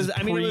Smith. This was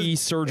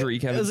pre-surgery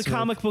Kevin Smith. It was a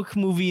comic book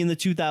movie in the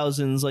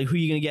 2000s. Like, who are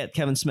you going to get?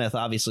 Kevin Smith,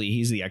 obviously.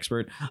 He's the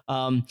expert.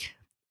 And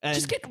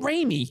just get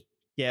Raimi.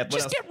 Yeah,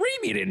 just get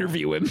Raimi to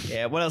interview him.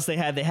 Yeah, what else they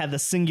had? They had the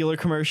Singular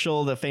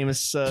commercial, the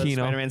famous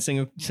Spider-Man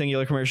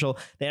Singular commercial.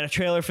 They had a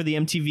trailer for the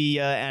MTV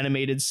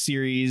animated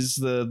series,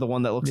 the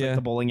one that looks like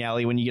the bowling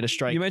alley when you get a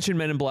strike. You mentioned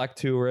Men in Black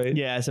 2, right?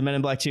 Yeah, it's a Men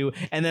in Black 2.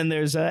 And then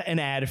there's an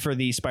ad for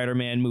the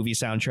Spider-Man movie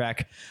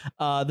soundtrack.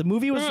 The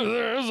movie was...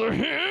 There's a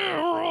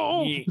hero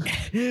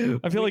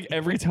I feel like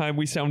every time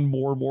we sound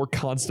more and more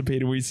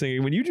constipated when we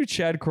singing. When you do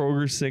Chad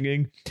Kroeger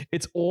singing,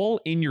 it's all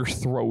in your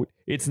throat.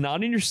 It's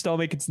not in your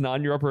stomach. It's not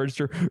in your upper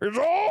register. It's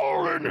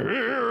all in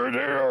here,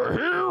 dear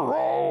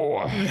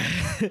hero.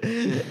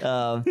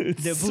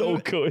 It's so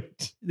good.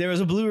 There was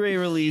a Blu-ray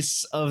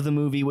release of the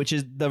movie, which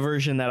is the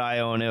version that I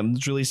own. It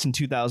was released in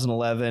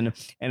 2011,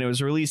 and it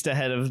was released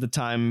ahead of the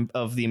time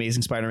of The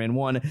Amazing Spider-Man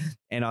 1.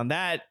 And on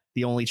that,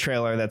 the only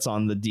trailer that's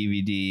on the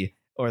DVD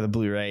or the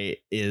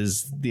Blu-ray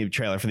is the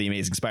trailer for The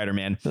Amazing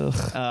Spider-Man.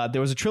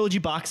 There was a trilogy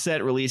box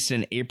set released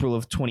in April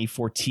of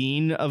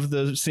 2014 of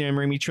the Sam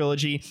Raimi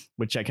trilogy,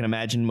 which I can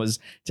imagine was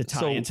to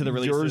tie into the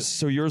release.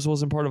 So yours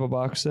wasn't part of a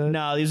box set?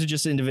 No, these are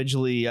just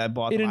individually I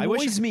bought It them.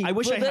 annoys me. I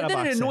wish I had a box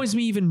Then it set. annoys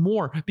me even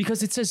more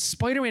because it says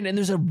Spider-Man and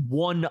there's a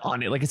 1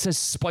 on it. Like it says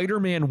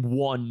Spider-Man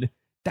 1.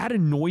 That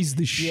annoys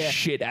the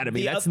shit out of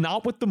me. That's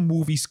not what the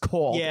movie's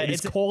called. Yeah,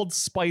 it's called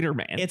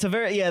Spider-Man. It's a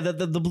very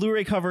the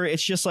Blu-ray cover.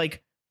 It's just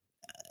like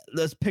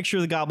the picture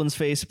of the Goblin's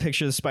face, a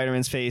picture of the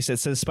Spider-Man's face. It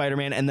says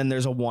Spider-Man, and then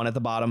there's a 1 at the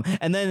bottom.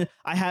 And then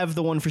I have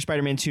the one for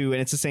Spider-Man 2, and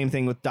it's the same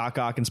thing with Doc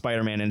Ock and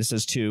Spider-Man, and it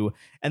says 2.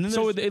 And then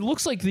so it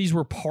looks like these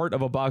were part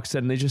of a box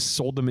set, and they just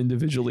sold them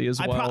individually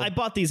as well. I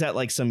bought these at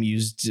like some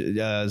used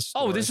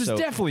store, this is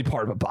definitely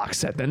part of a box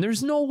set. Then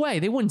there's no way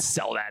they wouldn't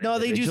sell that. No,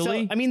 they do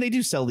sell. I mean, they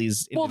do sell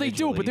these. Well, they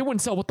do, but they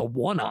wouldn't sell with the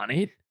 1 on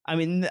it. I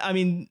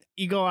mean,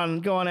 you go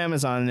on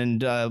Amazon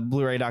and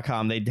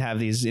Blu-ray.com. They'd have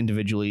these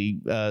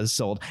individually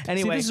sold.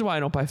 Anyway, see, this is why I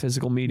don't buy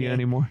physical media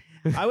anymore.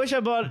 I wish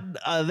I bought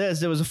this.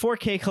 There was a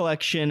 4K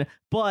collection,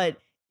 but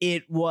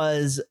it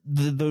was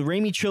the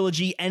Raimi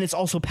trilogy, and it's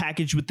also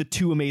packaged with the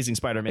 2 Amazing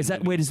Spider-Man. Is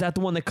that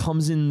the one that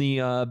comes in the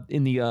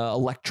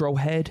Electro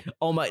head?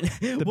 Oh my,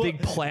 the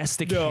big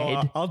plastic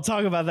head. I'll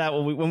talk about that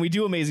when we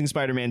do Amazing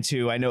Spider-Man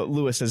 2. I know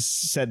Lewis has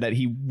said that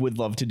he would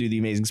love to do the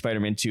Amazing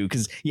Spider-Man 2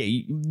 because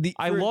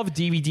I love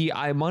DVD.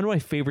 One of my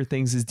favorite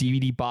things is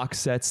DVD box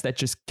sets that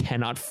just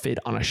cannot fit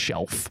on a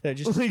shelf. They're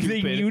just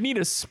you need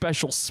a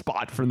special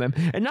spot for them,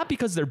 and not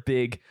because they're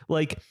big.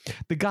 Like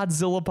the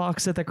Godzilla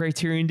box set that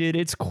Criterion did,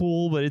 it's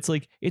cool, but it's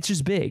like it's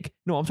just big.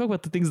 No, I'm talking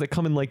about the things that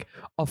come in like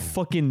a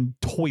fucking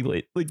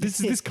toilet. Like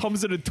this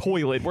comes in a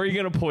toilet. Where are you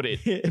gonna put it?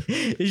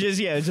 It's just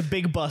it's a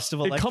big bust of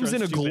Electro. It comes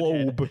in a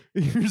globe.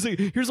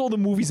 Here's all the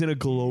movies in a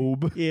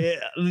globe. Yeah,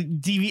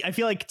 I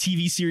feel like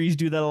TV series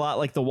do that a lot,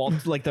 like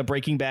like the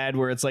Breaking Bad,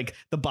 where it's like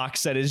the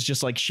box set is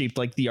just like shaped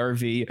like the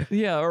RV.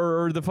 Yeah,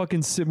 or the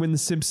fucking when the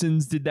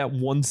Simpsons did that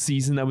one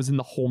season that was in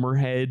the Homer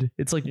head.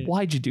 It's like,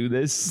 why'd you do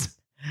this?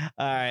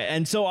 All right,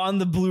 and so on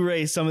the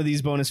Blu-ray, some of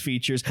these bonus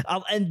features,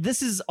 and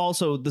this is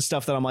also the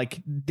stuff that I'm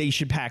like, they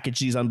should package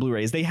these on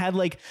Blu-rays. They had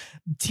like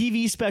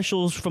TV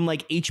specials from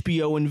like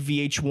HBO and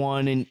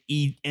VH1 and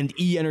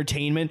E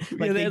Entertainment.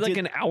 Like they had like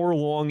an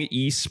hour-long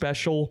E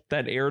special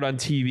that aired on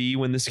TV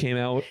when this came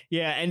out.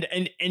 Yeah, and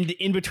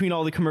in between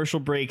all the commercial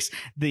breaks,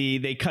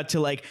 they cut to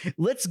like,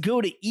 let's go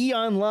to E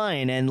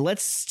Online and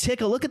let's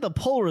take a look at the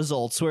poll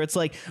results, where it's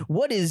like,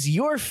 what is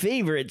your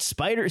favorite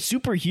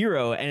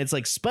superhero? And it's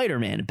like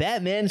Spider-Man,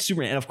 Batman,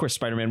 Superman, and of course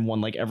Spider-Man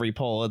won like every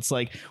poll. It's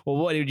like, well,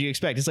 what did you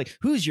expect? It's like,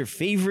 who's your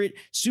favorite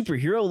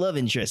superhero love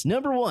interest?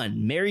 Number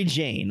 1, Mary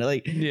Jane.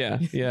 Like, yeah.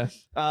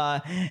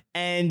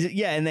 And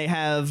they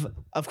have,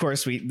 of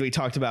course, we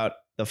talked about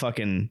the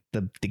fucking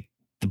the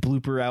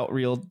blooper out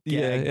reel gag.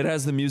 Yeah, it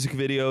has the music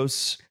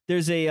videos.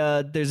 There's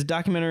a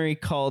documentary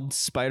called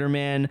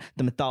Spider-Man: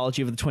 The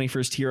Mythology of the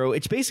 21st Hero.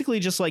 It's basically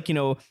just like, an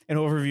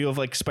overview of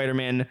like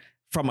Spider-Man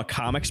from a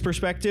comics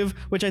perspective,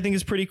 which I think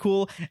is pretty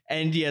cool.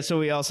 And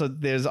so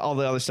there's all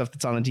the other stuff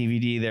that's on the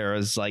DVD. There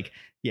is like,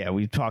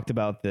 we talked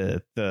about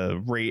the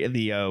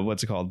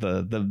what's it called?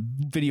 The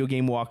video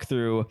game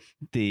walkthrough,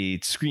 the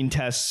screen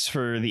tests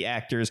for the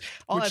actors,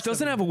 which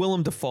doesn't have a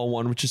Willem Dafoe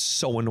one, which is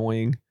so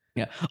annoying.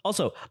 Yeah.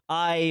 Also,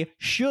 I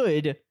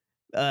should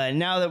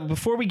now that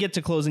before we get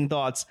to closing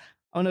thoughts,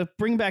 I'm going to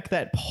bring back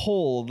that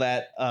poll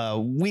that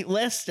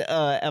last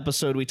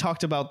episode we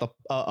talked about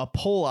a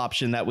poll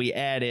option that we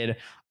added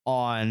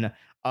on.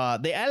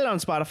 They added it on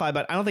Spotify,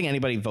 but I don't think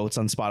anybody votes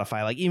on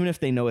Spotify. Like, even if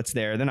they know it's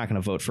there, they're not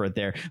going to vote for it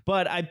there.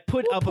 But I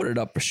put it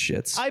up for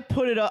shits. I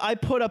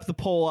put up the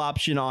poll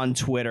option on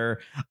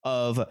Twitter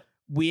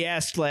we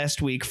asked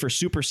last week for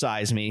Super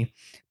Size Me,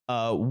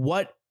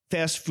 what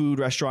fast food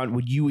restaurant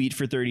would you eat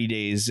for 30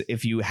 days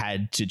if you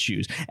had to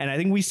choose? And I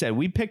think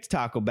we picked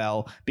Taco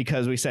Bell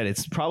because we said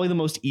it's probably the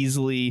most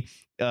easily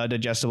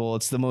digestible.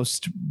 It's the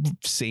most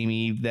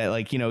samey that,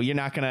 like, you're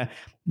not going to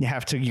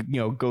have to,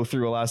 go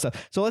through a lot of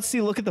stuff. So let's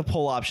look at the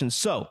poll options.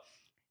 So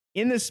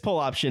in this poll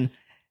option,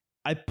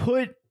 I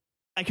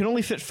can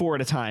only fit 4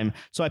 at a time.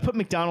 So I put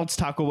McDonald's,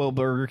 Taco Bell,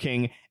 Burger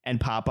King, and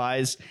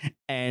Popeyes.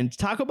 And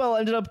Taco Bell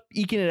ended up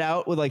eking it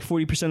out with like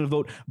 40% of the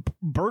vote.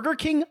 Burger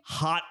King,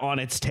 hot on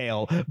its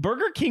tail.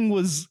 Burger King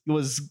was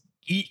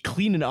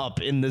cleaning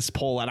up in this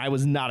poll, and I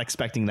was not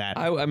expecting that.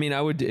 I mean,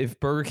 I would, if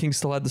Burger King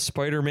still had the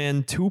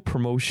Spider-Man 2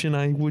 promotion,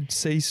 I would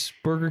say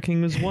Burger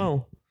King as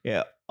well.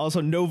 Yeah.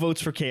 Also, no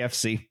votes for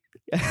KFC.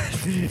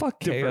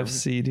 Fuck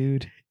KFC,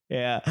 dude.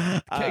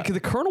 Yeah. The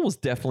Colonel was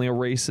definitely a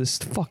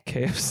racist. Fuck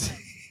KFC.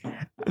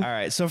 All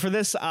right. So for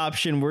this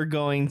option, we're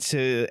going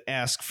to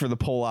ask for the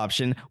poll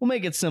option. We'll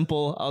make it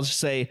simple.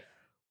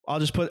 I'll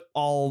just put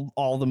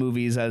all the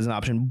movies as an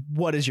option.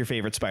 What is your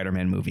favorite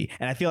Spider-Man movie?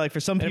 And I feel like for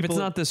some people, if it's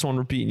not this one,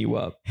 we're beating you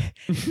up.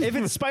 If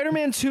it's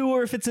Spider-Man 2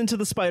 or if it's Into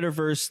the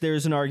Spider-Verse,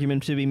 there's an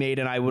argument to be made.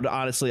 And I would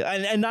honestly,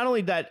 and not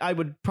only that, I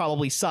would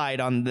probably side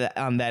on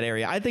that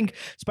area. I think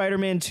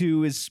Spider-Man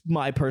 2 is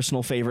my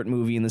personal favorite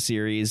movie in the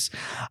series.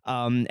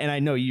 And I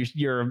know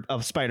you're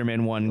a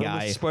Spider-Man 1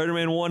 guy. I'm a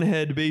Spider-Man 1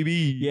 head,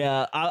 baby.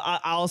 Yeah,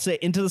 I'll say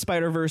Into the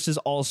Spider-Verse is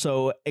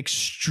also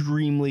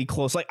extremely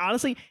close. Like,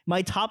 honestly,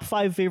 my top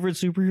 5 favorite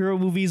superhero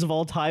movies of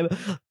all time,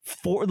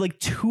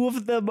 2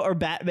 of them are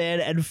Batman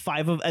and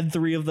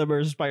 3 of them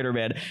are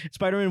Spider-Man.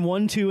 Spider-Man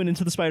 1, 2, and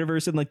Into the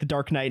Spider-Verse, and like The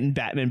Dark Knight and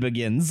Batman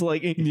Begins.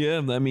 Like,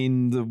 yeah, I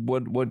mean,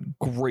 what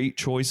great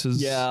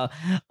choices. Yeah,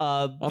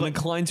 I'm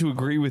inclined to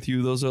agree with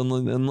you. Those are,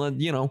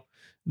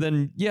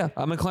 then yeah,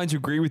 I'm inclined to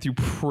agree with you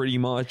pretty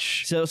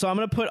much. So I'm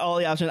going to put all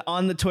the options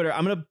on the Twitter.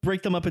 I'm going to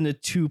break them up into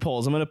 2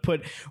 polls. I'm going to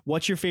put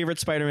what's your favorite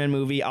Spider-Man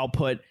movie. I'll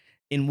put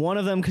in one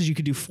of them, because you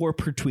could do 4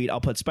 per tweet,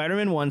 I'll put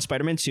Spider-Man 1,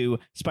 Spider-Man 2,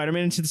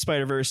 Spider-Man Into the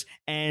Spider-Verse,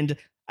 and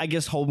I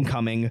guess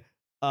Homecoming.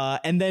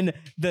 And then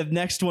the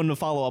next one to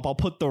follow up, I'll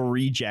put the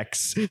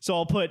rejects. So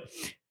I'll put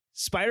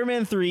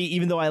Spider-Man 3,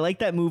 even though I like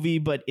that movie,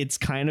 but it's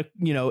kind of,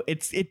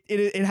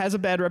 it has a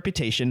bad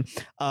reputation.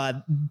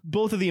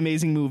 Both of the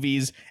Amazing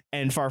movies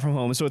and Far From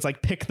Home. So it's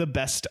like pick the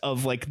best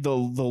of like the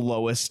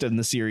lowest in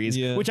the series,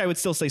 which I would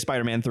still say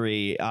Spider-Man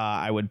 3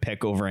 I would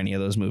pick over any of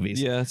those movies.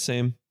 Yeah,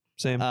 same.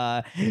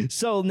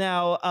 So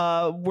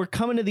now we're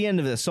coming to the end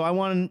of this. So I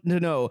want to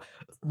know,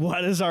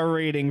 what is our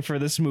rating for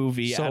this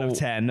movie out of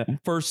 10?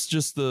 First,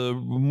 just the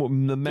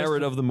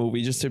merit of the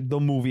movie, just the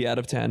movie out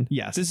of 10.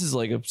 Yes. This is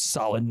like a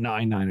solid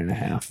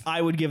 9.5.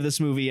 I would give this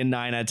movie a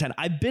 9 out of 10.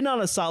 I've been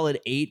on a solid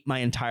 8 my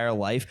entire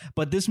life,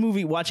 but this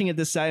movie, watching it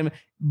this time,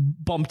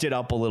 bumped it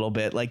up a little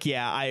bit. Like,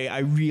 yeah, I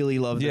really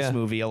love this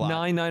movie a lot.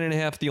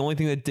 9.5. The only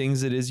thing that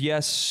dings it is,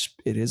 yes,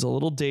 it is a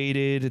little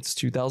dated. It's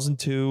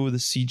 2002. The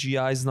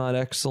CGI is not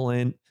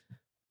excellent,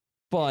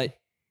 but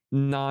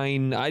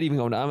 9. I'd even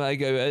go. I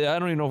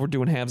don't even know if we're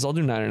doing halves. I'll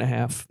do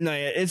 9.5. No,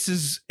 yeah,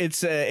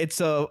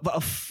 it's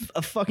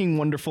a fucking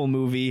wonderful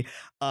movie.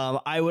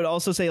 I would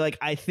also say, like,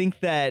 I think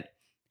that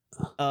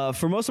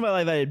for most of my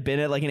life I had been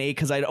at like an 8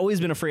 because I'd always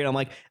been afraid. I'm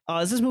like,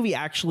 is this movie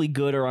actually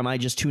good, or am I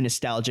just too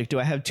nostalgic? Do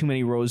I have too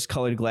many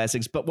rose-colored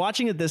glasses? But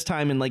watching it this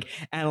time and like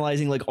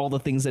analyzing like all the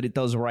things that it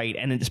does right,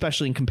 and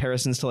especially in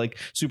comparisons to like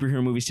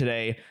superhero movies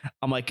today,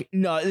 I'm like,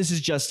 no, this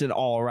is just an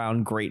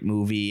all-around great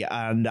movie,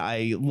 and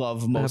I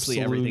love mostly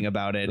everything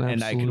about it,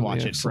 and I can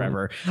watch it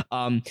forever.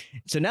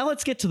 So now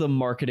let's get to the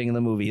marketing of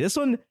the movie. This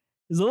one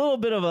is a little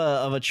bit of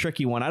a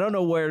tricky one. I don't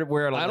know where it'll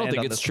land. I don't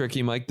think it's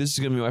tricky, Mike. This is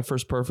going to be my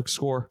first perfect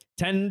score.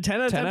 10 out of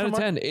 10. 10 out of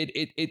 10.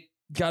 It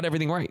got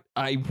everything right.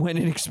 I went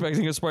in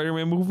expecting a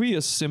Spider-Man movie,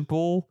 a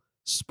simple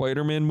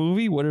Spider-Man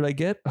movie. What did I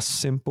get? A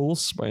simple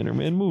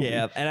Spider-Man movie.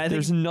 Yeah, and I think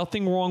there's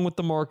nothing wrong with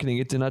the marketing.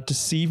 It did not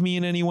deceive me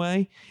in any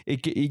way. I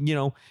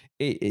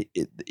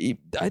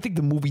think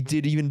the movie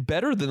did even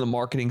better than the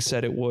marketing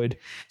said it would.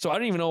 So I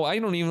don't even know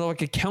if I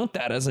could count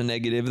that as a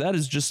negative. That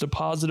is just a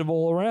positive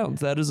all around.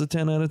 That is a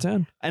 10 out of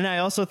 10. And I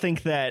also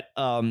think that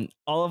all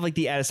of like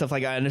the added stuff,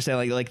 like I understand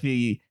like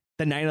the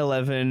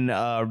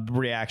 9/11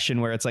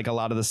 reaction, where it's like a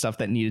lot of the stuff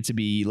that needed to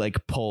be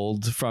like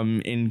pulled from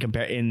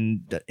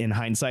in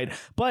hindsight.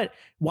 But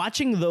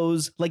watching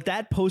those, like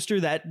that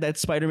poster, that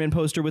Spider-Man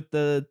poster with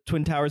the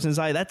Twin Towers in his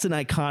eye, that's an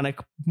iconic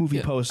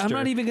movie poster. I'm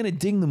not even gonna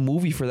ding the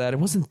movie for that.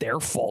 It wasn't their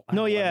fault.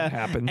 No, yeah, it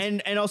happened.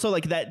 And also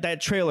like that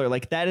trailer,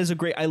 like that is a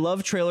great. I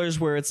love trailers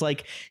where it's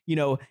like,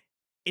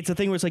 it's a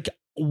thing where it's like,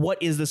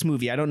 what is this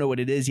movie? I don't know what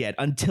it is yet,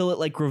 until it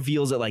like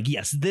reveals it, like,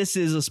 yes, this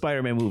is a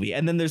Spider-Man movie.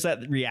 And then there's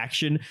that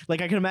reaction.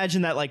 Like I can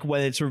imagine that, like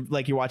when it's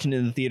like you're watching it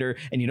in the theater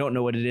and you don't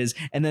know what it is,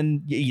 and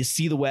then you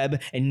see the web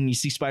and you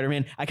see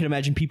Spider-Man. I can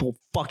imagine people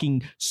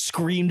fucking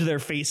screamed their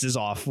faces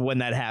off when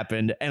that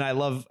happened. And I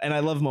love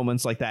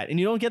moments like that. And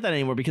you don't get that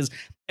anymore because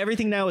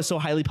everything now is so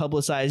highly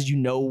publicized. You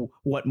know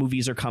what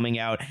movies are coming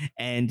out,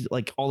 and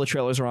like all the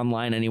trailers are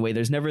online anyway.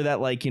 There's never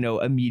that like,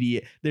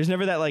 immediate, there's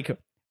never that like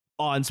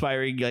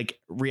awe-inspiring like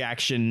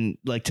reaction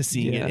like to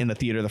seeing it in the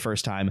theater the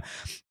first time.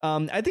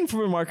 I think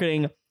for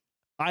marketing,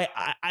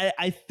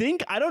 I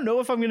think, I don't know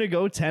if I'm gonna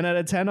go 10 out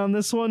of 10 on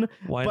this one.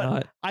 Why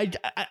not? I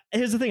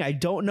here's the thing, I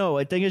don't know.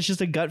 I think it's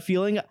just a gut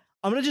feeling.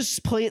 I'm gonna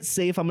just play it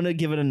safe. I'm gonna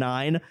give it a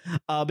 9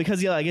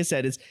 because like I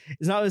said, it's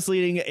not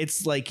misleading.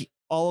 It's like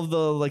all of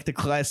the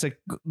classic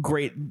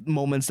great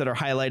moments that are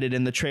highlighted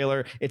in the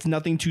trailer. It's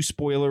nothing too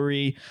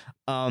spoilery.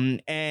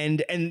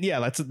 And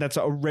yeah, that's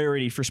a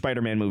rarity for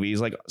Spider-Man movies.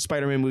 Like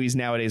Spider-Man movies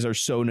nowadays are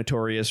so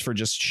notorious for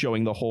just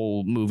showing the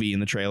whole movie in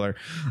the trailer,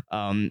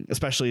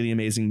 especially the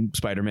Amazing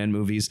Spider-Man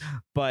movies.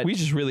 But we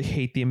just really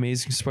hate the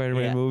Amazing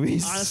Spider-Man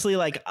movies. Honestly,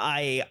 like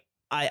I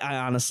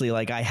honestly,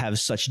 like, I have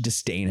such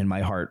disdain in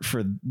my heart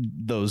for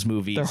those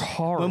movies. They're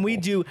horrible. When we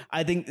do,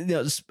 I think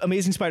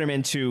Amazing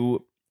Spider-Man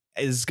 2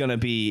 is going to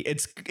be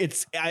it's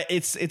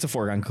a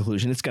foregone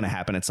conclusion. It's going to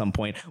happen at some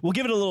point. We'll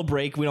give it a little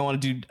break. We don't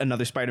want to do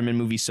another Spider-Man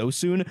movie so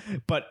soon,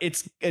 but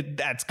that's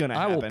going to happen.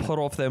 I will put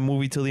off that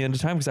movie till the end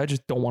of time because I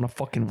just don't want to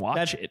fucking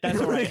watch it. That's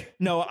all right.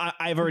 No,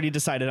 I've already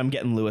decided I'm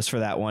getting Lewis for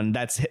that one.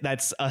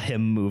 That's a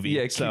him movie.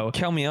 Yeah, so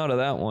count me out of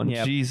that one.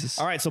 Yeah. Jesus.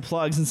 All right, so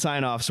plugs and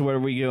sign off. So where are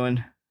we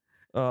going?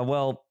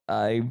 Well,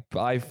 I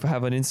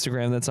have an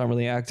Instagram that's not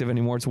really active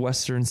anymore. It's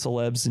Western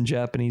Celebs and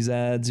Japanese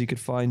Ads. You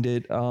could find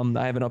it.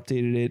 I haven't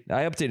updated it.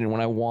 I update it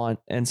when I want,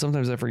 and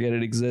sometimes I forget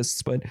it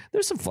exists. But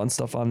there's some fun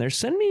stuff on there.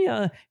 Send me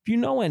if you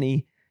know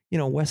any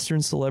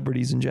Western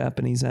celebrities and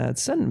Japanese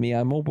ads. Send me.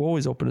 I'm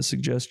always open to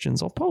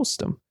suggestions. I'll post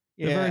them.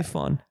 They're very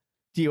fun.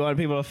 Do you want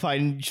people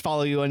to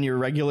follow you on your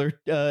regular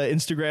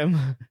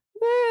Instagram?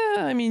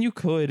 I mean, you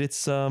could.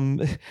 It's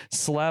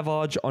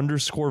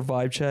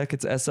Slavoj_vibe check.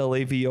 It's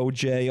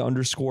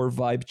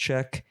SLAVOJ_vibe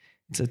check.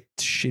 It's a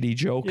shitty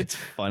joke. It's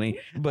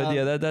funny. But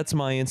yeah, that's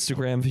my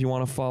Instagram if you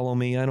want to follow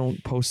me. I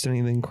don't post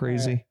anything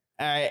crazy.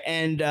 All right.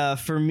 And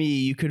for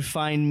me, you could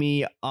find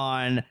me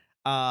on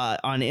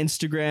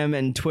Instagram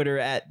and Twitter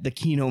at the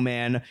Kino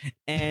Man,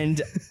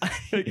 and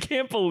I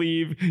can't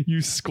believe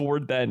you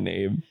scored that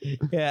name.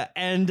 Yeah,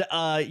 and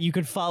you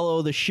could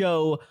follow the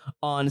show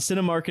on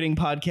Cinemarketing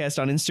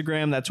Podcast on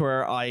Instagram. That's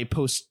where I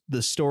post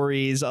the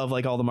stories of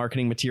like all the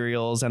marketing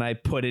materials, and I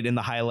put it in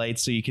the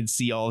highlights so you can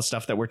see all the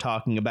stuff that we're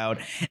talking about.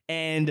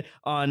 And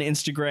on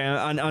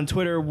Instagram, on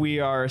Twitter, we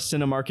are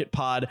Cinemarket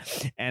Pod,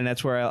 and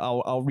that's where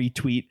I'll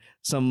retweet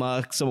some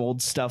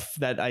old stuff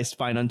that I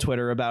find on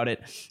Twitter about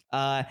it.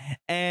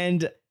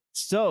 And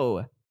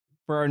so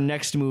for our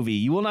next movie,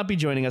 you will not be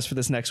joining us for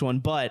this next one,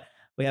 but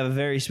we have a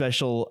very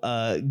special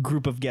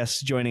group of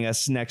guests joining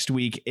us next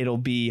week. It'll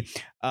be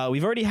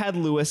we've already had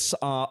Lewis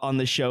on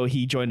the show.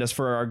 He joined us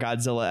for our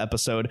Godzilla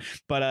episode,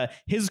 but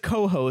his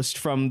co-host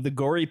from the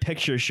Gory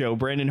Picture Show,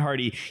 Brandon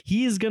Hardy,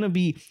 he is going to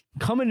be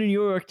coming to New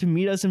York to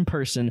meet us in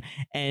person,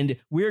 and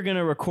we're going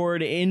to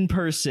record in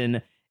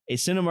person a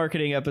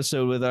Cinemarketing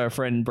episode with our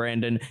friend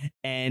Brandon,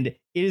 and it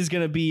is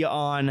going to be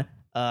on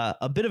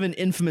a bit of an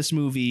infamous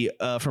movie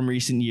from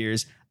recent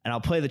years, and I'll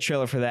play the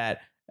trailer for that,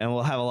 and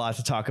we'll have a lot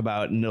to talk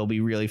about, and it'll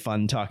be really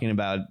fun talking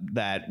about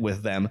that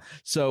with them.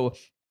 So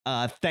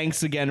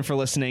thanks again for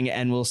listening,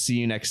 and we'll see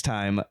you next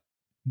time.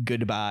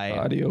 Goodbye.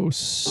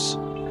 Adios.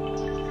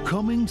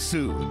 Coming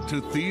soon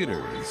to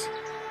theaters.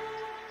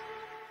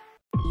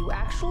 You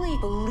actually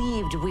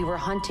believed we were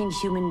hunting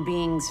human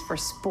beings for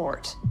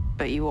sport,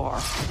 but you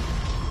are.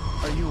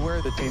 Are you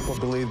aware that people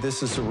believe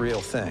this is a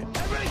real thing?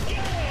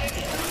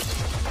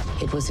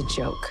 It was a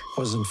joke.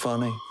 Wasn't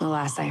funny? The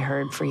last I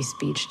heard, free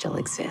speech still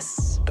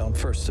exists. Don't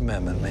First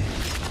Amendment me.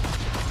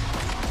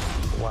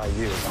 Why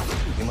you?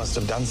 You must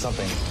have done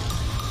something.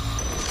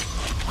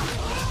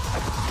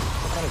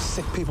 What kind of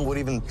sick people would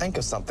even think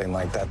of something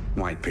like that?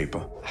 White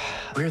people.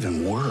 We're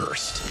the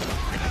worst.